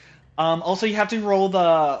 Also, you have to roll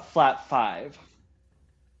the flat 5.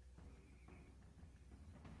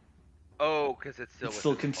 Oh, because it's still It's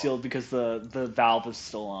still within the concealed because the valve is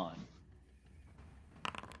still on.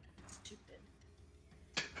 Stupid.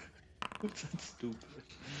 That's stupid.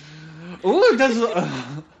 Ooh, that's.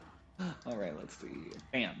 All right, let's see.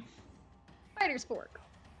 Bam. Spider's fork.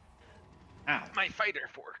 Ow. ball. My fighter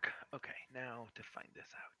fork. Okay, now to find this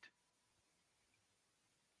out.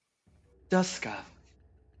 Duska.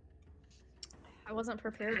 I wasn't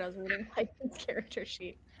prepared. I was reading Python's character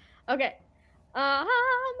sheet. Okay.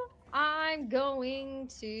 I'm going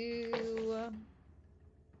to.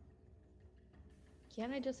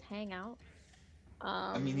 Can I just hang out?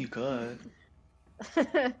 I mean, you could.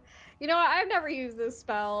 You know what? I've never used this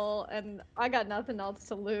spell, and I got nothing else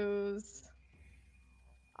to lose.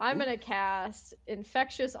 I'm gonna cast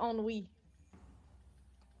Infectious Ennui.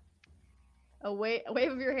 A wave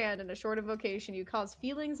of your hand and a short invocation, you cause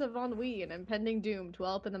feelings of ennui and impending doom to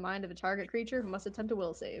dwell in the mind of a target creature who must attempt a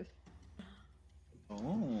will save.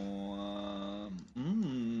 Oh.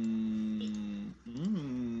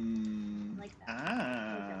 Like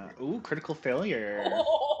that. Ooh, critical failure.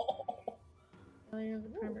 Failure of the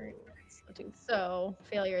primary. So,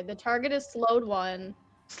 failure. The target is slowed 1,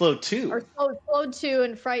 Slow 2. or slowed 2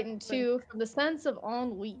 and frightened 2 from the sense of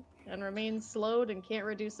ennui, and remains slowed and can't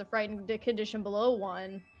reduce the frightened condition below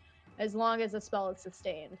 1 as long as the spell is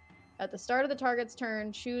sustained. At the start of the target's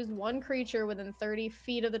turn, choose one creature within 30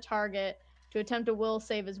 feet of the target to attempt a will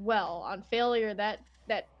save as well. On failure,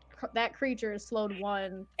 that creature is slowed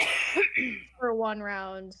 1 for 1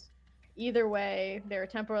 round. Either way, they're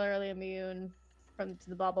temporarily immune to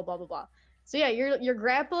the blah blah blah blah blah. So yeah, you're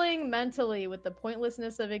grappling mentally with the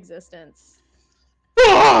pointlessness of existence.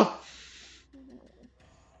 Ah!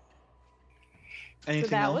 So Anything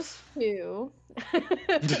that else? was 2.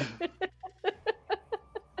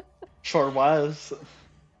 Sure was.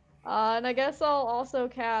 And I guess I'll also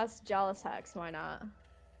cast Jealous Hex. Why not?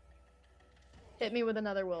 Hit me with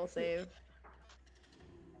another will save.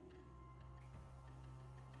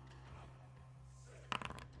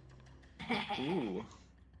 Ooh.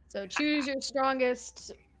 So choose your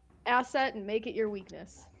strongest asset and make it your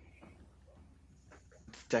weakness.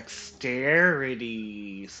 It's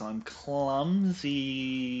dexterity, so I'm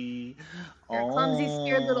clumsy. You're a clumsy,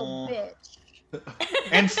 scared little bitch.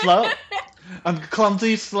 And slow. I'm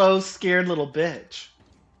clumsy, slow, scared little bitch.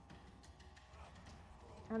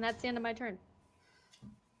 And that's the end of my turn.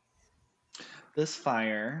 This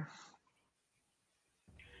fire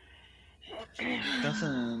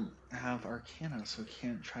doesn't have Arcana, so it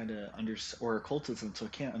can't try to understand, or occultism, so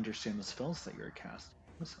it can't understand the spells that you're casting.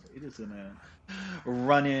 So it is gonna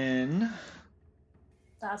run in.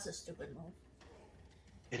 That's a stupid move.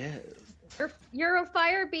 It is. You're a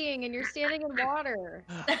fire being and you're standing in water.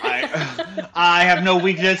 I have no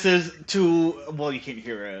weaknesses to. Well, you can't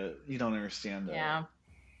hear it. You don't understand it. Yeah.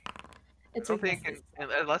 It's I don't think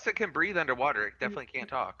unless it can breathe underwater, it definitely can't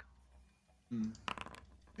talk.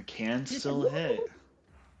 It can still hit.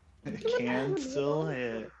 It can still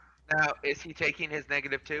hit. Now, is he taking his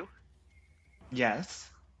 -2? Yes,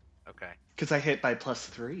 Okay. because I hit by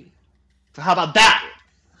 +3. So how about that?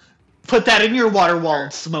 Put that in your water wall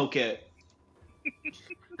and smoke it.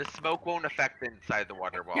 The smoke won't affect inside the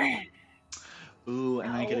water wall. Ooh,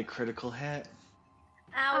 and I get a critical hit.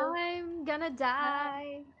 Ow. I'm gonna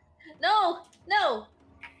die. No! No!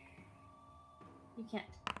 You can't.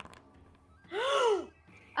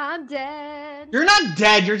 I'm dead. You're not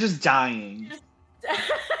dead. You're just dying.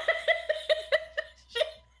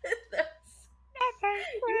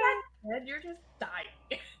 You're not dead, you're just dying.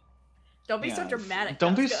 Don't be so Yes. dramatic.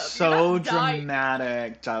 Don't be Duska. so You're not dying.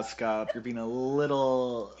 dramatic, Duska. You're being a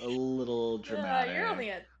little dramatic. You're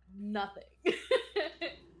only at nothing.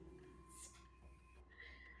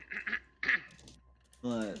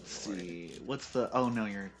 Let's see. What's the... Oh, no,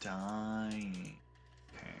 you're dying.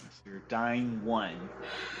 Okay, so you're dying 1.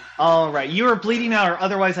 Alright, you are bleeding out or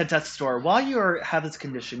otherwise at death's door. While you have this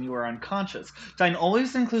condition, you are unconscious. Dying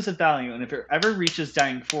always includes a value, and if it ever reaches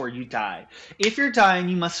dying 4, you die. If you're dying,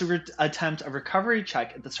 you must attempt a recovery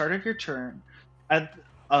check at the start of your turn. At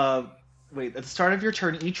the start of your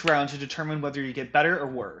turn each round to determine whether you get better or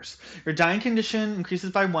worse. Your dying condition increases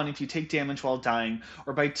by 1 if you take damage while dying,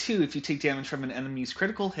 or by 2 if you take damage from an enemy's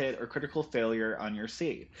critical hit or critical failure on your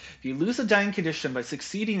save. If you lose a dying condition by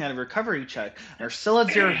succeeding at a recovery check and are still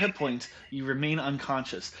at 0 hit points, you remain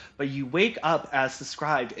unconscious, but you wake up as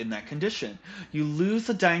described in that condition. You lose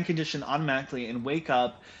the dying condition automatically and wake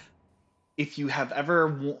up if you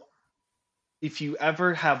ever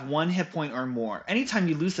have 1 hit point or more. Anytime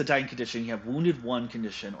you lose the dying condition, you have wounded 1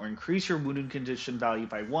 condition, or increase your wounded condition value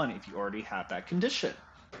by 1 if you already have that condition.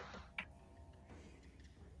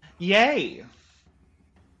 Yay!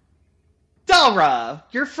 Dalra,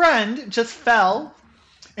 your friend just fell,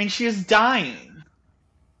 and she is dying.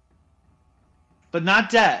 But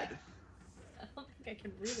not dead. I don't think I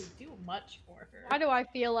can really do much for her. Why do I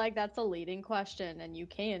feel like that's a leading question and you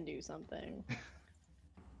can do something?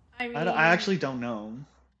 I mean, I actually don't know.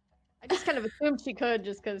 I just kind of assumed she could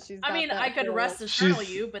just because she's. I mean, got that I could whole- rest eternal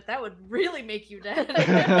you, but that would really make you dead.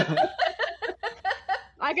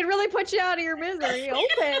 I could really put you out of your misery.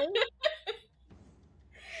 Okay.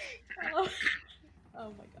 Oh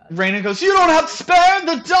my god. Raina goes, "You don't have to spare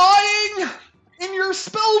the dying in your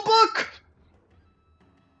spell book!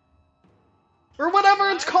 Or whatever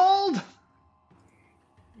it's called!"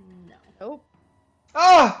 No. Nope.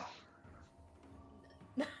 Ah!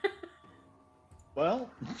 Well.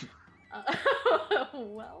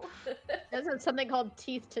 Well. There's something called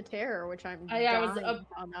Teeth to Terror, which I'm. I was dying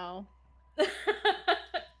to know.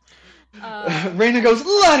 Raina goes,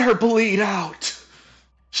 "Let her bleed out!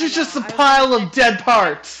 She's just a I was pile gonna of dead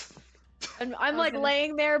parts! And I I'm was like gonna-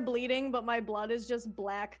 laying there bleeding, but my blood is just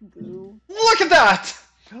black goo. Look at that!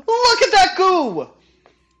 Look at that goo!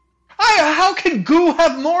 How can goo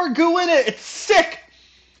have more goo in it? It's sick!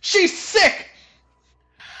 She's sick!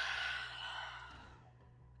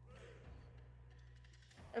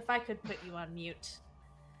 If I could put you on mute.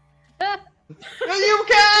 You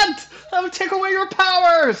can't! That would take away your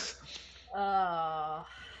powers!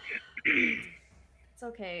 It's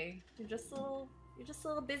okay. You're just a little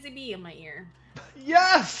busy bee in my ear.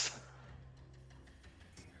 Yes!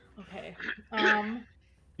 Okay.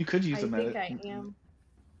 You could use I a think medicine. I am.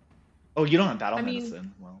 Oh, you don't have battle I mean-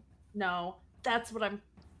 medicine. Well, No, that's what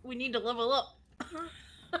we need to level up. So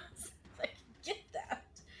I can get that.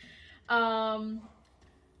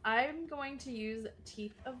 I'm going to use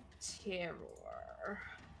Teeth of Terror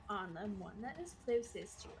on the one that is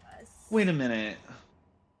closest to us. wait a minute.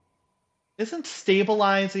 Isn't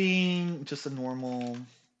stabilizing just a normal...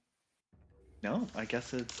 No, I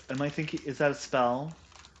guess it's... Am I thinking... Is that a spell?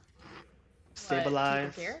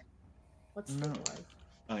 Stabilize? Teeth of Terror? What's No. stabilize?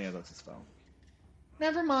 Oh yeah, that's a spell.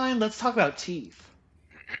 Never mind, let's talk about teeth.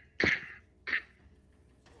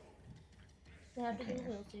 Stab Okay. the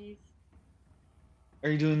little teeth. Are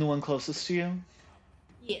you doing the one closest to you?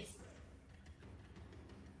 Yes.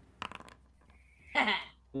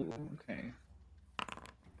 Ooh, okay.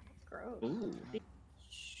 Gross. Ooh.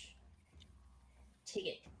 Take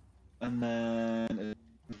it. And then...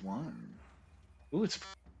 One. Ooh, it's...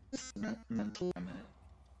 Mental damage.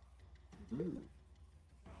 Ooh.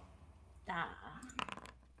 Ah.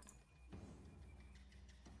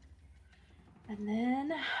 And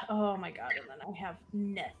then, oh my god, and then I have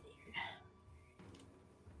nothing.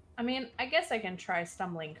 I mean, I guess I can try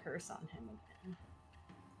Stumbling Curse on him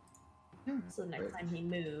again. So next time he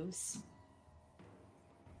moves.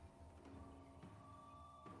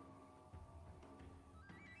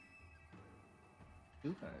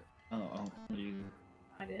 Do that. Oh, you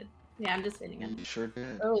I did. Yeah, I'm just hitting him. sure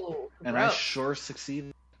did. Oh, And I gross. sure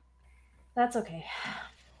succeeded. That's okay.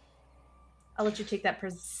 I'll let you take that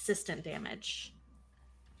persistent damage.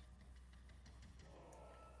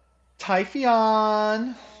 Typhion!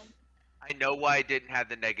 I know why I didn't have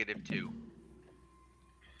the -2.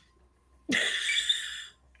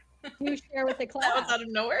 You share with the That was class. out of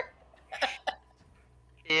nowhere?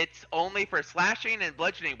 It's only for slashing and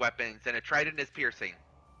bludgeoning weapons, and a trident is piercing.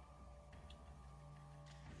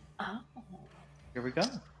 Oh, Here we go.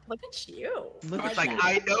 look at you. Look It's at like, you.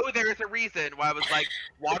 I know there's a reason why I was like,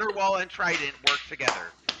 water wall and trident work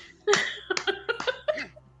together.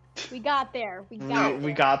 We got there. We We, got we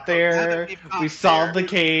there. got there. we've gotten We solved there. the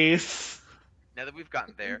case. Now that we've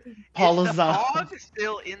gotten there, Paul is is the on. fog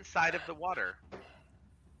still inside of the water?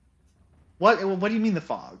 What do you mean the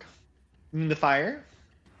fog? You mean the fire?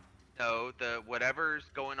 No, the whatever's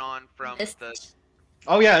going on from Mist. the.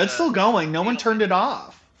 Oh yeah, it's The still going. No one turned it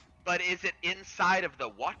off. But is it inside of the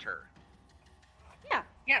water? Yeah,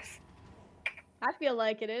 Yes. I feel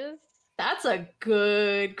like it is. That's a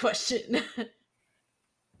good question.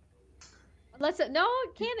 Unless it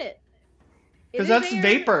can it? Because is that's air.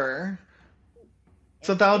 vapor.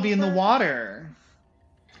 So It's that would be in the vapor. water.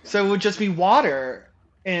 So it would just be water.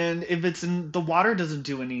 And if it's in the water, doesn't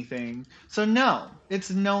do anything. So no, it's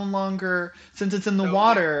no longer, since it's in the So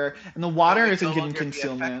water, and the water it would isn't no getting longer be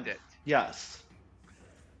concealment. affected. Yes.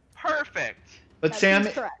 Perfect. But That Sam,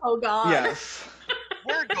 seems correct. Oh god. yes.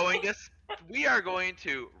 We are going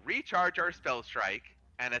to recharge our spell strike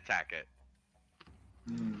and attack it.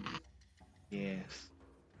 Yes.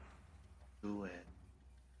 Do it.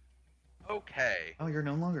 Okay. Oh, you're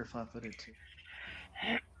no longer flat-footed too.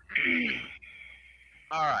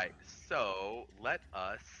 All right. So let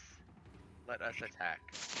us attack.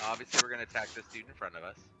 Obviously, we're gonna attack this dude in front of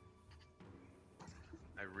us.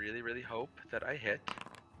 I really, really hope that I hit.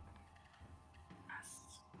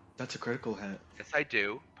 That's a critical hit. Yes, I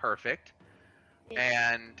do. Perfect.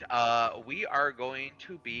 And we are going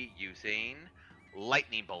to be using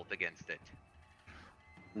lightning bolt against it.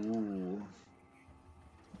 Ooh.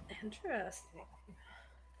 Interesting.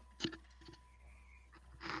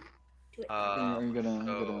 Are you gonna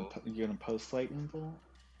So- you're gonna post lightning bolt?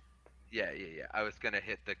 Yeah. I was gonna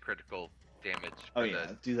hit the critical damage. Oh for yeah,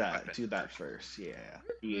 the do that. weapon Do that first. Yeah.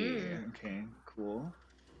 Yeah. Okay. Cool.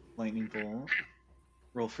 Lightning bolt.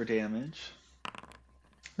 Roll for damage.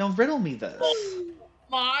 Now riddle me this.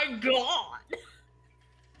 My god.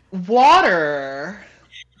 Water.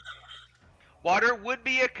 Water would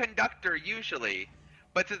be a conductor usually,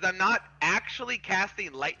 but since I'm not actually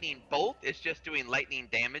casting lightning bolt, it's just doing lightning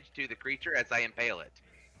damage to the creature as I impale it.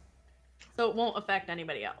 So it won't affect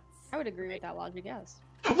anybody else. I would agree with that logic, yes.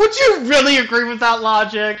 Would you really agree with that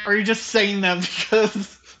logic? Or are you just saying that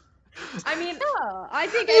because I mean, No, I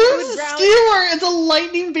think I your would drown. skewer is a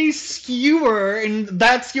lightning-based skewer, and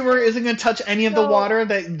that skewer isn't gonna touch any of the No. water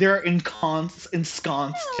that they're ensconced in.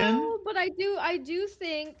 No, but I do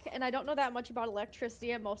think, and I don't know that much about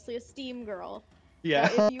electricity. I'm mostly a steam girl. Yeah.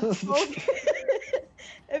 If you poke,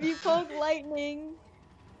 if you poke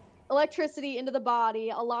electricity into the body,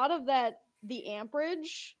 a lot of the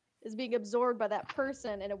amperage is being absorbed by that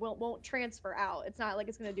person, and it won't transfer out. It's not like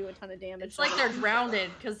it's gonna do a ton of damage. it's like they're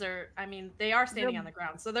grounded because they are standing They're- on the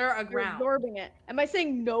ground, so they're You're aground. absorbing it. Am I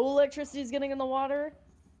saying no electricity is getting in the water?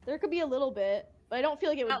 There could be a little bit, but I don't feel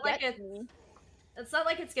like it would Not like get it- to me. It's not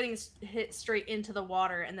like it's getting hit straight into the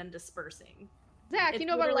water and then dispersing. Zach, It's you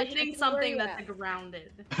know about literally electricity. hitting Where are something you that's at?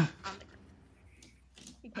 grounded. On the ground.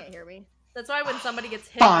 You can't hear me. That's why when somebody gets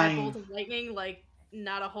hit by a Fine. bolt of lightning, like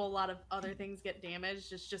not a whole lot of other things get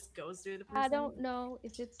damaged. It just goes through the person. I don't know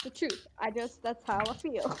if it's the truth. That's how I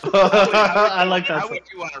feel. I like How that. would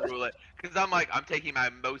you want to rule it? Because I'm taking my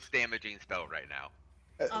most damaging spell right now.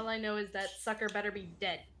 All I know is that sucker better be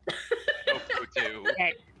dead. Go too.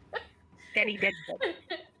 Dead. Daddy dead.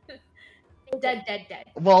 Dead.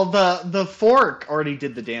 Well, the fork already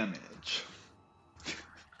did the damage.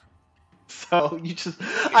 So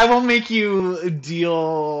I won't make you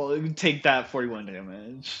take that 41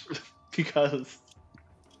 damage because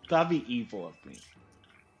that'd be evil of me.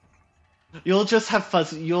 You'll just have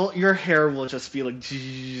fuzzy. Your hair will just be like,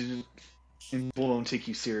 and won't take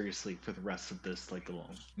you seriously for the rest of this little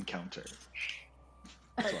encounter.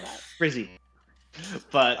 So, crazy,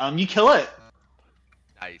 but you kill it.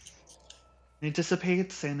 Nice. It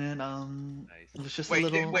dissipates, and it Nice. it was just Wait, a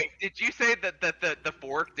little. did you say that the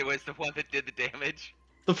fork was the one that did the damage?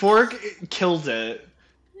 The fork killed it,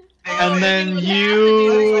 Oh, and then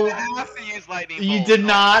you have to use lightning you bolt. did Oh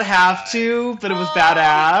not my have God. to, but it was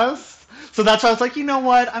badass. So that's why I was like, you know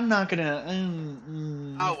what? I'm not gonna.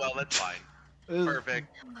 Oh well, that's fine. Perfect.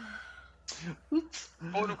 Oops.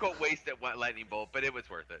 Quote unquote wasted lightning bolt, but it was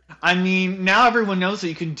worth it. I mean, now everyone knows that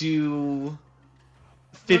you can do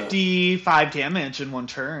 55 damage in one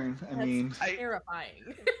turn. I That's mean,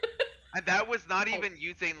 terrifying. And that was not even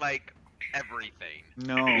using like everything.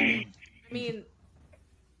 no. I mean,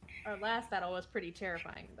 our last battle was pretty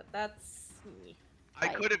terrifying, but that's me. I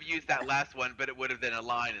could have used that last one, but it would have been a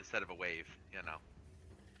line instead of a wave. You know.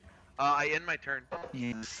 I end my turn.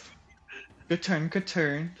 Yes. Good turn. Good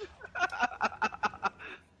turn.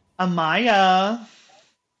 Amaya.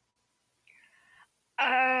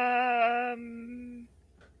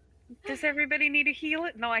 Does everybody need to heal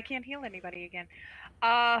it? No, I can't heal anybody again.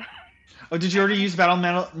 Oh, did you already use battle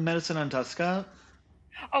medicine on Tuska?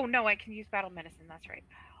 Oh no, I can use battle medicine. That's right.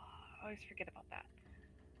 I always forget about that.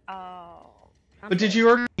 Oh, But did you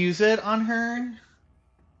already use it on her?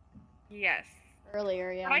 Yes.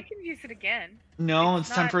 Earlier, yeah. But I can use it again. No, It's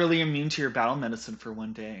it's not- temporarily immune to your battle medicine for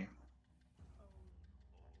 1 day.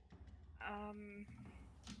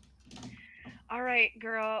 All right,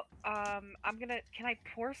 girl. Can I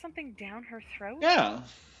pour something down her throat? Yeah.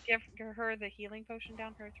 Give her the healing potion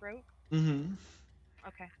down her throat? Mm-hmm.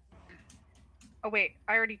 Okay. Oh, wait.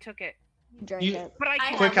 I already took it. You drank You- it. But I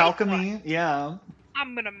can Quick make alchemy, one. yeah.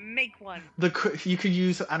 I'm gonna make one. You could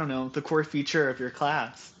use, I don't know, the core feature of your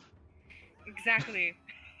class. Exactly.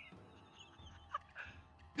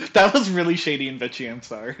 That was really shady and bitchy, I'm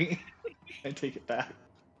sorry. I take it back.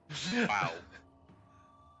 Wow.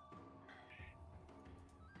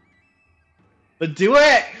 But do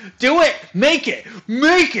it! Do it! Make it!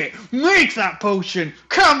 Make it! Make that potion!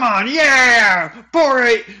 Come on, yeah! Pour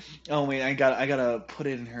it! Oh wait, I gotta put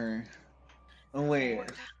it in her. Oh wait.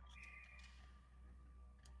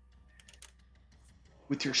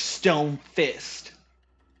 With your stone fist.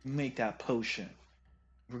 Make that potion.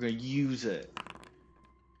 We're gonna use it.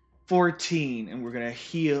 14, and we're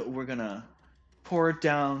gonna pour it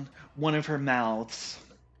down one of her mouths.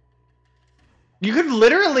 You could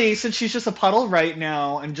literally, since she's just a puddle right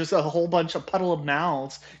now, and just a whole bunch of puddle of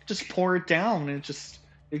mouths, just pour it down, and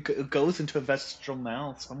it goes into a vestigial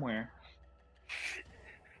mouth somewhere.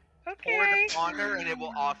 Pour Okay. it on her and it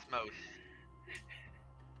will osmose.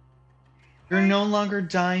 You're no longer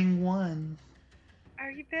dying one. Are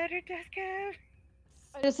you better, Deska?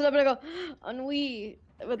 I just sit up and I go, ennui,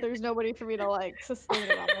 but there's nobody for me to like sustain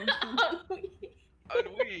it on.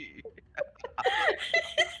 Ennui.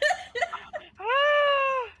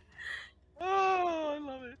 Ah! Oh, I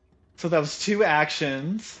love it. So that was 2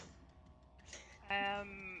 actions.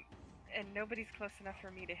 And nobody's close enough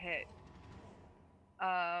for me to hit.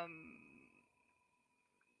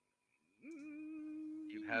 Do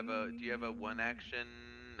you have a 1 action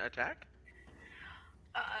attack?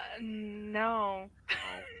 No. Oh,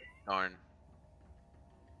 darn.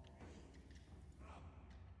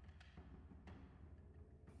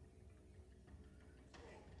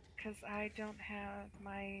 Because I don't have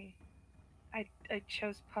my... I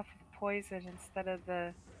chose Puff of Poison instead of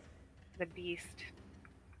the beast.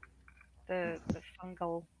 The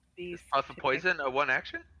fungal beast. Puff of poison, a 1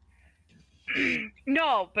 action?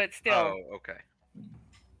 No, but still. Oh, okay.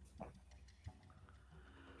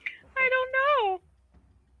 I don't know.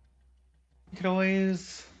 You could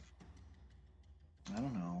always... I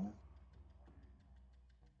don't know.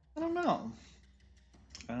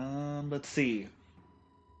 Let's see. You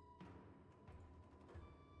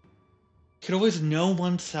could always know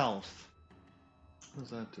oneself. What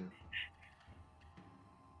does that do?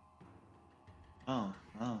 Oh.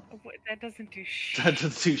 That doesn't do shit. That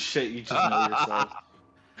doesn't do shit, you just know yourself.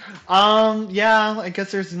 Yeah, I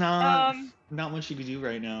guess there's not much you could do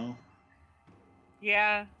right now.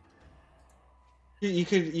 Yeah. You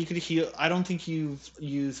could heal. I don't think you've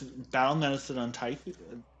used battle medicine on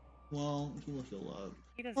Typhoon. Well, he will heal up.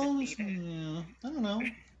 He doesn't Oh, need it. yeah. I don't know.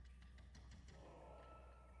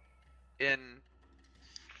 In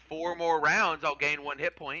 4 more rounds, I'll gain 1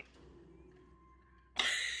 hit point.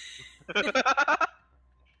 I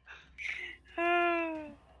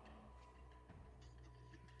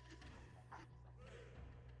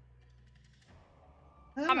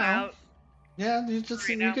don't I'm know. out. Yeah, you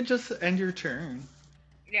now. could just end your turn.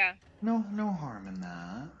 Yeah. No harm in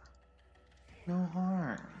that. No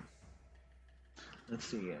harm. Let's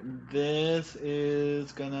see. This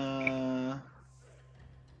is gonna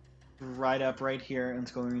right up right here, and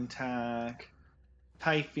it's going to attack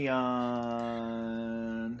Typhoon.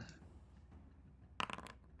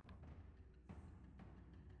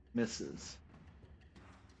 Misses.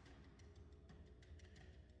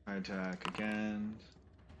 Attack again.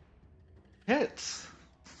 Hits.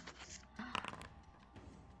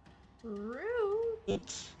 Rude.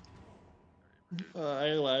 Oops.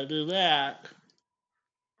 I want to do that.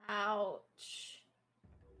 Ouch.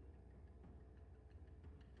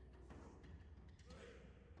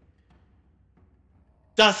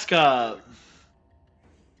 Duska!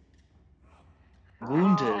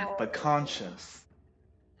 Wounded but conscious.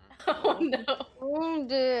 Oh no.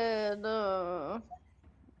 Wounded.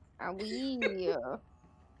 Owie.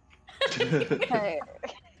 Okay.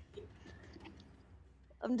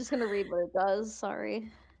 I'm just gonna read what it does.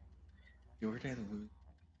 Sorry. Your day the wound.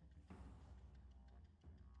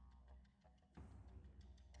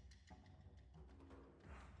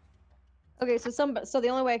 Okay, so the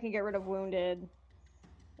only way I can get rid of wounded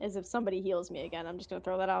is if somebody heals me again. I'm just gonna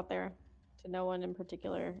throw that out there to no one in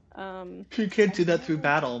particular. She can't do that through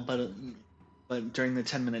battle, but during the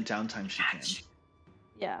 10-minute downtime she can.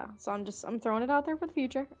 Yeah, so I'm throwing it out there for the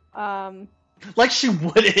future. Like she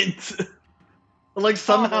wouldn't. Like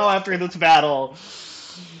somehow after this battle.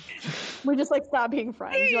 We just like stop being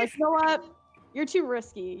friends. You're like, you know what? You're too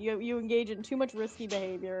risky. You engage in too much risky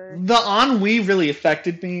behavior. The ennui really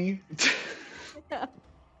affected me.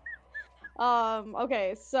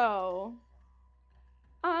 Okay, so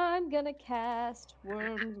I'm gonna cast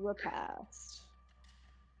Worm's Repast.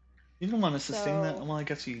 You don't want to sustain that? So- Well, I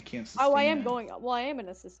guess you can't sustain Oh, I it. am going. Well, I am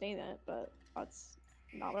gonna sustain it, but that's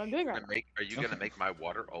not what I'm doing right now. Are you gonna make my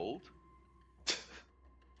water old?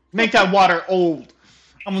 Make that water old.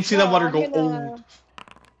 I'm gonna see that No, water I'm go gonna- old.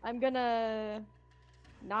 I'm gonna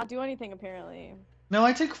not do anything apparently. No,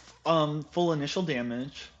 I take full initial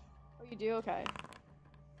damage. Oh, you do? Okay.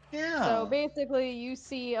 Yeah. So basically, you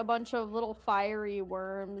see a bunch of little fiery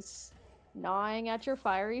worms gnawing at your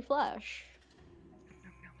fiery flesh,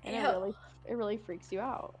 and Ew. it really freaks you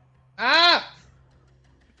out. Ah!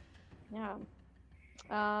 Yeah.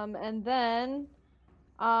 And then,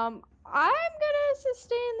 I'm gonna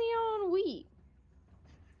sustain the ennui.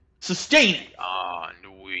 Sustain it.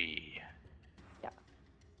 Ennui.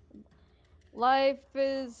 Life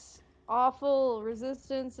is awful.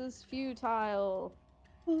 Resistance is futile.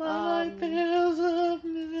 Life is a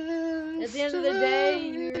At the end of the day,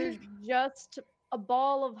 you're just a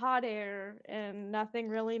ball of hot air, and nothing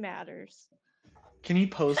really matters. Can you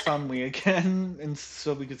post on me again, and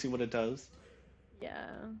so we can see what it does? Yeah.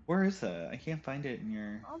 Where is it? I can't find it in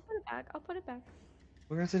your. I'll put it back. I'll put it back.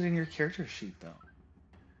 Where is it in your character sheet, though?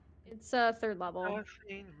 It's third level,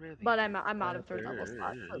 Nothing really but I'm out of third level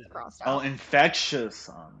slots, so it's crossed Oh, out. infectious.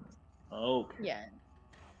 Okay. Yeah.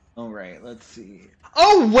 All right. Let's see.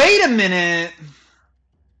 Oh, wait a minute.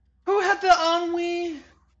 Who had the ennui?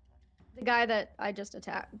 The guy that I just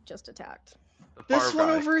attacked. The This far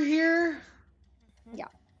one guy. over here. Yeah.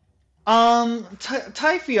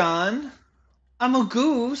 Typhion. I'm a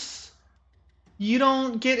goose. You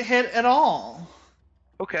don't get hit at all.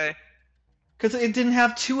 Okay. Because it didn't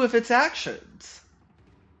have two of its actions.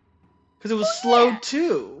 Because it was slowed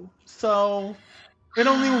too. So it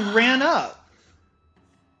only ran up.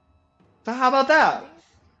 So how about that?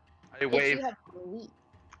 I wave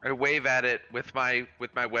at it with my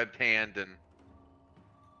webbed hand and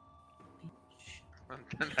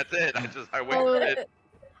that's it. I wave Oh, at it.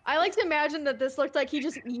 I like to imagine that this looked like he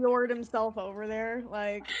just yored himself over there,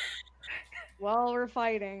 like, while we're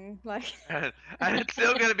fighting. Like, And it's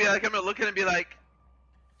still gonna be like I'm gonna look at it and be like,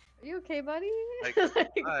 are you okay, buddy? Like,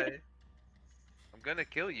 hi. I'm gonna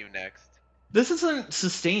kill you next. This isn't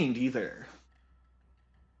sustained either.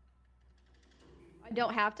 I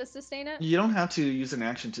don't have to sustain it. You don't have to use an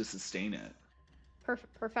action to sustain it.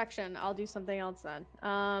 Perfection. I'll do something else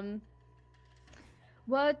then.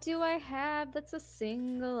 What do I have that's a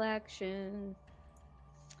single action?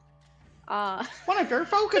 One of your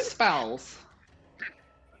focus spells.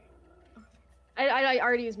 I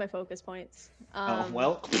already used my focus points. Oh,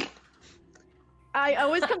 well. I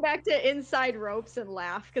always come back to inside ropes and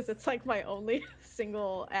laugh because it's like my only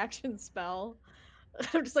single action spell.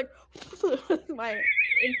 I'm just like my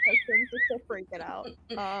intestines just to freak it out.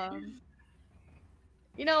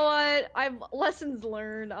 You know what? I've lessons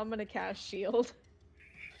learned. I'm gonna cast shield.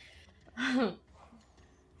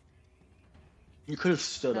 You could have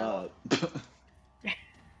stood No. up.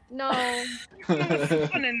 No.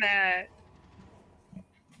 Fun in that.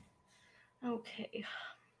 Okay.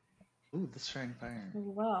 Ooh, this shining fire.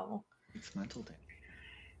 Well. It's mental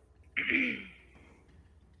damage.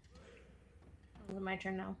 Is it my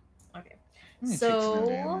turn now? Okay. It takes no So.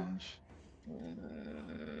 damage.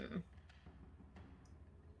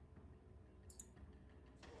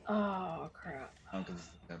 Oh crap. Oh, because it's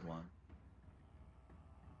the dead one.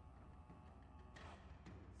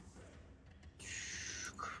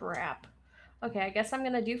 Crap. Okay, I guess I'm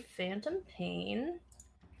gonna do Phantom Pain.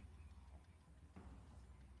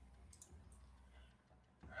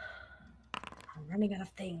 I'm running out of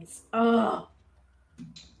things. Oh,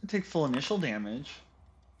 You take full initial damage.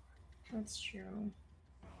 that's true.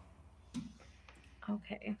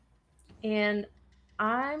 Okay. And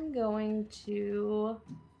I'm going to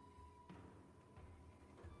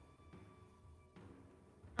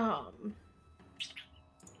oh,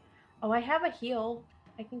 I have a heal.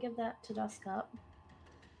 I can give that to Dusk Up.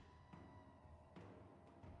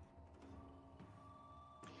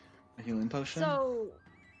 A healing potion. So,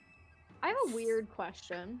 I have a weird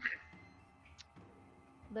question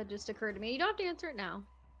that just occurred to me. You don't have to answer it now,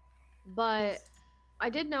 but I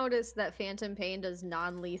did notice that Phantom Pain does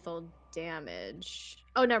non-lethal damage.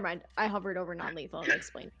 Oh, never mind. I hovered over non-lethal and it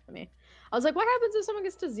explained it to me. I was like, what happens if someone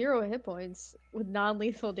gets to 0 hit points with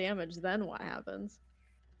non-lethal damage? Then what happens?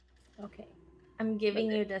 Okay. I'm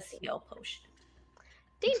giving you this heal potion.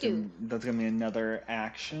 That's gonna be another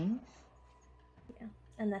action. Yeah,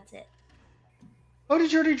 and that's it. Oh,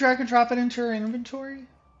 did you already drag and drop it into your inventory?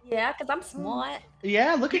 Yeah, because I'm smart.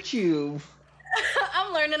 Yeah, look at you.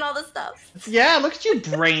 I'm learning all the stuff. Yeah, look at you,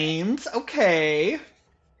 Brains. Okay. I'm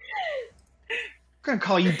gonna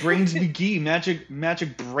call you Brains McGee,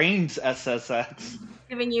 Magic Brains SSX.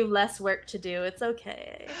 Giving you less work to do. It's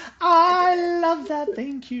okay. I love that.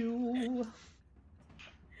 Thank you.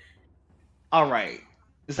 All right.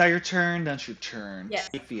 Is that your turn? That's your turn. Yes.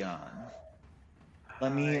 Tavion.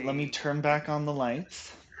 Let me turn back on the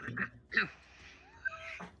lights.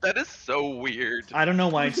 That is so weird. I don't know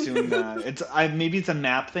why it's doing that. Maybe it's a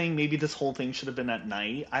map thing. Maybe this whole thing should have been at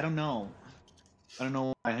night. I don't know. I don't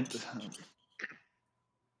know why.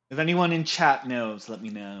 If anyone in chat knows, let me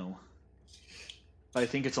know. But I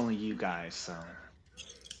think it's only you guys, so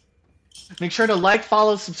make sure to like,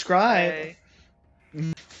 follow, subscribe.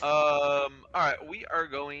 Okay. All right, we are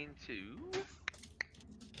going to.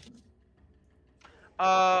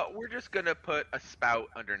 We're just gonna put a spout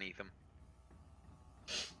underneath him.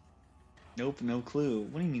 Nope, no clue.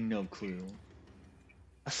 What do you mean, no clue?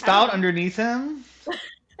 A spout underneath him?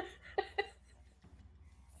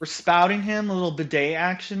 We're spouting him, a little bidet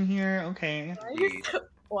action here. Okay.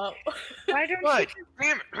 Whoa. Why don't What? you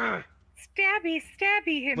just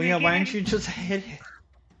stabby him? Well, yeah, why again? don't you just hit him?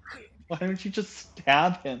 Why don't you just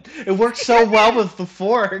stab him? It worked so well with the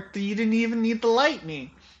fork that you didn't even need the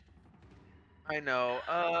lightning. I know.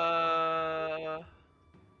 Oh,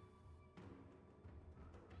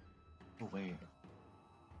 wait.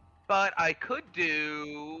 But I could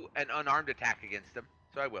do an unarmed attack against him,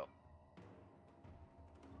 so I will.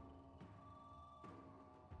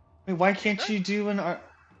 Wait, why can't you do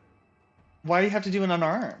why do you have to do an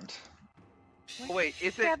unarmed? Oh, wait,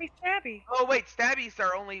 is it? Stabby. Oh wait, stabbies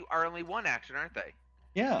are only one action, aren't they?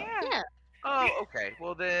 Yeah. Yeah. Oh, okay.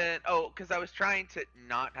 Well then, because I was trying to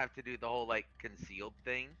not have to do the whole like concealed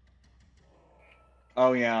thing,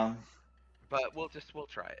 Oh, yeah. but we'll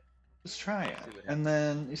try it. Just try it. See what And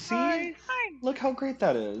then, you see? Nice. Look how great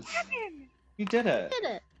that is. You did it.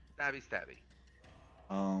 Stabby.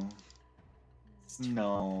 Oh.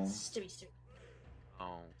 No. Stubby.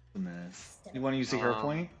 Oh. Goodness. You want to use the hero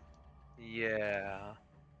point? Yeah.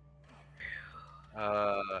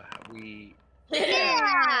 We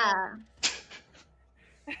Yeah.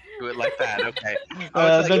 do it like that. Okay.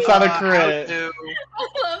 That's not a crit. I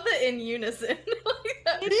love the in unison.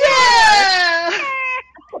 Yeah!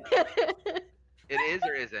 It is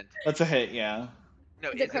or isn't? That's a hit, yeah. No,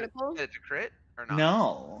 Is it critical? Is it a crit or not?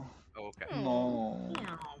 No. Oh, okay. No.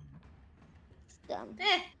 Dumb.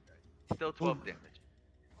 Still 12 damage.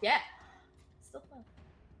 Yeah. Still fun.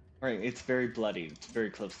 Right, it's very bloody. It's very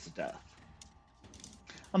close to death.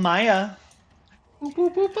 Amaya. Boop,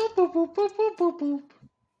 boop, boop, boop, boop, boop, boop, boop, boop, boop.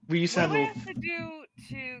 We used to What have do I little... have to do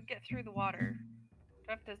to get through the water? Do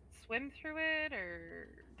I have to swim through it, or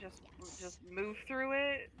just move through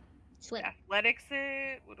it? Swim. Athletics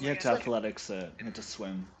it? What do You we have to gotta do? athletics it. You have to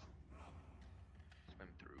swim. Swim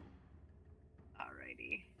through.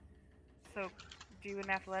 Alrighty. So, do an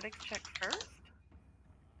athletics check first?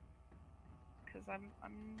 Because I'm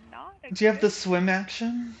not. Do you have the good- swim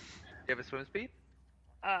action? Do you have a swim speed?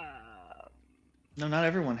 No, not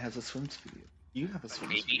everyone has a swim speed. You have a swim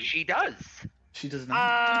Maybe speed. she does. She does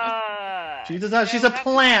not. She does not. She's a they'll have to-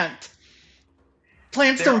 plant.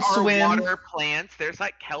 Plants There don't are swim. water plants. There's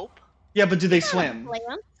like kelp. Yeah, but do they swim?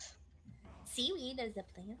 Plant? Seaweed is a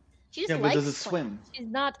plant. She just Yeah, but likes does it plants. swim? She's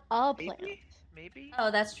not a plant. Maybe.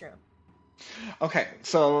 Oh, that's true. Okay,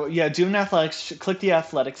 so yeah, do an athletics. Click the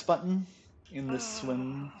athletics button in the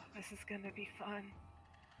swim. This is gonna be fun.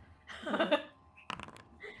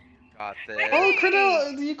 Got this. Oh,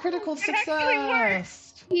 critical It actually worked.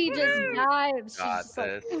 success! He just dives. She's Got just like,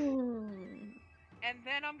 this. And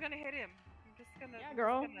then I'm gonna hit him. I'm just gonna. Yeah,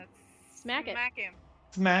 girl. Gonna Smack it. Smack him.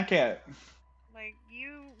 Smack it. Like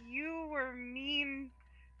you were mean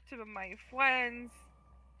to my friends,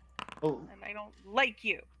 Oh, and I don't like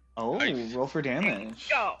you. oh, Nice. roll for damage.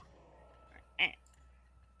 Go.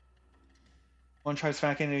 Want to try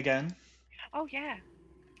smacking it again? Oh yeah,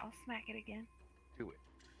 I'll smack it again. Do it.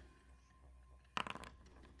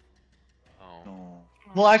 Oh. No.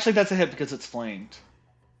 Well, actually, that's a hit because it's flanked.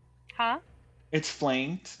 Huh? It's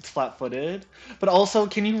flanked. It's flat-footed. But also,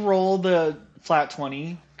 can you roll the flat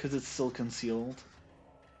 20 because it's still concealed?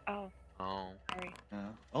 Oh, Oh. sorry. Yeah.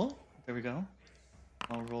 Oh, there we go.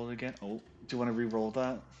 I'll roll it again. Oh, do you want to re-roll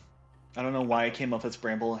that? I don't know why it came up as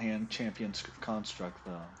Bramble Hand Champion Construct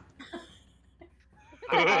though.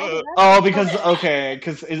 Oh, because okay,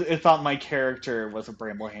 because it thought my character was a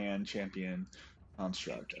Bramblehand champion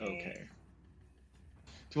construct. Okay.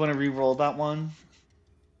 Do you want to re-roll that one?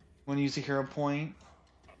 Want to use a hero point?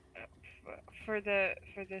 For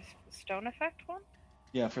this stone effect one?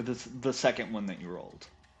 Yeah, for the second one that you rolled.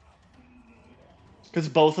 Because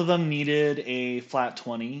both of them needed a flat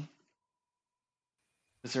 20.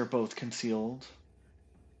 Because they're both concealed.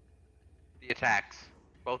 The attacks.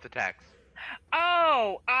 Both attacks.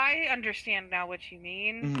 Oh, I understand now what you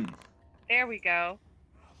mean. Mm-hmm. There we go.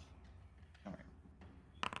 Alright.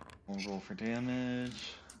 We'll roll for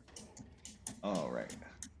damage. Alright.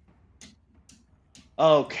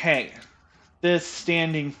 Okay. This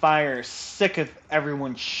standing fire sicketh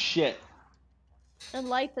everyone's shit. And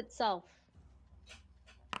life itself.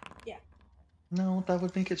 No, that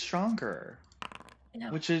would make it stronger. No.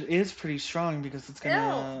 Which it is pretty strong because it's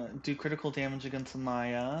gonna do critical damage against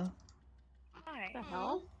Maya. Hi. The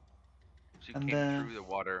hell? She And came then- through the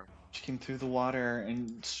water. She came through the water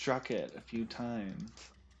and struck it a few times.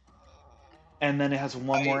 And then it has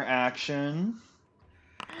one more action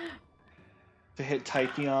to hit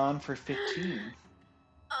Typheon for 15.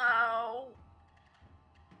 Ow.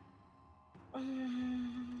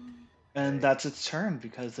 And that's its turn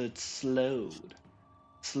because it's slowed.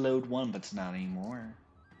 Slowed one, but it's not anymore.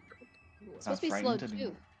 It's supposed to be slowed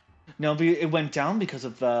too. No, but it went down because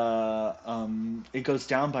of the it goes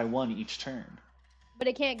down by one each turn. But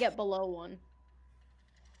it can't get below 1.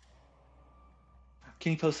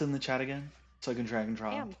 Can you post it in the chat again so I can drag and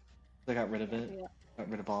drop? Damn. I got rid of it. Yeah. Got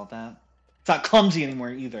rid of all of that. It's not clumsy anymore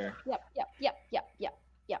either. Yep.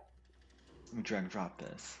 Let me drag and drop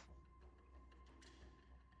this.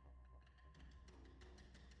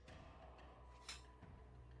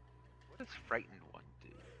 What does frightened one do?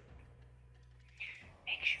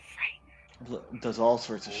 Makes you frightened. Does all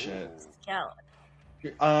sorts of shit. Yeah.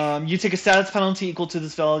 You take a status penalty equal to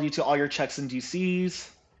this value to all your checks and DCs.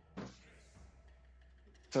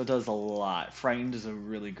 So it does a lot. Frightened is a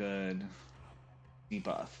really good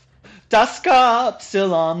debuff. Dusk up,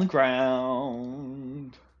 still on the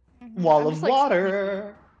ground. Wall I'm of just, like,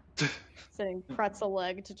 water. Sitting pretzel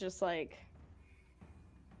leg to just like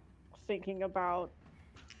thinking about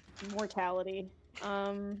mortality.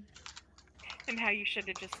 And how you should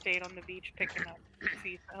have just stayed on the beach picking up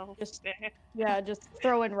seashells. Just- Yeah, just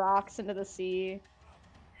throwing rocks into the sea.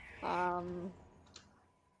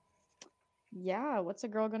 Yeah, what's a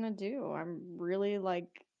girl gonna do? I'm really like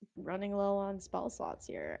running low on spell slots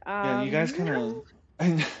here. Yeah, you guys kind of.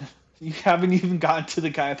 You haven't even gotten to the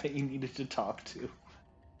guy that you needed to talk to.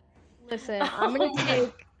 Listen, I'm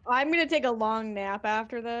gonna take a long nap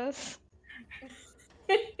after this.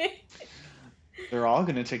 They're all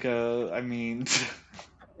gonna take a. I mean.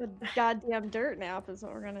 The goddamn dirt nap is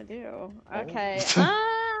what we're gonna do. Okay.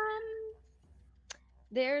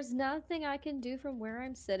 There's nothing I can do from where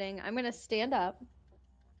I'm sitting. I'm gonna stand up.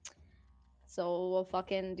 So we'll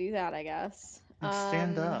fucking do that, I guess.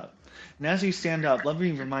 Stand up. And as you stand up, let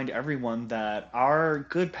me remind everyone that our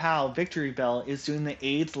good pal Victory Bell is doing the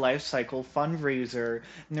AIDS Life Cycle fundraiser,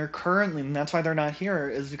 and they're currently, and that's why they're not here,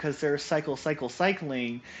 is because they're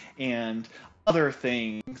cycling and other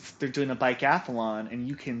things. They're doing a bikeathlon, and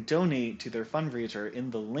you can donate to their fundraiser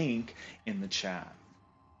in the link in the chat.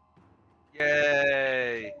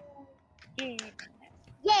 Yay!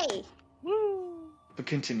 Yay! Woo! But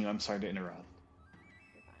continue. I'm sorry to interrupt.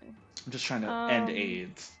 I'm just trying to end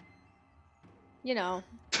AIDS. You know,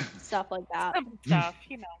 stuff like that. Some stuff,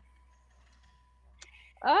 you know.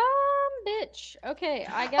 Bitch. Okay,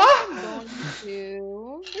 I guess I'm going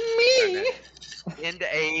to. Me. End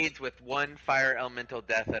AIDS with one fire elemental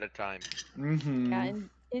death at a time. Mm-hmm. Yeah,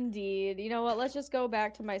 indeed. You know what? Let's just go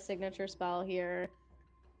back to my signature spell here,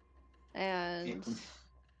 and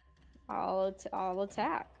I'll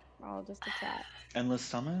attack. I'll just attack. Endless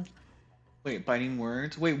Summit? Wait, Biting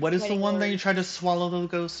Words? Wait, what is Biting the one that you Words. tried to swallow the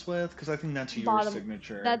ghosts with? Because I think that's your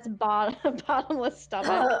signature. That's bottomless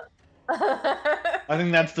stomach. I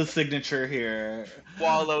think that's the signature here.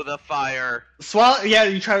 Swallow the fire. Swallow. Yeah,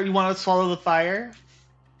 you want to swallow the fire?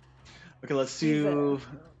 Okay, let's do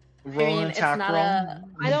roll an attack roll.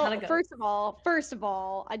 I don't. First of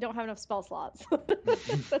all, I don't have enough spell slots.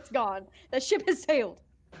 That's gone. That ship has sailed.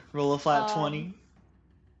 Roll a flat 20.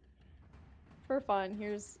 For fun,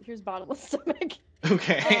 here's bottomless stomach.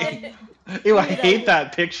 Okay. Ew, I hate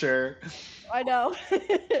that picture. I know.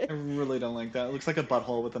 I really don't like that. It looks like a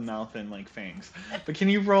butthole with a mouth and like fangs. But can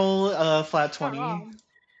you roll a flat 20?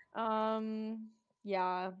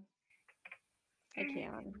 Yeah. I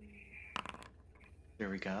can. There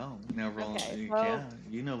we go. Now roll. Okay, Yeah,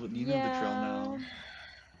 you know the drill now.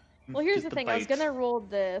 Well, here's Get the thing. I was bite. gonna roll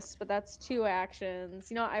this, but that's 2 actions.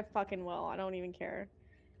 You know what? I fucking will. I don't even care.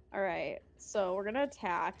 All right. So we're gonna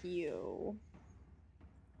attack you.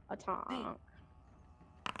 Attack.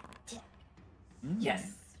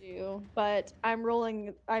 Yes. You. But I'm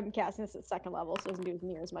rolling. I'm casting this at 2nd level, so it doesn't do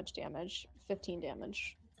near as much damage. 15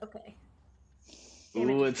 damage. Okay.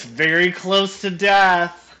 Ooh, it's very close to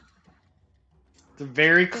death. It's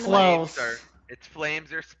very close. Its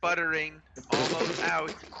flames are sputtering. Almost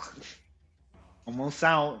out. Almost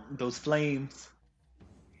out. Those flames.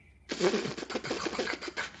 Doesn't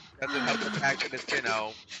help the fact that it's,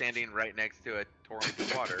 standing right next to a torrent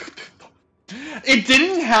of water. It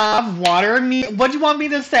didn't have water in me. What do you want me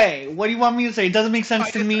to say? What do you want me to say? It doesn't make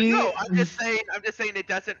sense to me. No, I'm just saying it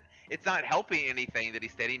doesn't. It's not helping anything that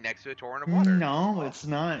he's standing next to a torrent of water. No, it's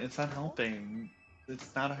not. It's not helping.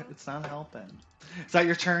 It's not. It's not helping. Is that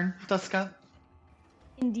your turn, Duska?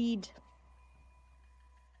 Indeed.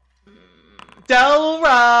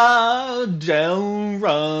 Delra.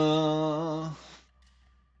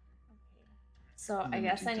 So I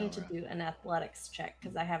guess I need to do an athletics check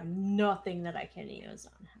because I have nothing that I can use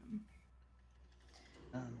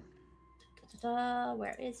on him.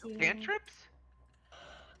 Where is he? Cantrips?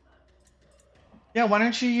 Yeah, why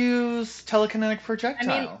don't you use telekinetic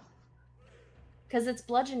projectile? Because it's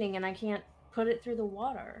bludgeoning and I can't put it through the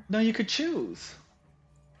water. No, you could choose.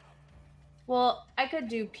 Well, I could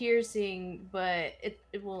do piercing, but it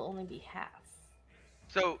will only be half.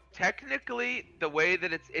 So technically, the way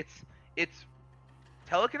that it's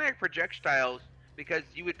telekinetic projectiles, because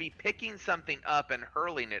you would be picking something up and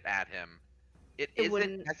hurling it at him. It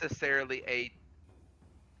isn't necessarily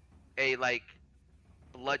a like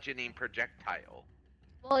bludgeoning projectile.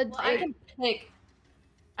 Well, I can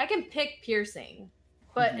pick piercing,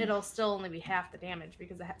 but it'll still only be half the damage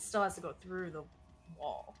because it still has to go through the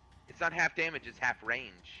wall. It's not half damage; it's half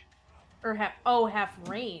range. Or half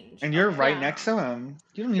range. And you're right next to him.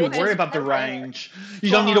 You don't need to Which worry is about the perfect. range.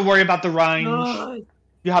 You don't need to worry about the range. Good.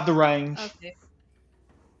 You have the range. Okay.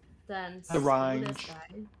 Then The range. this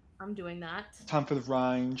guy. I'm doing that. Time for the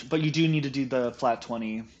range. But you do need to do the flat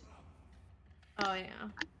 20. Oh yeah.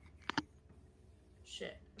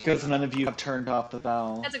 Shit. Because none of you have turned off the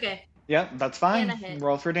valve. That's okay. Yep, that's fine. And a hit.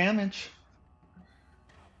 Roll for damage.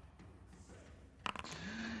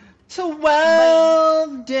 So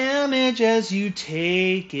well damage as you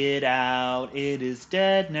take it out. It is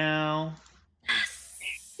dead now.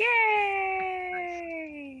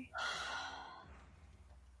 Yay!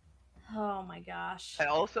 Oh my gosh. I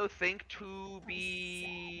also think to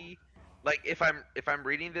be like if I'm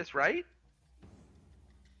reading this right,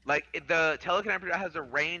 like the telekinetic projectile has a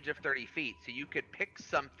range of 30 feet, so you could pick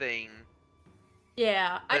something.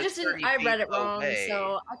 Yeah, I That's just didn't. 30 I read feet it wrong, away.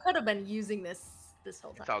 so I could have been using this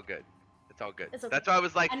whole time. It's all good. It's all good. It's okay. That's why I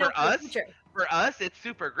was like, I know for us, the future. it's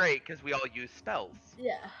super great because we all use spells.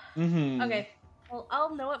 Yeah. Mm-hmm. Okay. Well,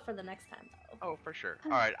 I'll know it for the next time though. Oh, for sure.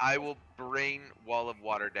 All right, I will bring Wall of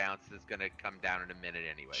Water down, so it's gonna come down in a minute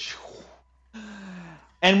anyway.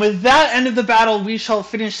 And with that end of the battle, we shall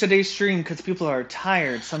finish today's stream because people are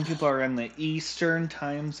tired. Some people are in the Eastern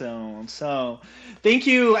time zone. So, thank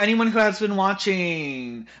you, anyone who has been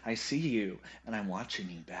watching. I see you, and I'm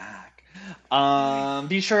watching you back.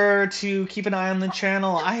 Be sure to keep an eye on the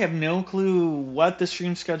channel. I have no clue what the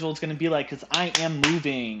stream schedule is going to be like because I am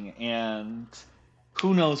moving, and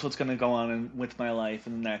who knows what's going to go on with my life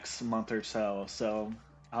in the next month or so. So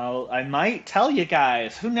I might tell you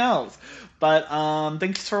guys. Who knows? But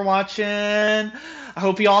thanks for watching. I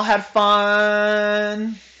hope you all had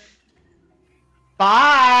fun.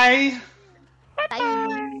 Bye.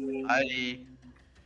 Bye. Bye.